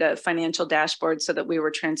 to create a financial dashboard so that we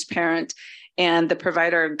were transparent, and the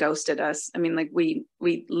provider ghosted us. I mean, like we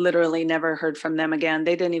literally never heard from them again.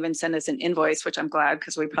 They didn't even send us an invoice, which I'm glad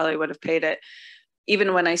because we probably would have paid it.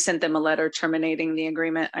 Even when I sent them a letter terminating the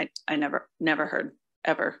agreement, I never heard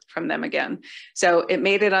ever from them again. So it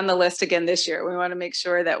made it on the list again this year. We want to make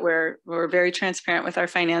sure that we're very transparent with our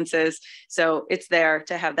finances. So it's there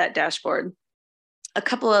to have that dashboard. A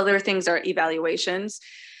couple other things are evaluations.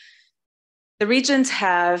 The regions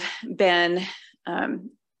have been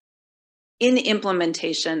in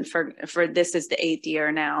implementation for this is the 8th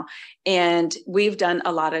year now. And we've done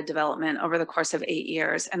a lot of development over the course of 8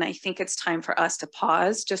 years. And I think it's time for us to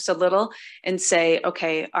pause just a little and say,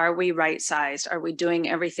 okay, are we right sized? Are we doing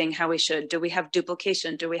everything how we should? Do we have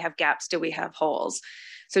duplication? Do we have gaps? Do we have holes?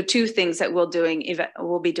 So 2 things that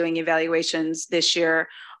we'll be doing evaluations this year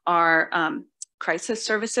are crisis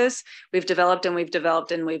services. We've developed and we've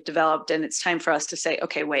developed and we've developed, and it's time for us to say,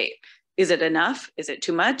 okay, wait, is it enough? Is it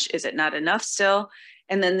too much? Is it not enough still?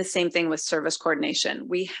 And then the same thing with service coordination.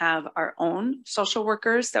 We have our own social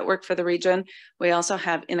workers that work for the region. We also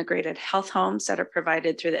have integrated health homes that are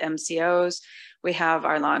provided through the MCOs. We have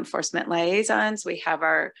our law enforcement liaisons. We have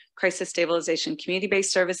our crisis stabilization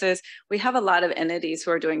community-based services. We have a lot of entities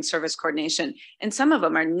who are doing service coordination, and some of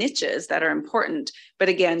them are niches that are important. But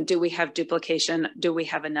again, do we have duplication? Do we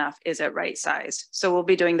have enough? Is it right sized? So we'll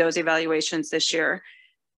be doing those evaluations this year.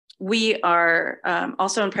 We are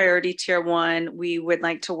also in priority tier 1. We would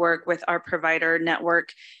like to work with our provider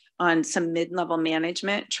network on some mid-level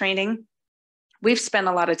management training. we've spent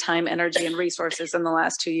a lot of time, energy, and resources in the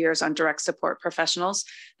last 2 years on direct support professionals,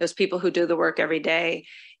 those people who do the work every day.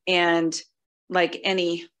 And like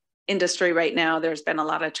any industry right now, there's been a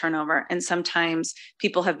lot of turnover. And sometimes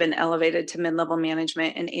people have been elevated to mid-level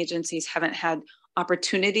management and agencies haven't had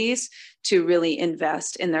opportunities to really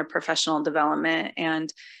invest in their professional development.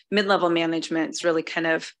 And mid-level management is really kind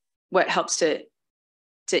of what helps to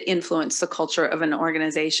influence the culture of an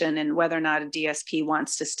organization and whether or not a DSP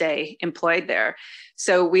wants to stay employed there.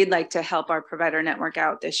 So we'd like to help our provider network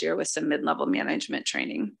out this year with some mid-level management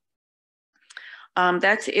training.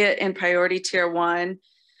 That's it in priority tier 1.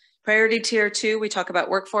 Priority tier 2, we talk about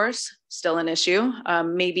workforce, still an issue.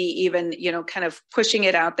 Maybe even, kind of pushing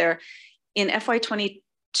it out there. In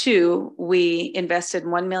FY22, we invested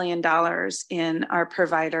 $1 million in our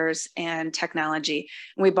providers and technology.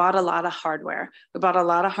 We bought a lot of hardware. We bought a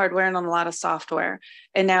lot of hardware and a lot of software.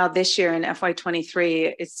 And now this year in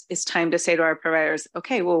FY23, it's time to say to our providers,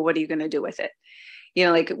 okay, well, what are you going to do with it?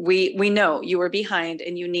 Like we know you were behind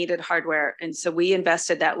and you needed hardware. And so we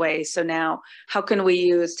invested that way. So now how can we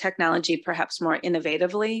use technology perhaps more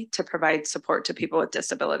innovatively to provide support to people with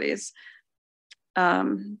disabilities?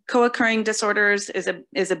 Co-occurring disorders is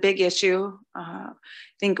a big issue. I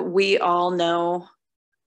think we all know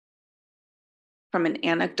from an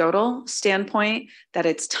anecdotal standpoint that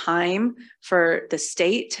it's time for the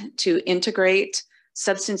state to integrate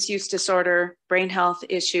substance use disorder, brain health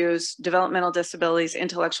issues, developmental disabilities,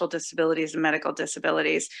 intellectual disabilities, and medical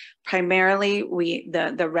disabilities. Primarily,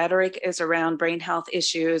 the rhetoric is around brain health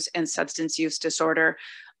issues and substance use disorder.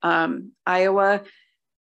 Iowa,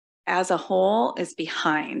 as a whole, is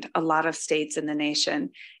behind a lot of states in the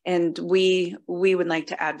nation. And we would like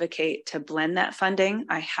to advocate to blend that funding.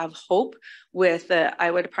 I have hope with the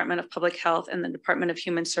Iowa Department of Public Health and the Department of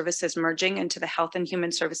Human Services merging into the Health and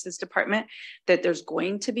Human Services Department, that there's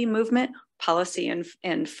going to be movement, policy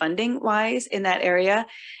and funding wise in that area.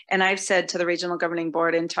 And I've said to the regional governing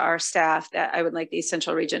board and to our staff that I would like the East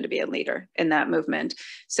Central region to be a leader in that movement.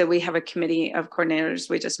 So we have a committee of coordinators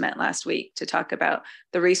we just met last week to talk about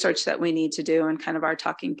the research that we need to do and kind of our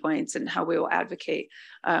talking points and how we will advocate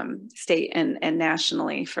state and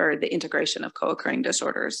nationally for the integration of co-occurring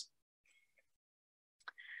disorders.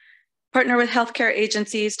 Partner with healthcare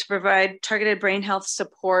agencies to provide targeted brain health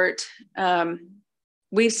support.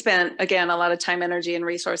 We've spent, again, a lot of time, energy, and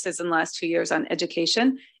resources in the last 2 years on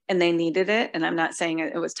education, and they needed it. And I'm not saying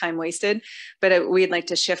it was time wasted, but we'd like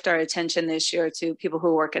to shift our attention this year to people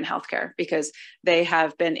who work in healthcare because they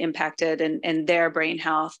have been impacted and their brain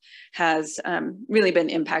health has really been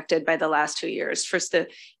impacted by the last 2 years. First,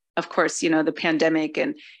 of course, the pandemic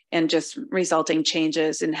and just resulting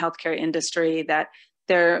changes in healthcare industry that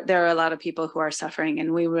there are a lot of people who are suffering,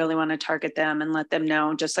 and we really want to target them and let them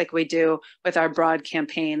know, just like we do with our broad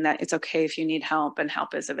campaign, that it's okay if you need help and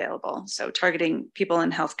help is available. So targeting people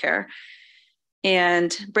in healthcare.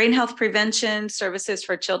 And brain health prevention services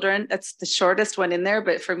for children, that's the shortest one in there,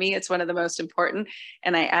 but for me, it's one of the most important.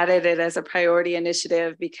 And I added it as a priority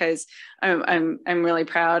initiative because I'm really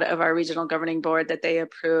proud of our regional governing board that they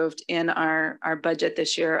approved in our budget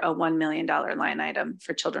this year a $1 million line item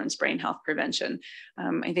for children's brain health prevention.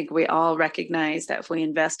 I think we all recognize that if we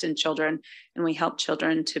invest in children and we help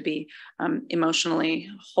children to be emotionally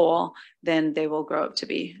whole, then they will grow up to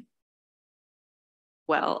be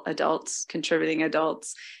well adults, contributing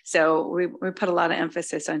adults. So we put a lot of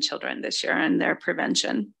emphasis on children this year and their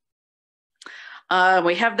prevention.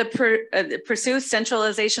 We have the pursue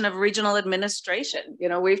centralization of regional administration.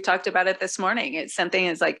 We've talked about it this morning. It's something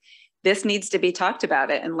that's like, this needs to be talked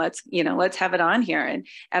about it, and let's have it on here. And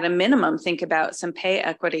at a minimum, think about some pay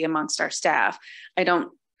equity amongst our staff.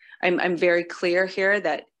 I'm very clear here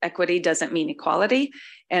that equity doesn't mean equality.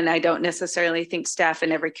 And I don't necessarily think staff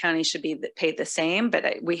in every county should be paid the same, but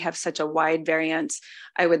we have such a wide variance.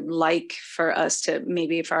 I would like for us to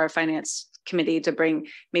maybe for our finance committee to bring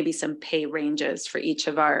maybe some pay ranges for each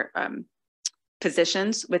of our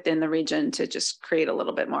positions within the region to just create a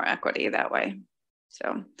little bit more equity that way.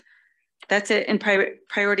 So that's it in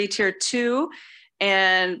priority tier 2.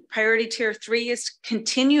 And priority tier 3 is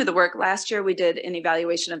continue the work. Last year, we did an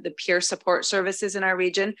evaluation of the peer support services in our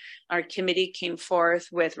region. Our committee came forth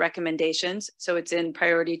with recommendations. So it's in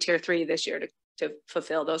priority tier 3 this year to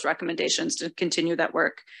fulfill those recommendations, to continue that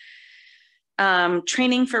work.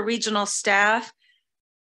 Training for regional staff.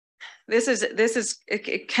 This is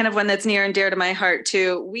kind of one that's near and dear to my heart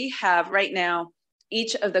too. We have right now,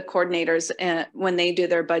 each of the coordinators, when they do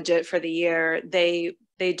their budget for the year, they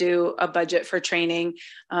do a budget for training,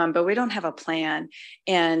 but we don't have a plan.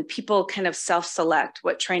 And people kind of self-select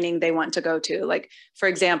what training they want to go to. Like, for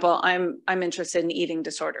example, I'm interested in eating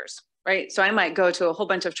disorders. right? So I might go to a whole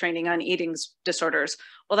bunch of training on eating disorders.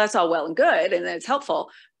 Well, that's all well and good, and it's helpful,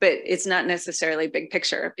 but it's not necessarily big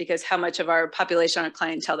picture, because how much of our population or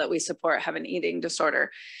clientele that we support have an eating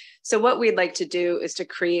disorder? So what we'd like to do is to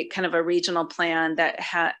create kind of a regional plan that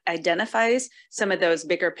identifies some of those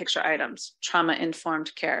bigger picture items: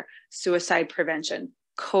 trauma-informed care, suicide prevention,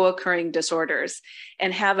 co-occurring disorders,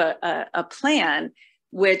 and have a plan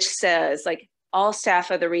which says, like, all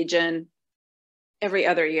staff of the region every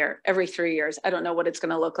other year, every 3 years. I don't know what it's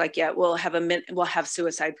going to look like yet. We'll have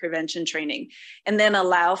suicide prevention training, and then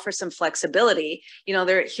allow for some flexibility. You know,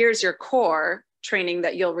 here's your core training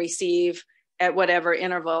that you'll receive at whatever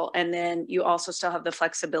interval. And then you also still have the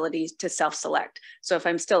flexibility to self-select. So if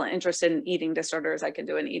I'm still interested in eating disorders, I can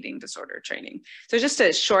do an eating disorder training. So just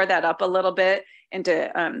to shore that up a little bit, and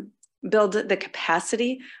to build the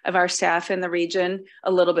capacity of our staff in the region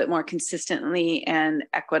a little bit more consistently and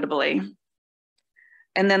equitably.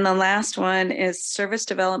 And then the last one is service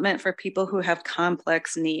development for people who have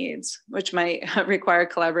complex needs, which might require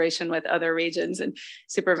collaboration with other regions. And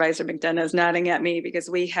Supervisor McDonough is nodding at me, because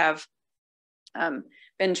we have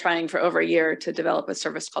been trying for over a year to develop a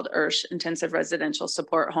service called IRSH, Intensive Residential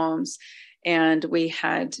Support Homes. And we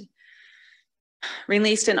had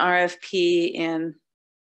released an RFP in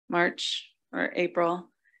March or April.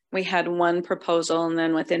 We had one proposal, and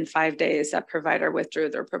then within 5 days, that provider withdrew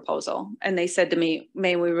their proposal. And they said to me,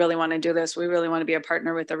 May, we really want to do this. We really want to be a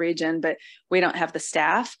partner with the region, but we don't have the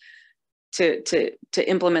staff to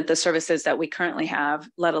implement the services that we currently have,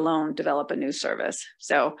 let alone develop a new service.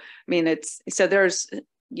 So, I mean, there's,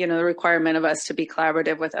 you know, the requirement of us to be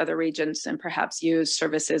collaborative with other regions and perhaps use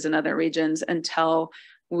services in other regions until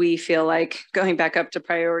we feel like going back up to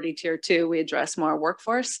priority tier 2, we address more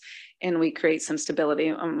workforce and we create some stability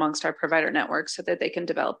amongst our provider network so that they can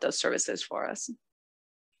develop those services for us.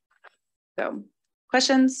 So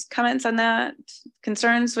questions, comments on that?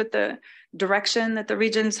 Concerns with the direction that the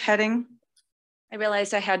region's heading? I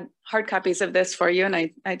realized I had hard copies of this for you, and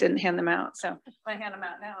I didn't hand them out. So I hand them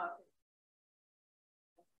out now.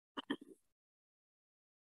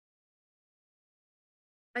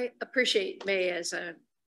 I appreciate May as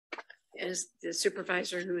the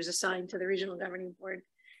supervisor who is assigned to the regional governing board,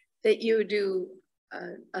 that you do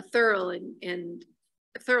a thorough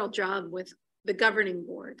job with the governing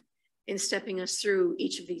board in stepping us through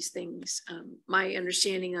each of these things. My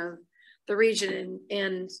understanding of the region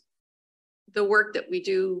and the work that we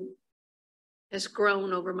do has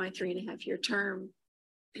grown over my 3.5-year term,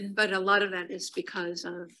 but a lot of that is because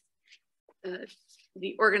of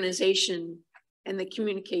the organization and the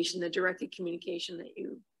communication, the directed communication that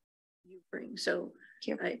you bring. So,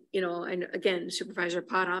 and again, Supervisor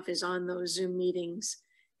Potoff is on those Zoom meetings,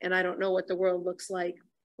 and I don't know what the world looks like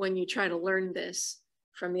when you try to learn this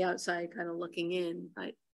from the outside, kind of looking in,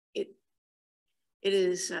 but it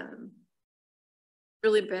is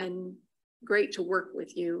really been great to work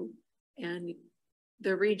with you. And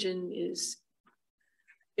the region is,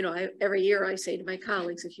 every year I say to my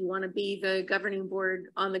colleagues, if you want to be the governing board,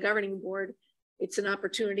 on the governing board, it's an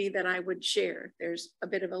opportunity that I would share. There's a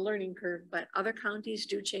bit of a learning curve, but other counties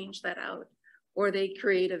do change that out, or they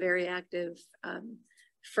create a very active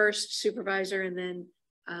first supervisor and then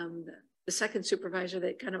the second supervisor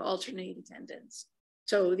that kind of alternate attendance.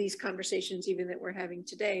 So these conversations, even that we're having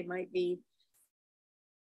today, might be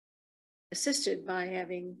assisted by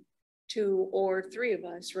having 2 or 3 of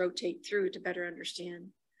us rotate through to better understand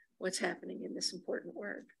what's happening in this important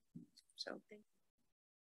work. So thank you.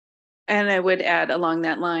 And I would add along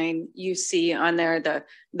that line, you see on there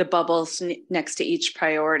the bubbles next to each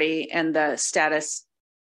priority and the status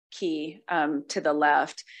key to the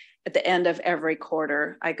left. At the end of every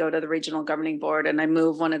quarter, I go to the regional governing board and I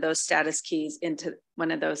move one of those status keys into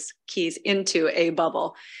a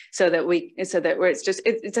bubble so that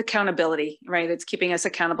it's accountability, right? It's keeping us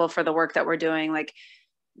accountable for the work that we're doing. Like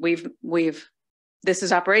this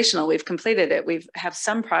is operational. We've completed it. We have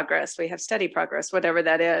some progress. We have steady progress, whatever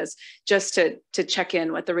that is, just to check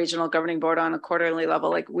in with the regional governing board on a quarterly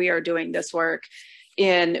level. Like, we are doing this work.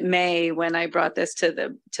 In May, when I brought this to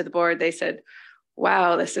the board, they said,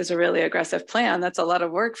 wow, this is a really aggressive plan. That's a lot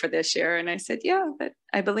of work for this year. And I said, yeah, but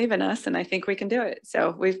I believe in us and I think we can do it.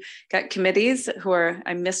 So we've got committees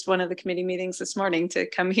I missed one of the committee meetings this morning to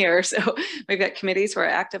come here. So we've got committees who are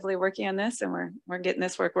actively working on this, and we're getting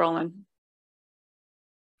this work rolling.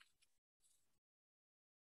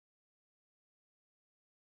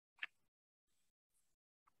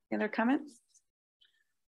 Any other comments?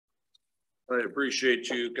 I appreciate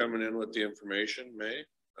you coming in with the information, May.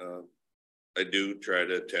 I do try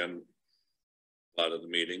to attend a lot of the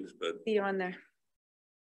meetings, but See you on there.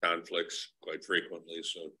 Conflicts quite frequently.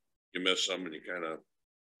 So you miss some and you kind of,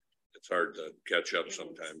 it's hard to catch up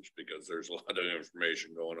sometimes because there's a lot of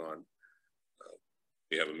information going on.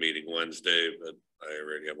 We have a meeting Wednesday, but I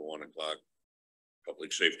already have a 1 o'clock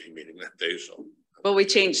public safety meeting that day, so. Well, we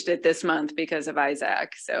changed it this month because of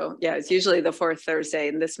Isaac. So yeah, it's usually the fourth Thursday,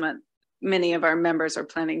 and this month, many of our members are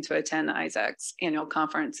planning to attend Isaac's annual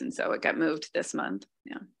conference. And so it got moved this month.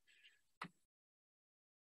 Yeah.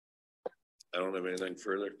 I don't have anything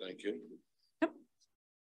further. Thank you. Yep.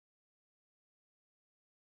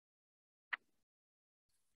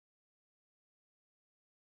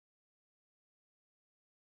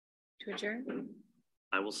 To adjourn?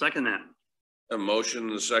 I will second that. A motion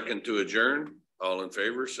and a second to adjourn. All in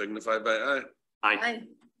favor, signify by aye. Aye.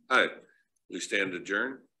 Aye. We stand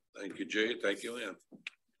adjourned. Thank you, Jay. Thank you, Ann.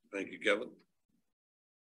 Thank you, Kevin.